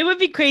 it would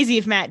be crazy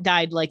if Matt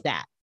died like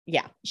that.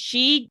 Yeah.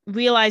 She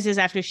realizes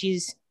after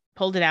she's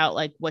pulled it out,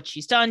 like what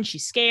she's done.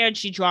 She's scared.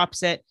 She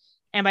drops it.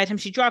 And by the time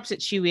she drops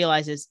it, she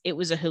realizes it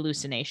was a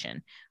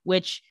hallucination,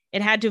 which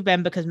it had to have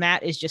been because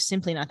Matt is just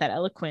simply not that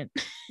eloquent.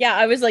 Yeah,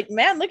 I was like,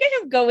 man, look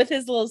at him go with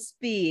his little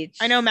speech.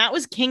 I know Matt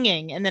was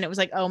kinging. And then it was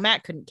like, oh,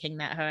 Matt couldn't king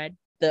that hard.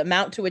 The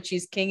amount to which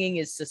he's kinging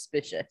is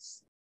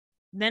suspicious.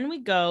 Then we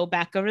go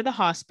back over to the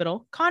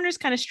hospital. Connor's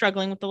kind of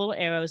struggling with the little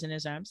arrows in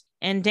his arms.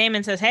 And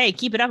Damon says, hey,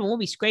 keep it up and we'll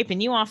be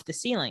scraping you off the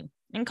ceiling.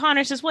 And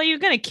Connor says, well, you're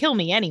going to kill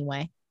me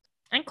anyway.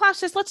 And Klaus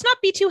says, let's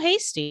not be too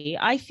hasty.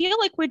 I feel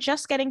like we're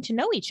just getting to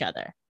know each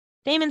other.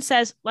 Damon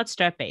says, let's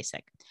start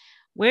basic.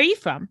 Where are you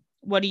from?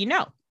 What do you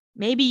know?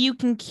 Maybe you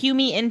can cue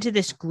me into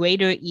this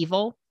greater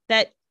evil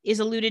that is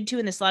alluded to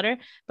in this letter,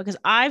 because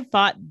I've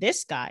fought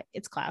this guy.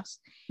 It's Klaus.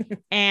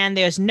 And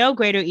there's no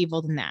greater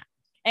evil than that.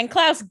 And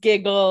Klaus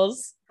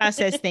giggles. Klaus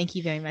says, thank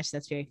you very much.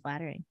 That's very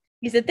flattering.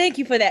 He said, thank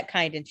you for that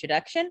kind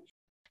introduction.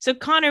 So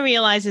Connor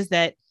realizes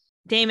that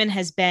Damon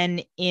has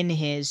been in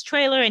his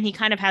trailer and he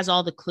kind of has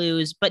all the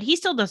clues, but he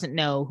still doesn't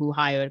know who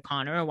hired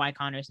Connor or why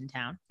Connor's in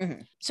town.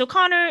 Mm-hmm. So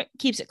Connor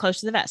keeps it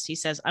close to the vest. He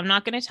says, I'm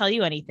not going to tell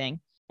you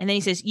anything. And then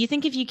he says, you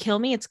think if you kill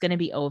me, it's going to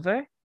be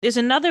over? There's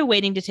another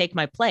waiting to take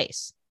my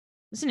place.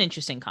 It's an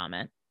interesting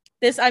comment.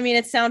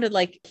 It sounded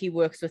like he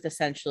works with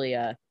essentially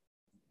a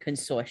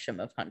consortium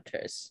of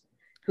hunters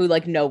who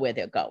know where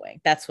they're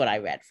going. That's what I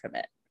read from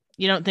it.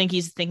 You don't think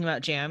he's thinking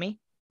about Jeremy?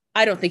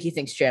 I don't think he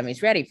thinks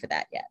Jeremy's ready for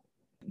that yet.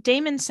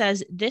 Damon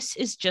says, this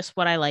is just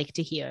what I like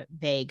to hear.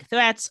 Vague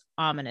threats,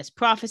 ominous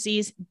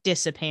prophecies,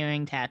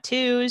 disappearing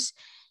tattoos.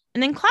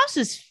 And then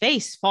Klaus's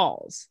face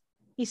falls.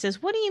 He says,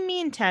 what do you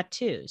mean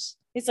tattoos?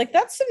 He's like,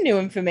 that's some new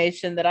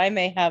information that I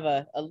may have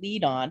a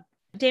lead on.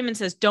 Damon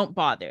says, don't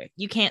bother.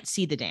 You can't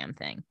see the damn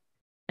thing.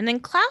 And then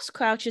Klaus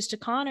crouches to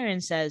Connor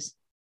and says,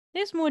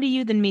 there's more to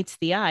you than meets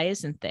the eye,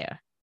 isn't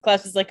there?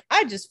 Klaus is like,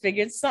 I just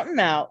figured something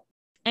out.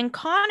 And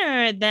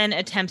Connor then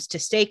attempts to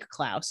stake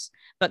Klaus,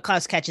 but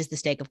Klaus catches the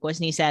stake, of course,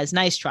 and he says,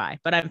 nice try,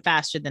 but I'm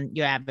faster than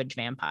your average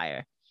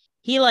vampire.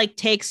 He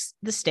takes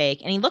the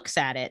stake and he looks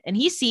at it and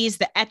he sees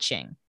the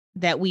etching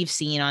that we've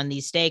seen on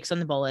these stakes on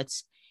the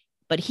bullets,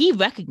 but he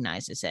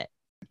recognizes it.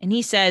 And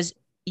he says,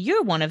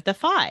 you're one of the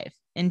 5.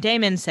 And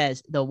Damon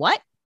says, the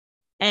what?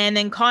 And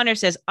then Connor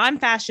says, I'm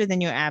faster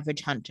than your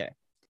average hunter.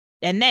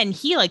 And then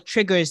he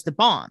triggers the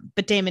bomb,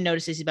 but Damon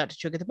notices he's about to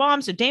trigger the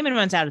bomb. So Damon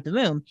runs out of the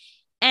room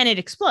and it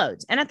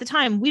explodes. And at the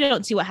time, we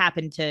don't see what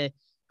happened to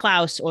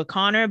Klaus or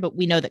Connor, but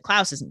we know that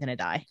Klaus isn't going to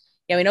die.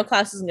 Yeah, we know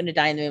Klaus isn't going to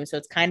die in the room, so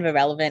it's kind of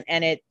irrelevant.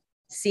 And it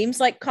seems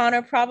like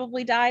Connor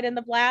probably died in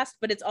the blast,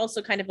 but it's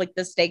also kind of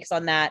the stakes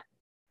on that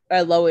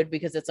are lowered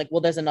because it's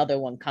well, there's another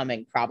one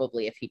coming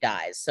probably if he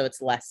dies. So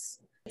it's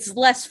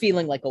less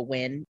feeling like a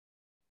win.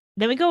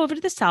 Then we go over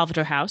to the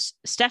Salvador house.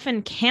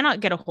 Stefan cannot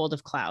get a hold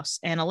of Klaus,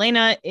 and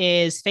Elena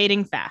is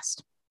fading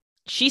fast.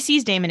 She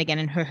sees Damon again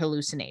in her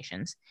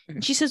hallucinations. Mm-hmm.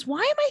 And she says, why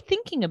am I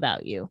thinking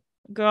about you?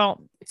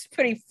 Girl, it's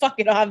pretty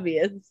fucking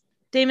obvious.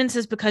 Damon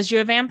says, because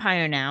you're a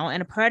vampire now,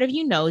 and a part of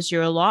you knows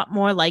you're a lot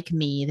more like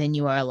me than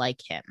you are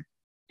like him.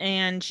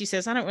 And she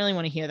says, I don't really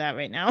want to hear that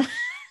right now.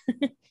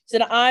 She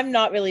said, I'm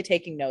not really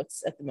taking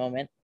notes at the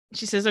moment.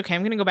 She says, okay,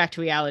 I'm going to go back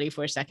to reality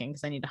for a second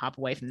because I need to hop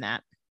away from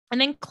that. And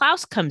then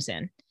Klaus comes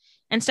in.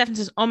 And Stefan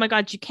says, oh my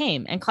God, you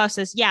came. And Klaus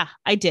says, yeah,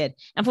 I did.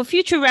 And for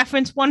future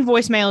reference, 1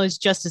 voicemail is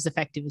just as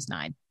effective as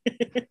 9.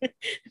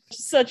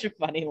 Such a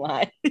funny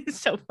line. It's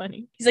so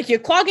funny. He's like, you're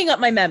clogging up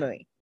my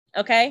memory.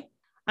 Okay.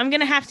 I'm going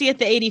to have to get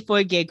the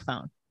 84 gig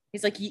phone.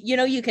 He's like,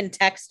 you can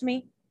text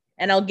me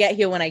and I'll get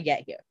here when I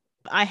get here.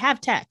 I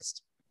have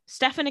text.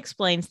 Stefan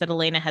explains that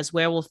Elena has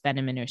werewolf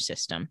venom in her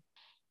system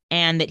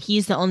and that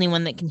he's the only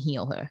one that can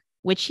heal her,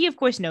 which he of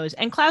course knows.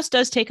 And Klaus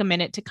does take a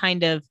minute to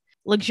kind of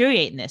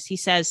luxuriate in this. He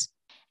says,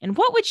 and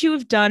what would you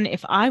have done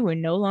if I were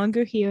no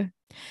longer here?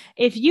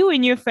 If you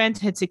and your friends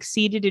had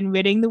succeeded in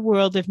ridding the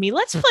world of me,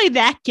 let's play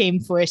that game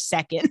for a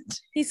second.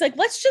 He's like,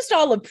 let's just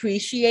all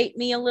appreciate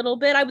me a little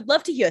bit. I would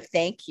love to hear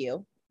thank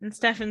you. And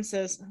Stefan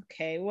says,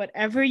 okay,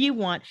 whatever you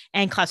want.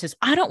 And Klaus says,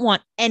 I don't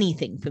want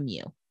anything from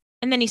you.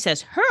 And then he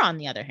says, her on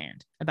the other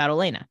hand, about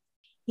Elena.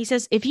 He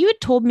says, if you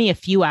had told me a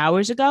few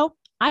hours ago,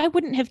 I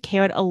wouldn't have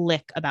cared a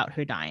lick about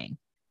her dying.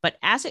 But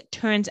as it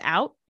turns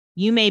out,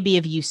 you may be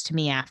of use to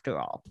me after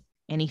all.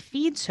 And he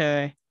feeds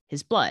her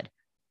his blood.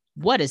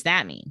 What does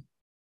that mean?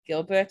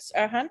 Gilberts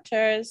are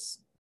hunters.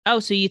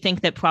 Oh, so you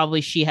think that probably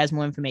she has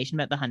more information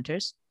about the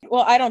hunters?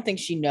 Well, I don't think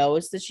she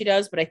knows that she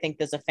does, but I think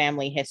there's a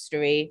family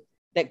history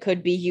that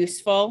could be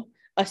useful,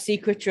 a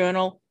secret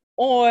journal,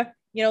 or,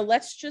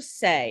 let's just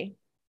say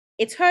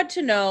it's hard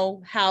to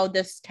know how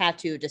this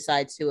tattoo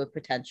decides who a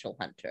potential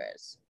hunter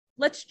is.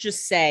 Let's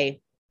just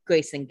say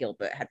Grayson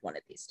Gilbert had one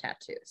of these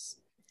tattoos.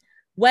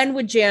 When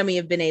would Jeremy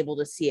have been able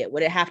to see it?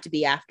 Would it have to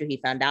be after he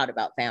found out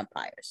about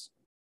vampires?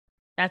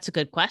 That's a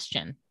good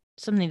question.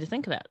 Something to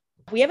think about.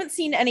 We haven't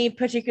seen any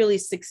particularly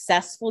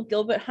successful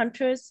Gilbert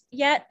hunters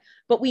yet,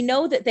 but we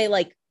know that they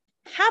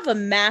have a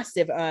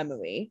massive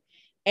armory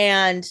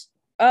and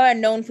are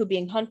known for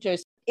being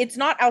hunters. It's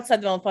not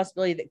outside the realm of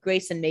possibility that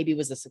Grayson maybe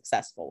was a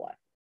successful one.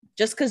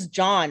 Just because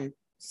John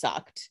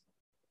sucked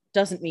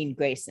doesn't mean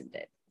Grayson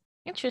did.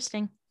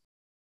 Interesting.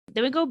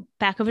 Then we go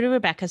back over to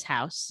Rebecca's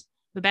house.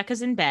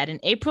 Rebecca's in bed and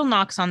April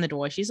knocks on the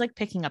door. She's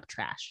picking up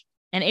trash.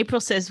 And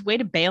April says, way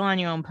to bail on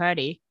your own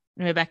party.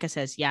 And Rebecca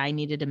says, yeah, I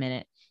needed a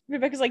minute.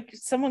 Rebecca's like,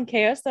 someone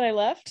cares that I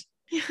left?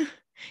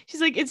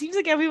 She's like, it seems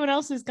like everyone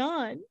else is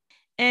gone.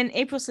 And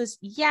April says,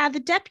 yeah, the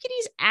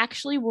deputies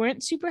actually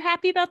weren't super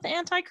happy about the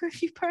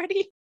anti-curfew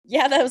party.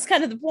 Yeah, that was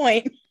kind of the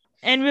point.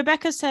 And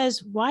Rebecca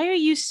says, why are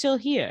you still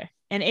here?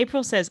 And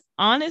April says,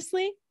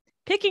 honestly,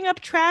 picking up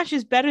trash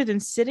is better than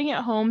sitting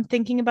at home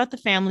thinking about the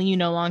family you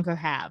no longer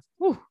have.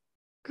 Whew,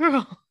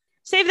 girl,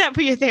 save that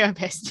for your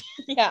therapist.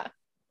 Yeah.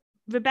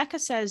 Rebecca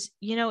says,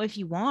 if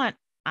you want,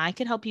 I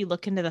could help you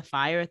look into the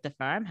fire at the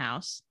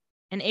farmhouse.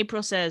 And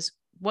April says,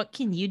 what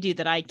can you do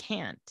that I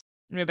can't?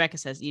 And Rebecca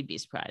says, you'd be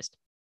surprised.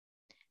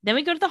 Then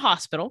we go to the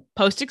hospital,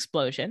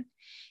 post-explosion.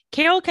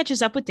 Carol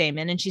catches up with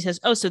Damon and she says,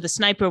 oh, so the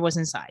sniper was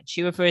inside.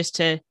 She refers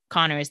to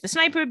Connor as the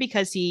sniper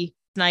because he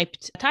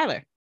sniped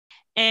Tyler.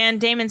 And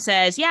Damon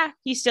says, yeah,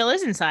 he still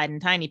is inside in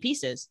tiny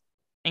pieces.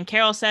 And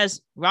Carol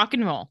says, rock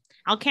and roll.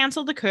 I'll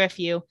cancel the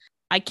curfew.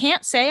 I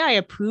can't say I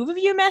approve of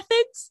your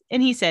methods.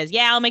 And he says,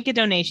 yeah, I'll make a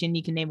donation.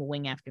 You can name a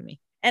wing after me.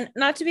 And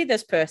not to be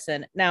this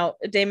person. Now,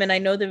 Damon, I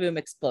know the room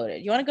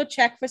exploded. You want to go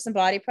check for some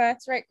body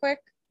parts right quick?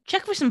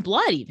 Check for some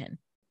blood even.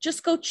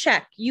 Just go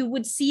check. You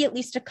would see at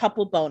least a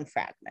couple bone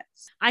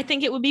fragments. I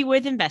think it would be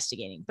worth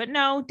investigating. But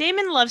no,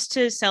 Damon loves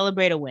to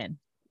celebrate a win.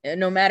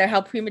 No matter how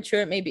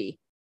premature it may be.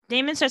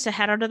 Damon starts to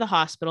head out of the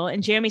hospital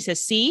and Jeremy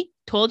says, see,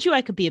 told you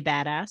I could be a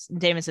badass. And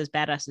Damon says,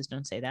 badasses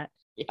don't say that.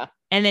 Yeah.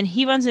 And then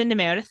he runs into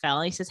Meredith Fell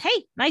and he says,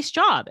 hey, nice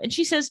job. And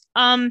she says,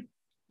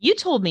 you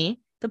told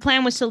me the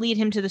plan was to lead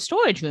him to the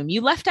storage room.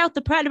 You left out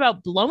the part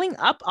about blowing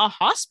up a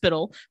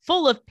hospital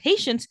full of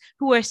patients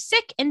who are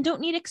sick and don't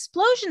need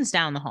explosions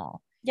down the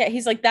hall. Yeah,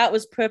 he's like, that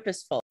was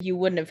purposeful. You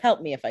wouldn't have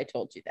helped me if I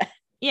told you that.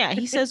 Yeah,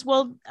 he says,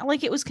 well,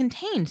 like it was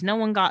contained. No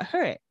one got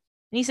hurt.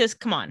 And he says,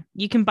 come on,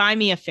 you can buy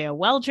me a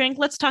farewell drink.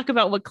 Let's talk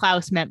about what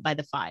Klaus meant by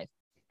the 5.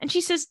 And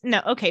she says,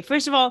 no, okay,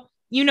 first of all,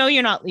 you're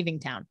not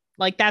leaving town.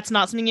 Like, that's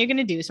not something you're going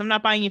to do. So I'm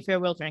not buying you a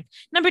farewell drink.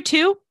 Number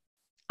 2,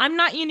 I'm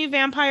not your new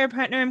vampire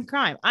partner in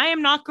crime. I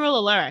am not Girl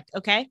Alaric,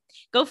 okay?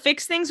 Go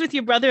fix things with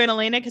your brother and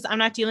Elena because I'm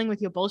not dealing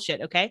with your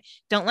bullshit, okay?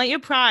 Don't let your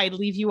pride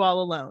leave you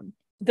all alone.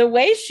 The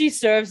way she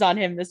serves on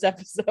him this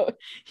episode.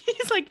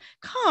 He's like,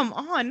 come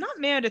on, not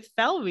Meredith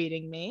Fell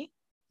reading me.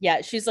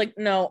 Yeah, she's like,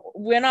 no,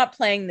 we're not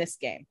playing this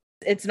game.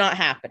 It's not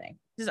happening.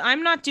 Says,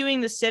 I'm not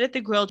doing the sit at the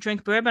grill,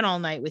 drink bourbon all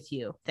night with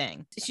you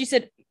thing. She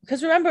said,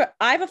 because remember,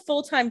 I have a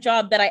full-time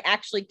job that I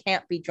actually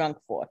can't be drunk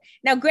for.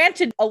 Now,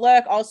 granted,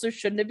 Alaric also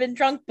shouldn't have been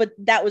drunk, but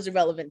that was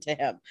irrelevant to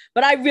him.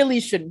 But I really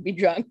shouldn't be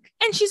drunk.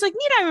 And she's like,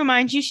 need I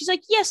remind you? She's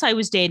like, yes, I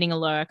was dating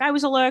Alaric. I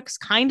was Alaric's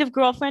kind of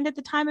girlfriend at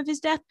the time of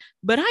his death,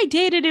 but I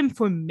dated him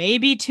for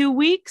maybe 2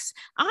 weeks.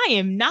 I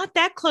am not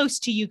that close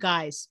to you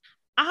guys.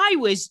 I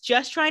was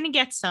just trying to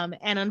get some.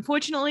 And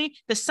unfortunately,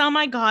 the some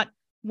I got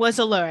was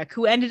Alaric,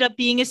 who ended up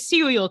being a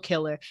serial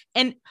killer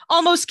and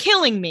almost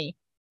killing me.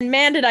 And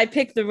man, did I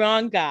pick the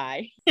wrong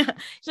guy. She's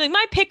like,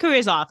 my picker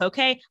is off,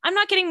 okay? I'm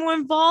not getting more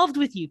involved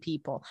with you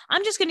people.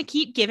 I'm just going to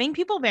keep giving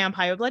people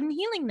vampire blood and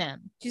healing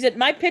them. She said,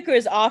 my picker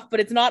is off, but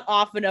it's not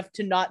off enough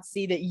to not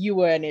see that you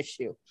were an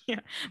issue. Yeah,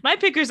 my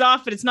picker's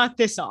off, but it's not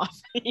this off.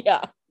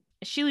 Yeah.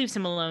 She leaves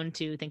him alone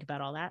to think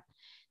about all that.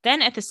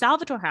 Then at the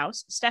Salvatore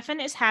house, Stefan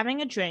is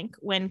having a drink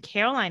when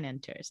Caroline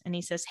enters and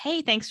he says,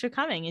 hey, thanks for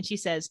coming. And she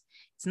says,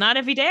 it's not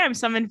every day I'm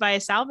summoned by a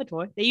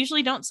Salvatore. They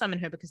usually don't summon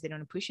her because they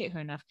don't appreciate her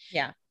enough.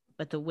 Yeah.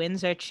 But the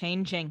winds are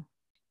changing.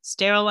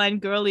 Steroline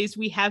girlies,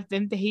 we have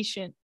been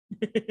patient.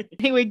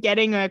 They were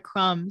getting our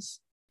crumbs.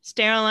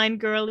 Steroline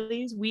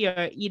girlies, we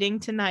are eating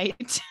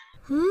tonight.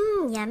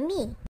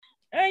 Yummy.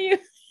 Are you?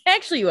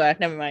 Actually, you are.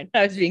 Never mind.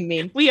 I was being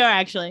mean. We are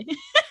actually.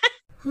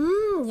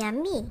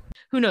 Yummy.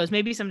 Who knows?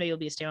 Maybe someday you'll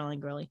be a Steroline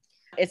girly.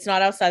 It's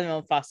not outside the realm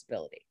of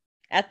possibility.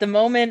 At the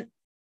moment,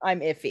 I'm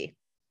iffy.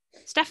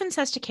 Stefan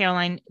says to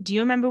Caroline, do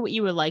you remember what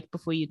you were like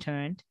before you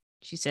turned?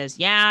 She says,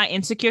 yeah,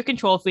 insecure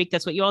control freak.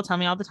 That's what you all tell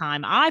me all the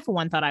time. I, for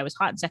one, thought I was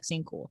hot and sexy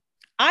and cool.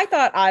 I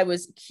thought I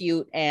was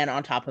cute and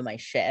on top of my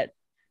shit.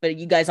 But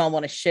you guys all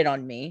want to shit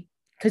on me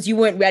because you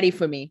weren't ready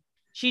for me.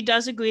 She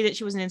does agree that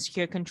she was an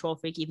insecure control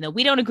freak, even though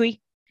we don't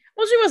agree.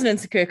 Well, she was an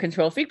insecure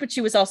control freak, but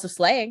she was also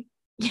slaying.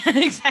 Yeah,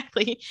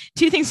 exactly.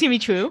 2 things can be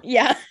true.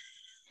 Yeah.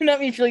 Not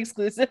mutually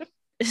exclusive.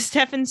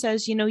 Stefan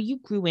says, you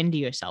grew into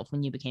yourself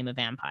when you became a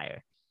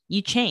vampire.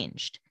 You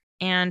changed.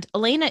 And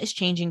Elena is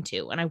changing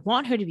too. And I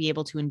want her to be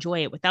able to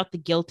enjoy it without the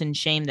guilt and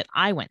shame that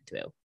I went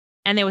through.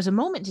 And there was a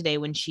moment today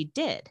when she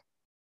did.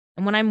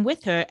 And when I'm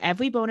with her,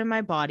 every bone in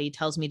my body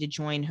tells me to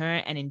join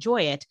her and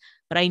enjoy it.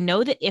 But I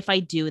know that if I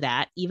do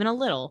that, even a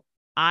little,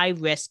 I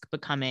risk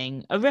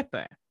becoming a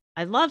ripper.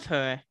 I love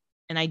her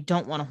and I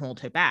don't want to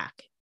hold her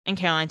back. And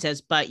Caroline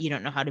says, but you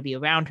don't know how to be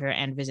around her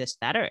and resist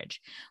that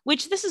urge,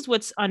 which this is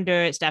what's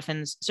under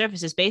Stefan's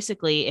surface is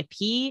basically if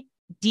he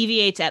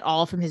deviates at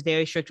all from his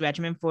very strict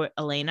regimen for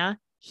Elena,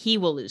 he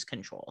will lose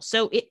control.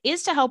 So it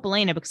is to help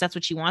Elena because that's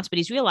what she wants, but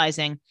he's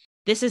realizing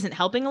this isn't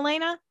helping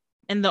Elena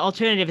and the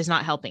alternative is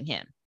not helping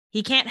him.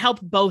 He can't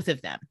help both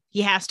of them.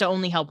 He has to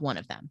only help one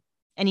of them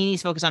and he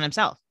needs to focus on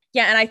himself.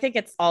 Yeah. And I think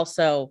it's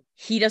also,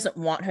 he doesn't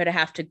want her to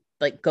have to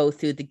like go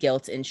through the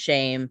guilt and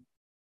shame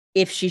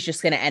if she's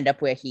just going to end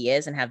up where he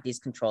is and have these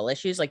control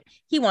issues. Like,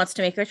 he wants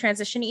to make her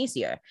transition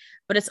easier,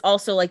 but it's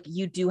also like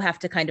you do have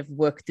to kind of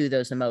work through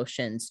those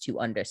emotions to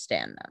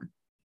understand them.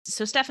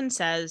 So Stefan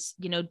says,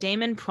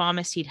 Damon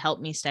promised he'd help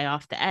me stay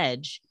off the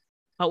edge,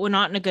 but we're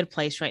not in a good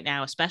place right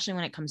now, especially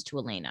when it comes to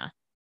Elena.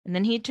 And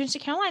then he turns to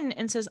Caroline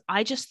and says,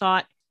 I just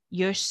thought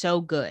you're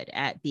so good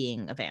at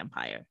being a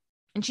vampire.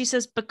 And she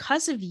says,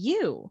 because of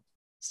you.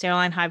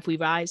 Sterile Hive, we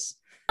rise.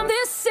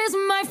 This is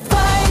my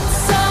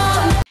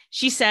fight song.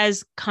 She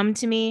says, come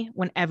to me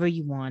whenever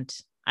you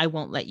want. I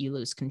won't let you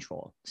lose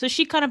control. So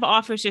she kind of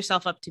offers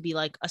herself up to be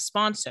like a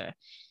sponsor,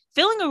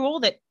 filling a role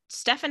that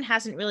Stefan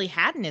hasn't really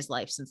had in his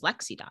life since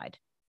Lexi died.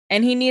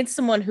 And he needs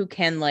someone who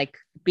can like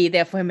be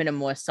there for him in a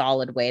more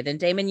solid way than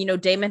Damon.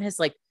 Damon has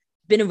like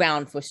been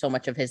around for so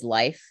much of his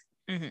life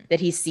that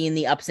he's seen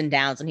the ups and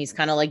downs, and he's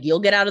kind of like, you'll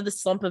get out of the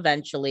slump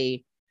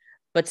eventually.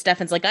 But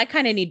Stefan's like, I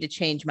kind of need to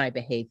change my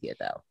behavior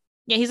though.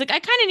 Yeah, he's like, I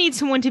kind of need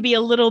someone to be a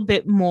little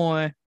bit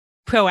more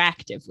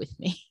proactive with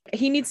me.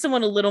 He needs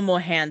someone a little more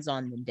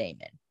hands-on than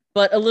Damon,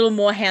 but a little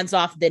more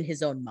hands-off than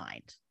his own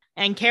mind.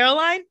 And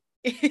Caroline,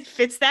 it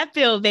fits that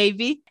bill,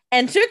 baby.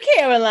 Enter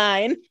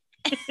Caroline.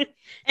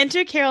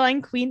 Enter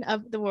Caroline, queen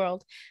of the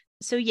world.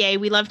 So yay,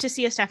 we love to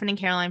see a Stefan and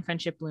Caroline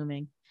friendship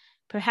blooming.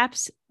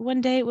 Perhaps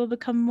one day it will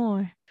become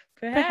more.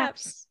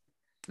 Perhaps.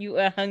 You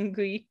are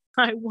hungry.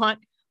 I want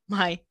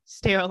my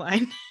Sterile.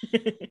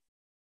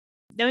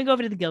 Then we go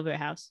over to the Gilbert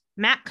house.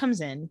 Matt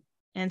comes in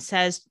and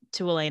says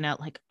to Elena,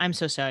 like, I'm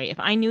so sorry. If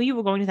I knew you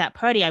were going to that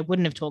party, I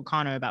wouldn't have told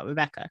Connor about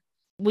Rebecca.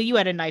 Well, you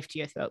had a knife to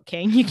your throat,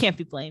 King. You can't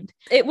be blamed.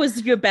 It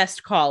was your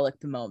best call at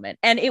the moment.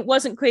 And it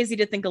wasn't crazy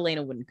to think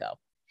Elena wouldn't go.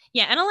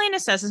 Yeah, and Elena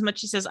says as much.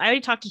 She says, I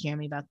already talked to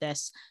Jeremy about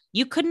this.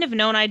 You couldn't have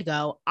known I'd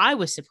go. I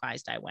was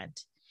surprised I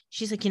went.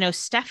 She's like,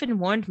 Stefan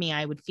warned me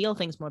I would feel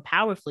things more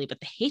powerfully,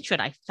 but the hatred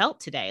I felt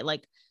today,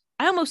 like,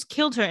 I almost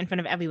killed her in front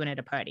of everyone at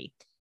a party.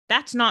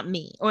 That's not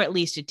me, or at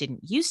least it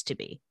didn't used to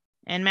be.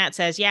 And Matt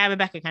says, yeah,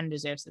 Rebecca kind of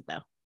deserves it,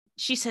 though.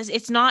 She says,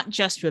 it's not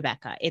just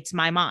Rebecca. It's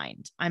my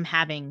mind. I'm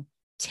having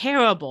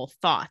terrible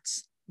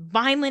thoughts,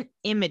 violent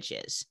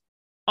images,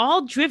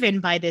 all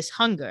driven by this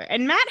hunger.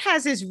 And Matt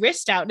has his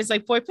wrist out and is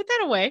like, boy, put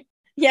that away.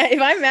 Yeah,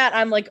 if I'm Matt,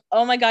 I'm like,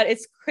 oh my God,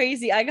 it's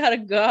crazy. I gotta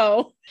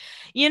go.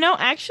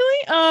 Actually,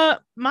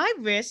 my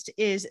wrist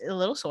is a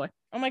little sore.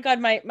 Oh my God,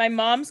 my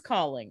mom's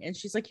calling. And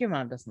she's like, your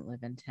mom doesn't live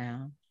in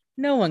town.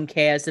 No one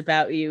cares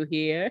about you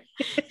here.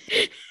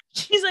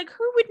 She's like,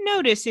 who would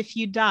notice if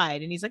you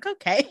died? And he's like,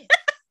 okay.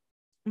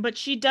 But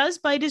she does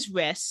bite his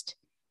wrist.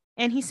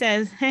 And he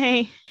says,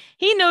 hey,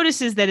 he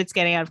notices that it's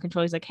getting out of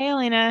control. He's like, hey,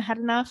 Elena, had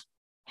enough?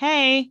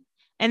 Hey.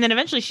 And then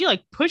eventually she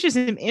like pushes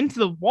him into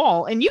the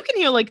wall. And you can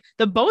hear like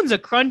the bones are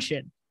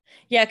crunching.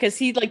 Yeah, because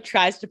he like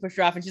tries to push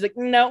her off. And she's like,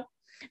 no.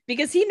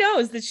 Because he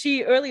knows that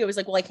she earlier was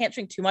like, well, I can't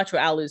drink too much or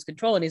I'll lose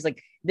control. And he's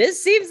like,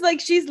 this seems like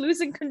she's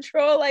losing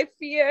control, I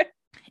fear.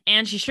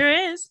 And she sure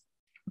is.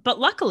 But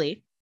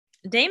luckily,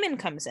 Damon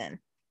comes in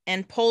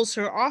and pulls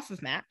her off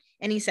of Matt.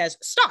 And he says,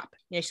 stop.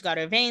 She's got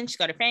her veins, she's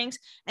got her fangs.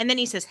 And then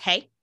he says,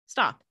 hey,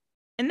 stop.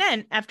 And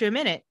then after a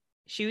minute,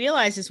 she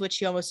realizes what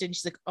she almost did. And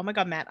she's like, oh my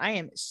God, Matt, I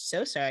am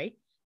so sorry.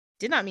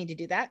 Did not mean to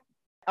do that.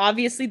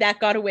 Obviously, that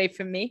got away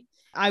from me.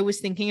 I was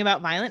thinking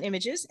about violent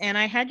images and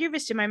I had your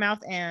wrist in my mouth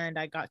and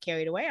I got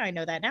carried away. I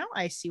know that now.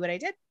 I see what I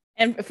did.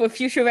 And for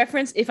future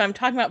reference, if I'm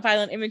talking about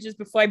violent images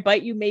before I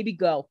bite you, maybe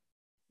go.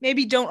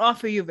 Maybe don't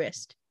offer your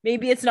wrist.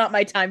 Maybe it's not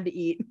my time to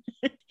eat.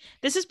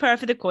 This is par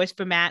for the course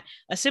for Matt.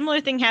 A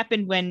similar thing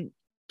happened when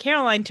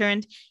Caroline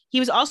turned. He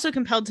was also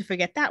compelled to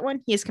forget that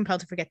one. He is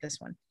compelled to forget this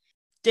one.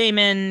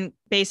 Damon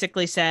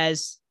basically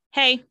says,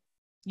 hey,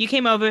 you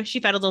came over. She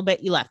fed a little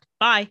bit. You left.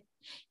 Bye.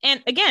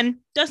 And again,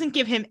 doesn't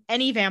give him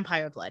any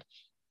vampire blood.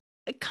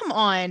 Come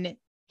on.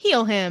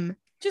 Heal him.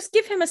 Just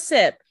give him a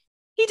sip.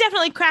 He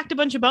definitely cracked a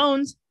bunch of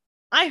bones.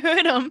 I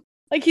heard him.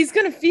 Like he's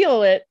going to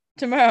feel it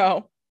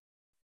tomorrow.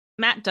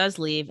 Matt does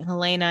leave and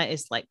Helena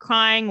is like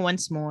crying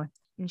once more.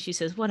 And she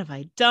says, what have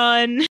I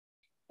done?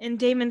 And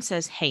Damon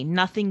says, hey,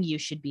 nothing you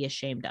should be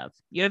ashamed of.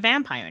 You're a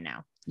vampire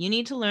now. You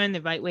need to learn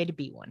the right way to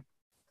be one.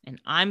 And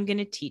I'm going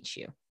to teach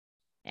you.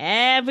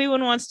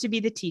 Everyone wants to be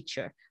the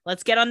teacher.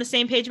 Let's get on the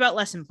same page about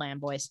lesson plan,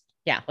 boys.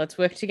 Yeah, let's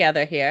work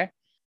together here.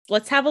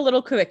 Let's have a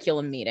little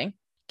curriculum meeting.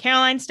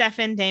 Caroline,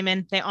 Stefan,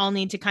 Damon, they all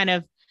need to kind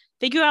of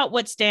figure out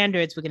what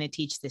standards we're going to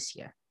teach this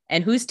year.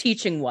 And who's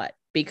teaching what?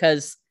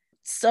 Because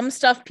some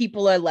stuff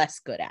people are less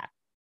good at.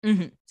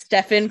 Mm-hmm.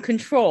 Stefan,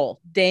 control.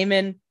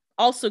 Damon,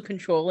 also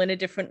control in a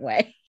different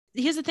way.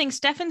 Here's the thing.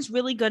 Stefan's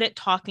really good at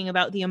talking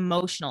about the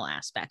emotional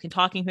aspect and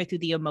talking her through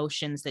the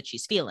emotions that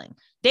she's feeling.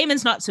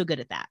 Damon's not so good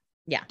at that.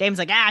 Yeah. Damon's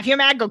like, if you're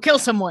mad, go kill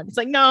someone. It's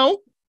like, no.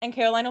 And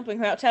Caroline will bring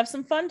her out to have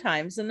some fun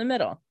times in the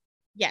middle.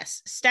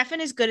 Yes. Stefan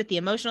is good at the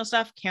emotional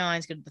stuff.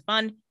 Caroline's good at the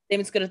fun.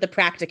 Damon's good at the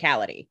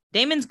practicality.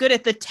 Damon's good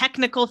at the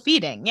technical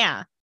feeding.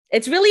 Yeah.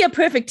 It's really a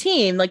perfect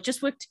team. Like,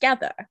 just work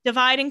together.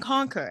 Divide and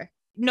conquer.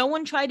 No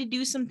one try to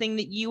do something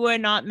that you are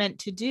not meant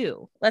to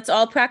do. Let's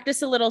all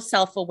practice a little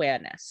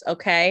self-awareness,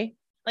 okay?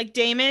 Like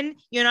Damon,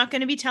 you're not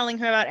going to be telling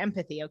her about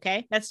empathy,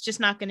 okay? That's just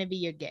not going to be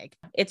your gig.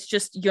 It's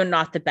just you're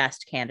not the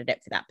best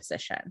candidate for that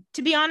position.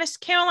 To be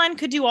honest, Caroline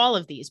could do all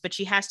of these, but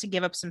she has to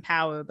give up some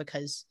power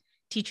because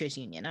teachers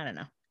union. I don't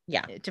know.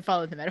 Yeah. To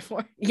follow the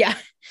metaphor. Yeah.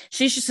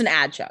 She's just an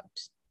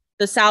adjunct.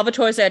 The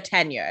Salvatores are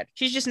tenured.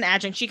 She's just an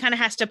adjunct. She kind of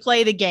has to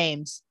play the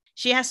games.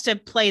 She has to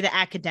play the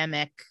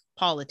academic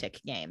politic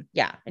game.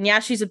 Yeah. And yeah,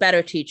 she's a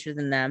better teacher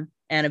than them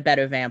and a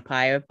better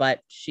vampire, but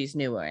she's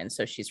newer and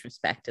so she's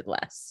respected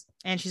less.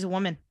 And she's a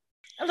woman.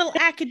 A little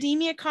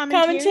academia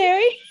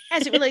commentary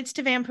as it relates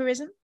to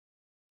vampirism.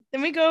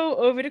 Then we go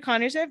over to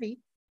Connor's RV.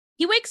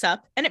 He wakes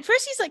up and at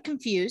first he's like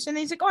confused and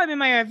then he's like, oh, I'm in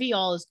my RV.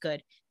 All is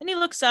good. Then he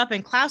looks up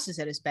and Klaus is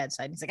at his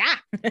bedside. And he's like,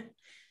 ah.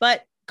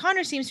 But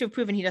Connor seems to have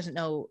proven he doesn't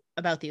know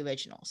about the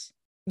originals.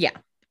 Yeah.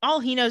 All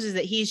he knows is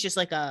that he's just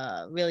like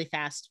a really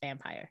fast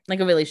vampire. Like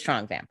a really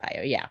strong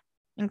vampire. Yeah.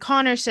 And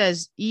Connor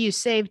says, you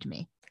saved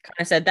me.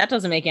 Connor said, that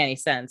doesn't make any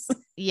sense.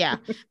 Yeah.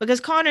 Because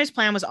Connor's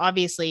plan was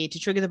obviously to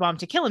trigger the bomb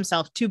to kill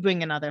himself to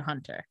bring another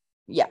hunter.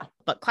 Yeah.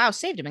 But Klaus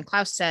saved him. And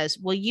Klaus says,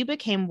 well, you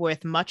became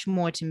worth much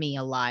more to me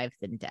alive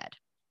than dead.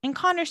 And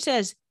Connor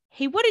says,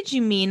 hey, what did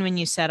you mean when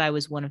you said I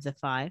was one of the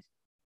 5?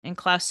 And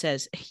Klaus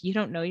says, you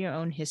don't know your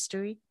own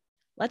history?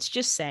 Let's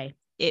just say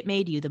it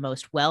made you the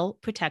most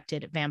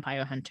well-protected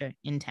vampire hunter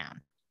in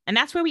town. And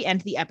that's where we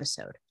end the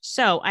episode.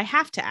 So I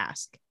have to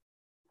ask,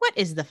 what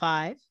is the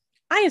 5?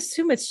 I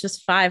assume it's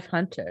just 5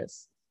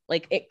 hunters.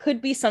 Like it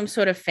could be some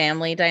sort of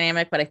family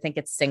dynamic, but I think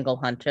it's single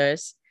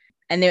hunters.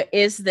 And there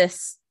is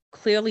this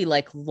clearly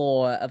like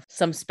lore of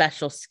some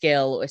special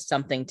skill or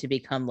something to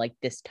become like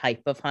this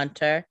type of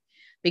hunter.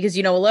 Because,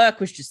 you know, Alaric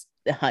was just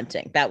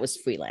hunting. That was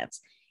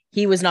freelance.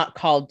 He was not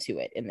called to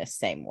it in this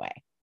same way.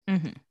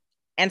 Mm-hmm.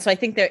 And so I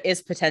think there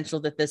is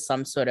potential that there's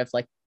some sort of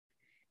like,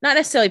 not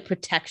necessarily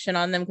protection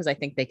on them, because I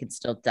think they could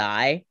still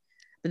die,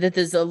 but that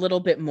there's a little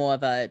bit more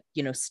of a,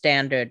 you know,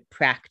 standard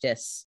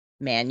practice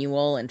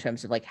manual in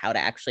terms of like how to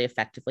actually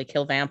effectively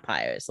kill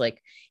vampires.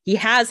 Like he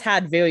has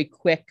had very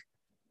quick,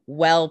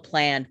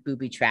 well-planned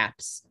booby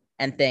traps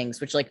and things,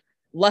 which like,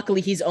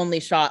 luckily he's only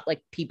shot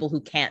like people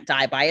who can't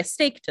die by a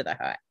stake to the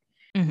heart.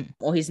 Mm-hmm.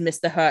 Or he's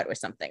missed the hurt or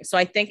something. So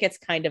I think it's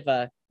kind of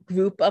a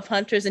group of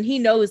hunters, and he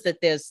knows that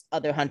there's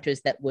other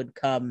hunters that would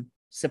come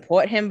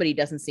support him, but he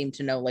doesn't seem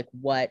to know like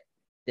what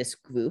this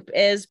group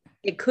is.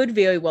 It could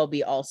very well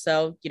be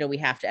also, you know, we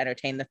have to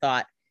entertain the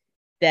thought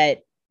that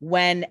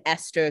when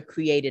Esther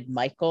created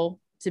Michael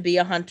to be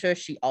a hunter,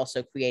 she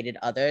also created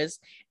others,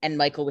 and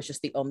Michael was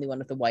just the only one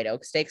with the white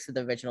oak stake, so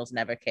the originals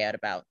never cared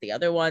about the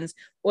other ones,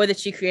 or that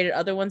she created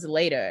other ones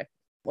later,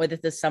 or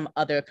that there's some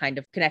other kind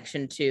of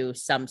connection to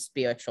some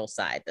spiritual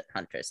side that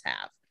hunters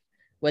have,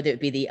 whether it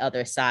be the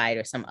other side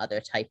or some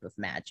other type of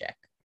magic.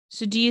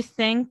 So do you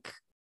think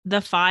the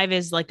 5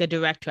 is like a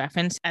direct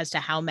reference as to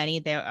how many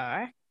there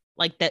are?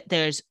 Like that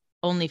there's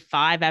only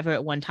 5 ever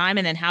at one time?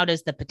 And then how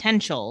does the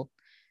potential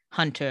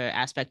hunter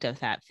aspect of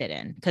that fit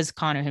in? Because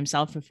Connor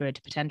himself referred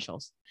to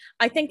potentials.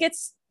 I think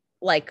it's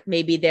like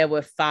maybe there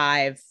were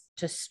 5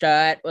 to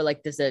start, or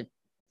like there's a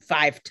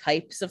 5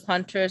 types of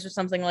hunters or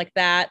something like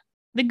that.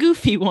 The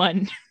goofy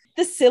one.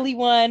 The silly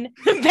one.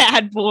 The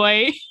bad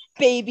boy.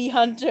 Baby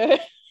hunter.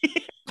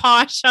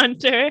 Posh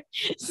hunter.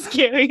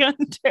 Scary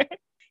hunter.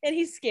 And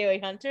he's scary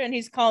hunter, and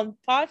he's called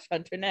posh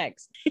hunter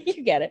next.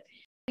 You get it.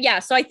 Yeah,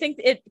 so I think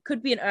it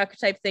could be an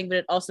archetype thing, but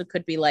it also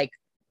could be like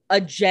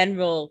a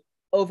general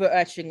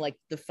overarching, like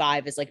the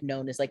 5 is like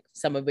known as like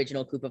some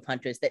original group of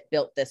hunters that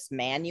built this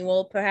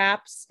manual,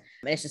 perhaps.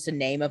 And it's just a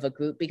name of a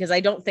group, because I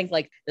don't think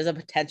like there's a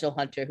potential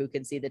hunter who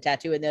can see the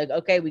tattoo and they're like,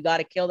 okay, we got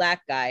to kill that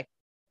guy.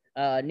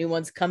 New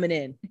one's coming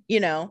in, you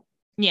know?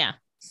 Yeah.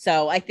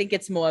 So I think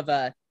it's more of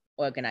a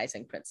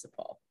organizing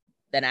principle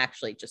than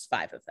actually just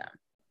 5 of them.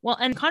 Well,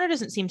 and Connor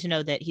doesn't seem to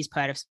know that he's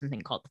part of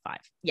something called the 5.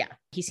 Yeah.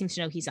 He seems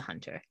to know he's a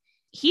hunter.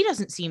 He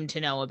doesn't seem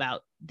to know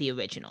about the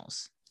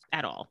originals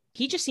at all.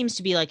 He just seems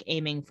to be like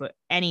aiming for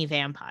any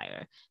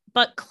vampire.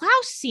 But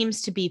Klaus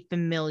seems to be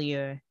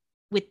familiar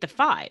with the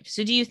 5.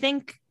 So do you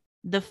think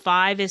the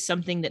 5 is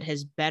something that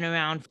has been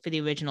around for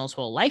the originals'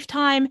 whole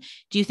lifetime?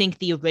 Do you think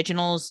the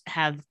originals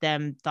have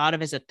them thought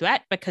of as a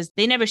threat? Because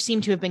they never seem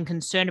to have been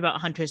concerned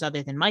about hunters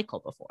other than Michael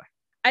before.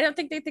 I don't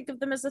think they think of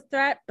them as a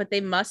threat, but they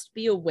must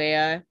be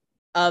aware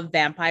of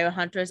vampire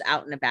hunters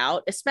out and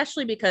about,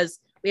 especially because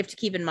we have to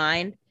keep in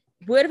mind,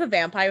 word of a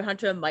vampire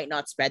hunter might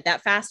not spread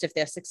that fast if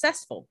they're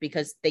successful,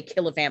 because they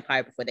kill a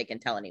vampire before they can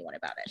tell anyone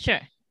about it. Sure.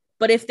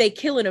 But if they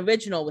kill an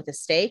original with a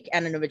stake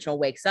and an original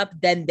wakes up,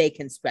 then they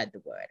can spread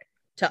the word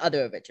to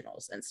other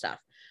originals and stuff.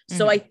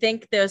 So I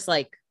think there's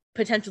like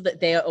potential that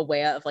they are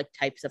aware of like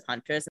types of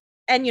hunters,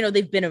 and, you know,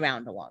 they've been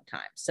around a long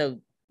time. So,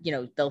 you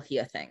know, they'll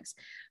hear things,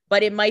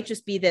 but it might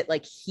just be that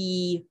like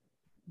he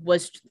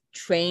was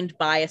trained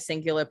by a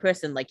singular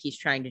person, like he's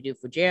trying to do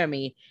for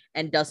Jeremy,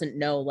 and doesn't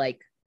know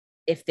like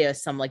if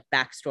there's some like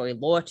backstory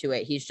lore to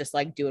it. He's just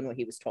like doing what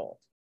he was told.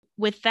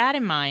 With that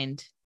in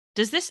mind,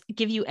 does this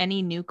give you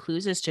any new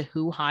clues as to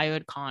who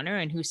hired Connor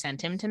and who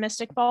sent him to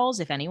Mystic Falls,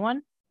 if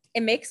anyone?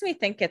 It makes me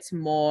think it's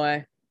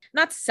more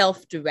not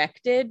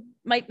self-directed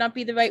might not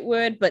be the right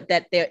word, but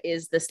that there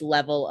is this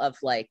level of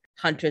like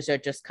hunters are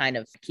just kind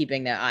of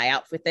keeping their eye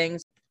out for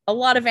things. A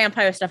lot of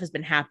vampire stuff has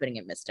been happening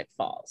in Mystic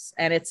Falls,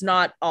 and it's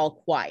not all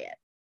quiet.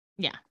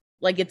 Yeah.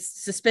 Like it's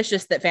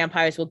suspicious that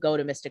vampires will go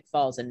to Mystic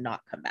Falls and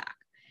not come back.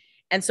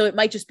 And so it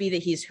might just be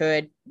that he's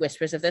heard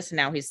whispers of this and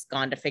now he's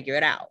gone to figure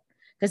it out.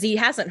 Because he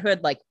hasn't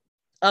heard like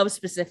of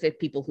specific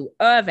people who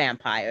are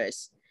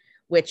vampires,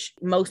 which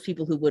most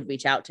people who would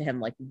reach out to him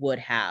like would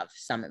have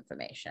some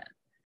information.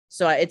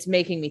 So it's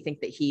making me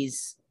think that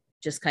he's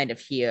just kind of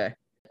here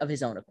of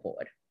his own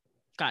accord.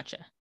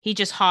 Gotcha. He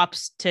just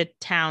hops to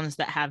towns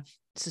that have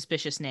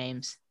suspicious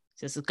names.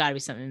 Says there's got to be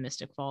something in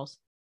Mystic Falls.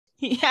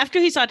 After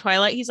he saw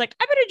Twilight, he's like,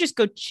 I better just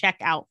go check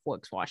out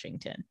Forks,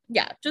 Washington.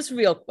 Yeah, just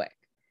real quick.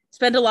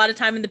 Spend a lot of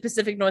time in the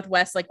Pacific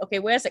Northwest. Like, okay,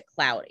 where's it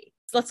cloudy?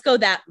 Let's go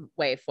that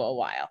way for a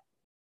while.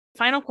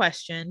 Final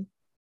question.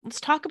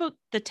 Let's talk about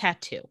the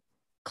tattoo.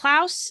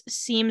 Klaus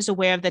seems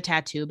aware of the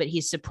tattoo, but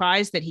he's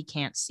surprised that he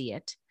can't see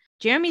it.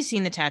 Jeremy's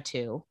seen the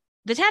tattoo.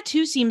 The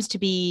tattoo seems to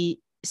be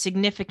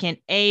significant,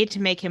 A, to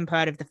make him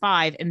part of the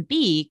five, and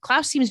B,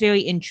 Klaus seems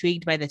very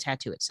intrigued by the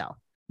tattoo itself.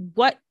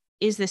 What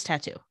is this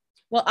tattoo?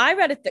 Well, I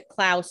read it that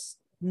Klaus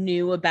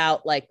knew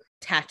about like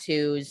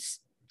tattoos.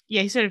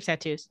 Yeah, he's sort of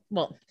tattoos.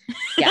 Well,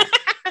 yeah.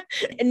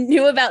 And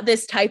knew about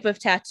this type of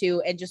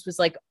tattoo and just was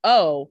like,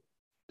 oh,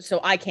 so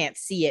I can't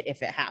see it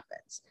if it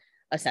happens,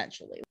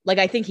 essentially. Like,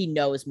 I think he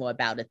knows more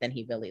about it than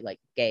he really like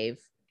gave.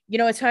 You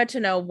know, it's hard to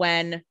know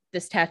when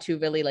this tattoo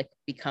really like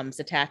becomes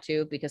a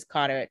tattoo because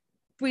Carter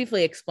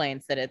briefly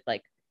explains that it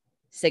like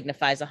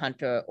signifies a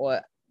hunter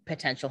or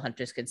potential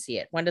hunters can see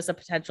it. When does a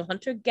potential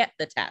hunter get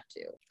the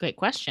tattoo? Great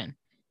question.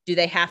 Do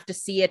they have to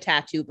see a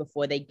tattoo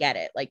before they get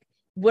it? Like,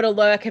 would a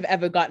Lurk have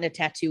ever gotten a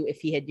tattoo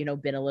if he had, you know,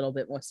 been a little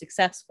bit more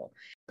successful?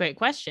 Great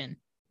question.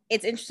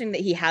 It's interesting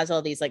that he has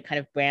all these like kind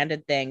of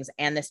branded things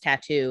and this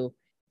tattoo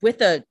with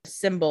a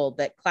symbol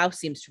that Klaus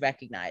seems to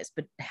recognize,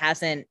 but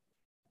hasn't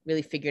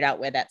really figured out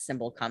where that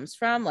symbol comes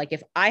from. Like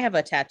if I have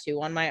a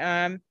tattoo on my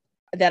arm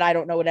that I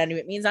don't know what any of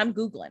it means, I'm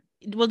Googling.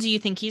 Well, do you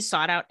think he's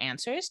sought out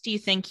answers? Do you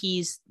think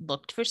he's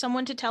looked for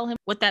someone to tell him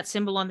what that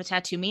symbol on the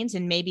tattoo means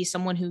and maybe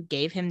someone who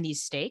gave him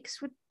these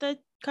stakes with the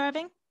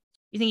carving?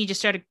 You think he just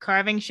started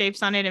carving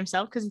shapes on it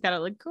himself because he thought it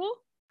looked cool?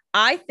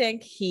 I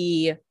think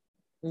he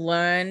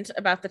learned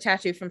about the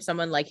tattoo from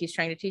someone like he's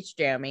trying to teach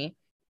Jeremy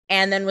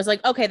and then was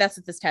like, okay, that's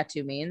what this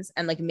tattoo means.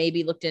 And like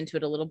maybe looked into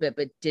it a little bit,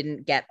 but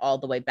didn't get all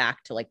the way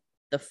back to like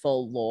the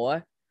full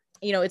lore.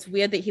 You know, it's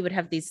weird that he would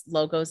have these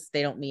logos.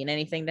 They don't mean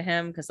anything to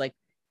him because like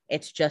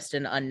it's just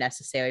an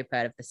unnecessary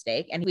part of the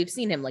stake. And we've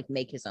seen him like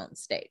make his own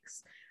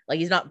stakes. Like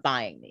he's not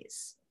buying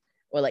these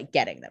or like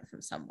getting them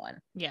from someone.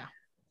 Yeah.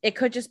 It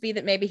could just be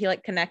that maybe he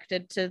like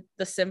connected to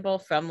the symbol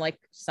from like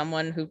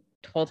someone who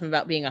told him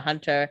about being a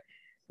hunter.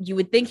 You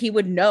would think he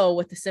would know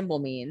what the symbol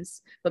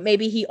means, but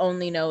maybe he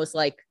only knows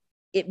like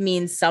it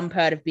means some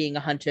part of being a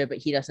hunter, but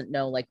he doesn't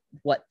know like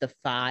what the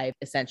five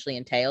essentially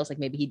entails. Like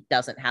maybe he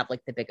doesn't have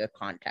like the bigger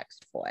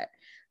context for it.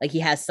 Like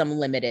he has some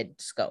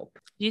limited scope.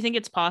 Do you think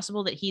it's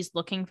possible that he's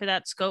looking for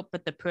that scope,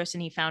 but the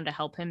person he found to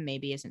help him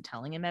maybe isn't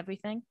telling him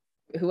everything?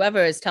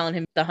 Whoever is telling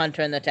him the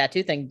hunter and the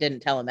tattoo thing didn't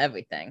tell him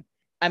everything.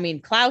 I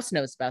mean, Klaus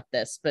knows about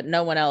this, but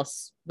no one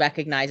else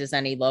recognizes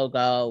any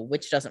logo,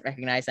 which doesn't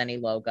recognize any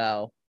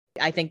logo.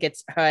 I think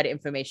it's hard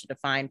information to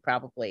find,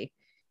 probably.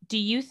 Do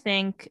you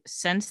think,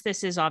 since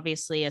this is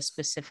obviously a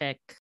specific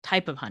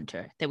type of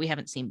hunter that we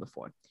haven't seen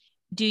before,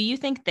 do you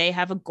think they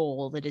have a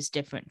goal that is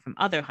different from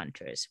other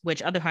hunters,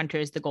 which other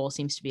hunters, the goal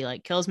seems to be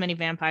like, kill as many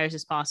vampires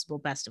as possible,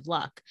 best of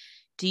luck?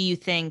 Do you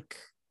think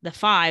the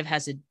five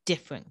has a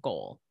different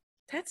goal?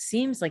 That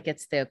seems like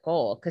it's their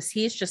goal because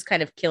he's just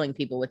kind of killing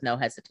people with no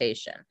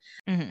hesitation.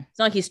 Mm-hmm. It's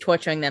not like he's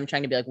torturing them,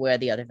 trying to be like, where are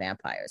the other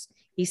vampires?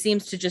 He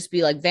seems to just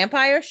be like,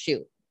 vampire,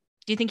 shoot.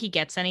 Do you think he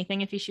gets anything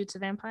if he shoots a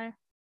vampire?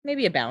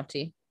 Maybe a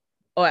bounty.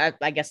 Or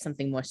I guess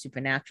something more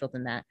supernatural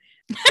than that.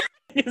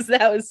 Because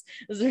that was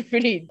a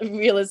pretty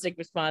realistic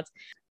response.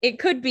 It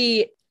could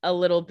be a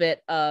little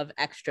bit of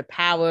extra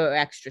power or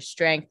extra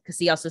strength because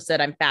he also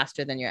said, I'm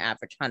faster than your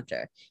average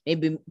hunter.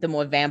 Maybe the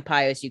more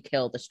vampires you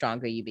kill, the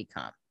stronger you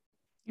become.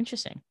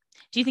 Interesting.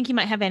 Do you think he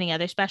might have any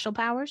other special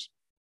powers?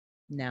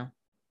 No.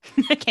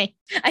 Okay.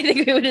 I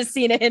think we would have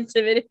seen a hint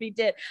of it if he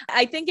did.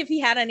 I think if he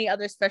had any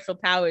other special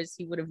powers,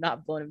 he would have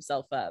not blown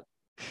himself up.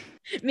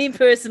 Me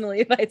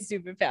personally, if I had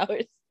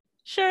superpowers.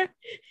 Sure.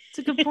 It's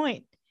a good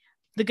point.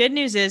 The good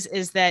news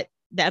is that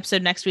the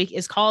episode next week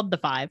is called The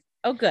Five.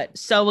 Oh, good.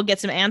 So we'll get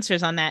some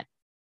answers on that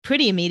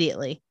pretty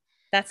immediately.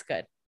 That's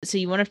good. So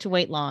you won't have to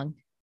wait long.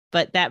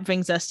 But that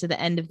brings us to the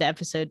end of the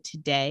episode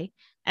today.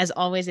 As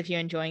always, if you're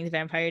enjoying the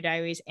Vampire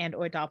Diaries and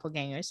or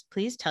Doppelgangers,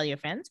 please tell your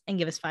friends and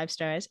give us 5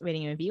 stars,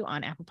 rating and review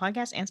on Apple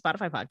Podcasts and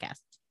Spotify Podcasts.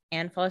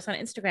 And follow us on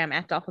Instagram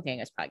at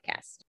Doppelgangers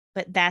Podcast.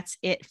 But that's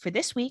it for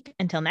this week.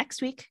 Until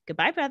next week.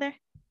 Goodbye, brother.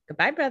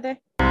 Goodbye, brother.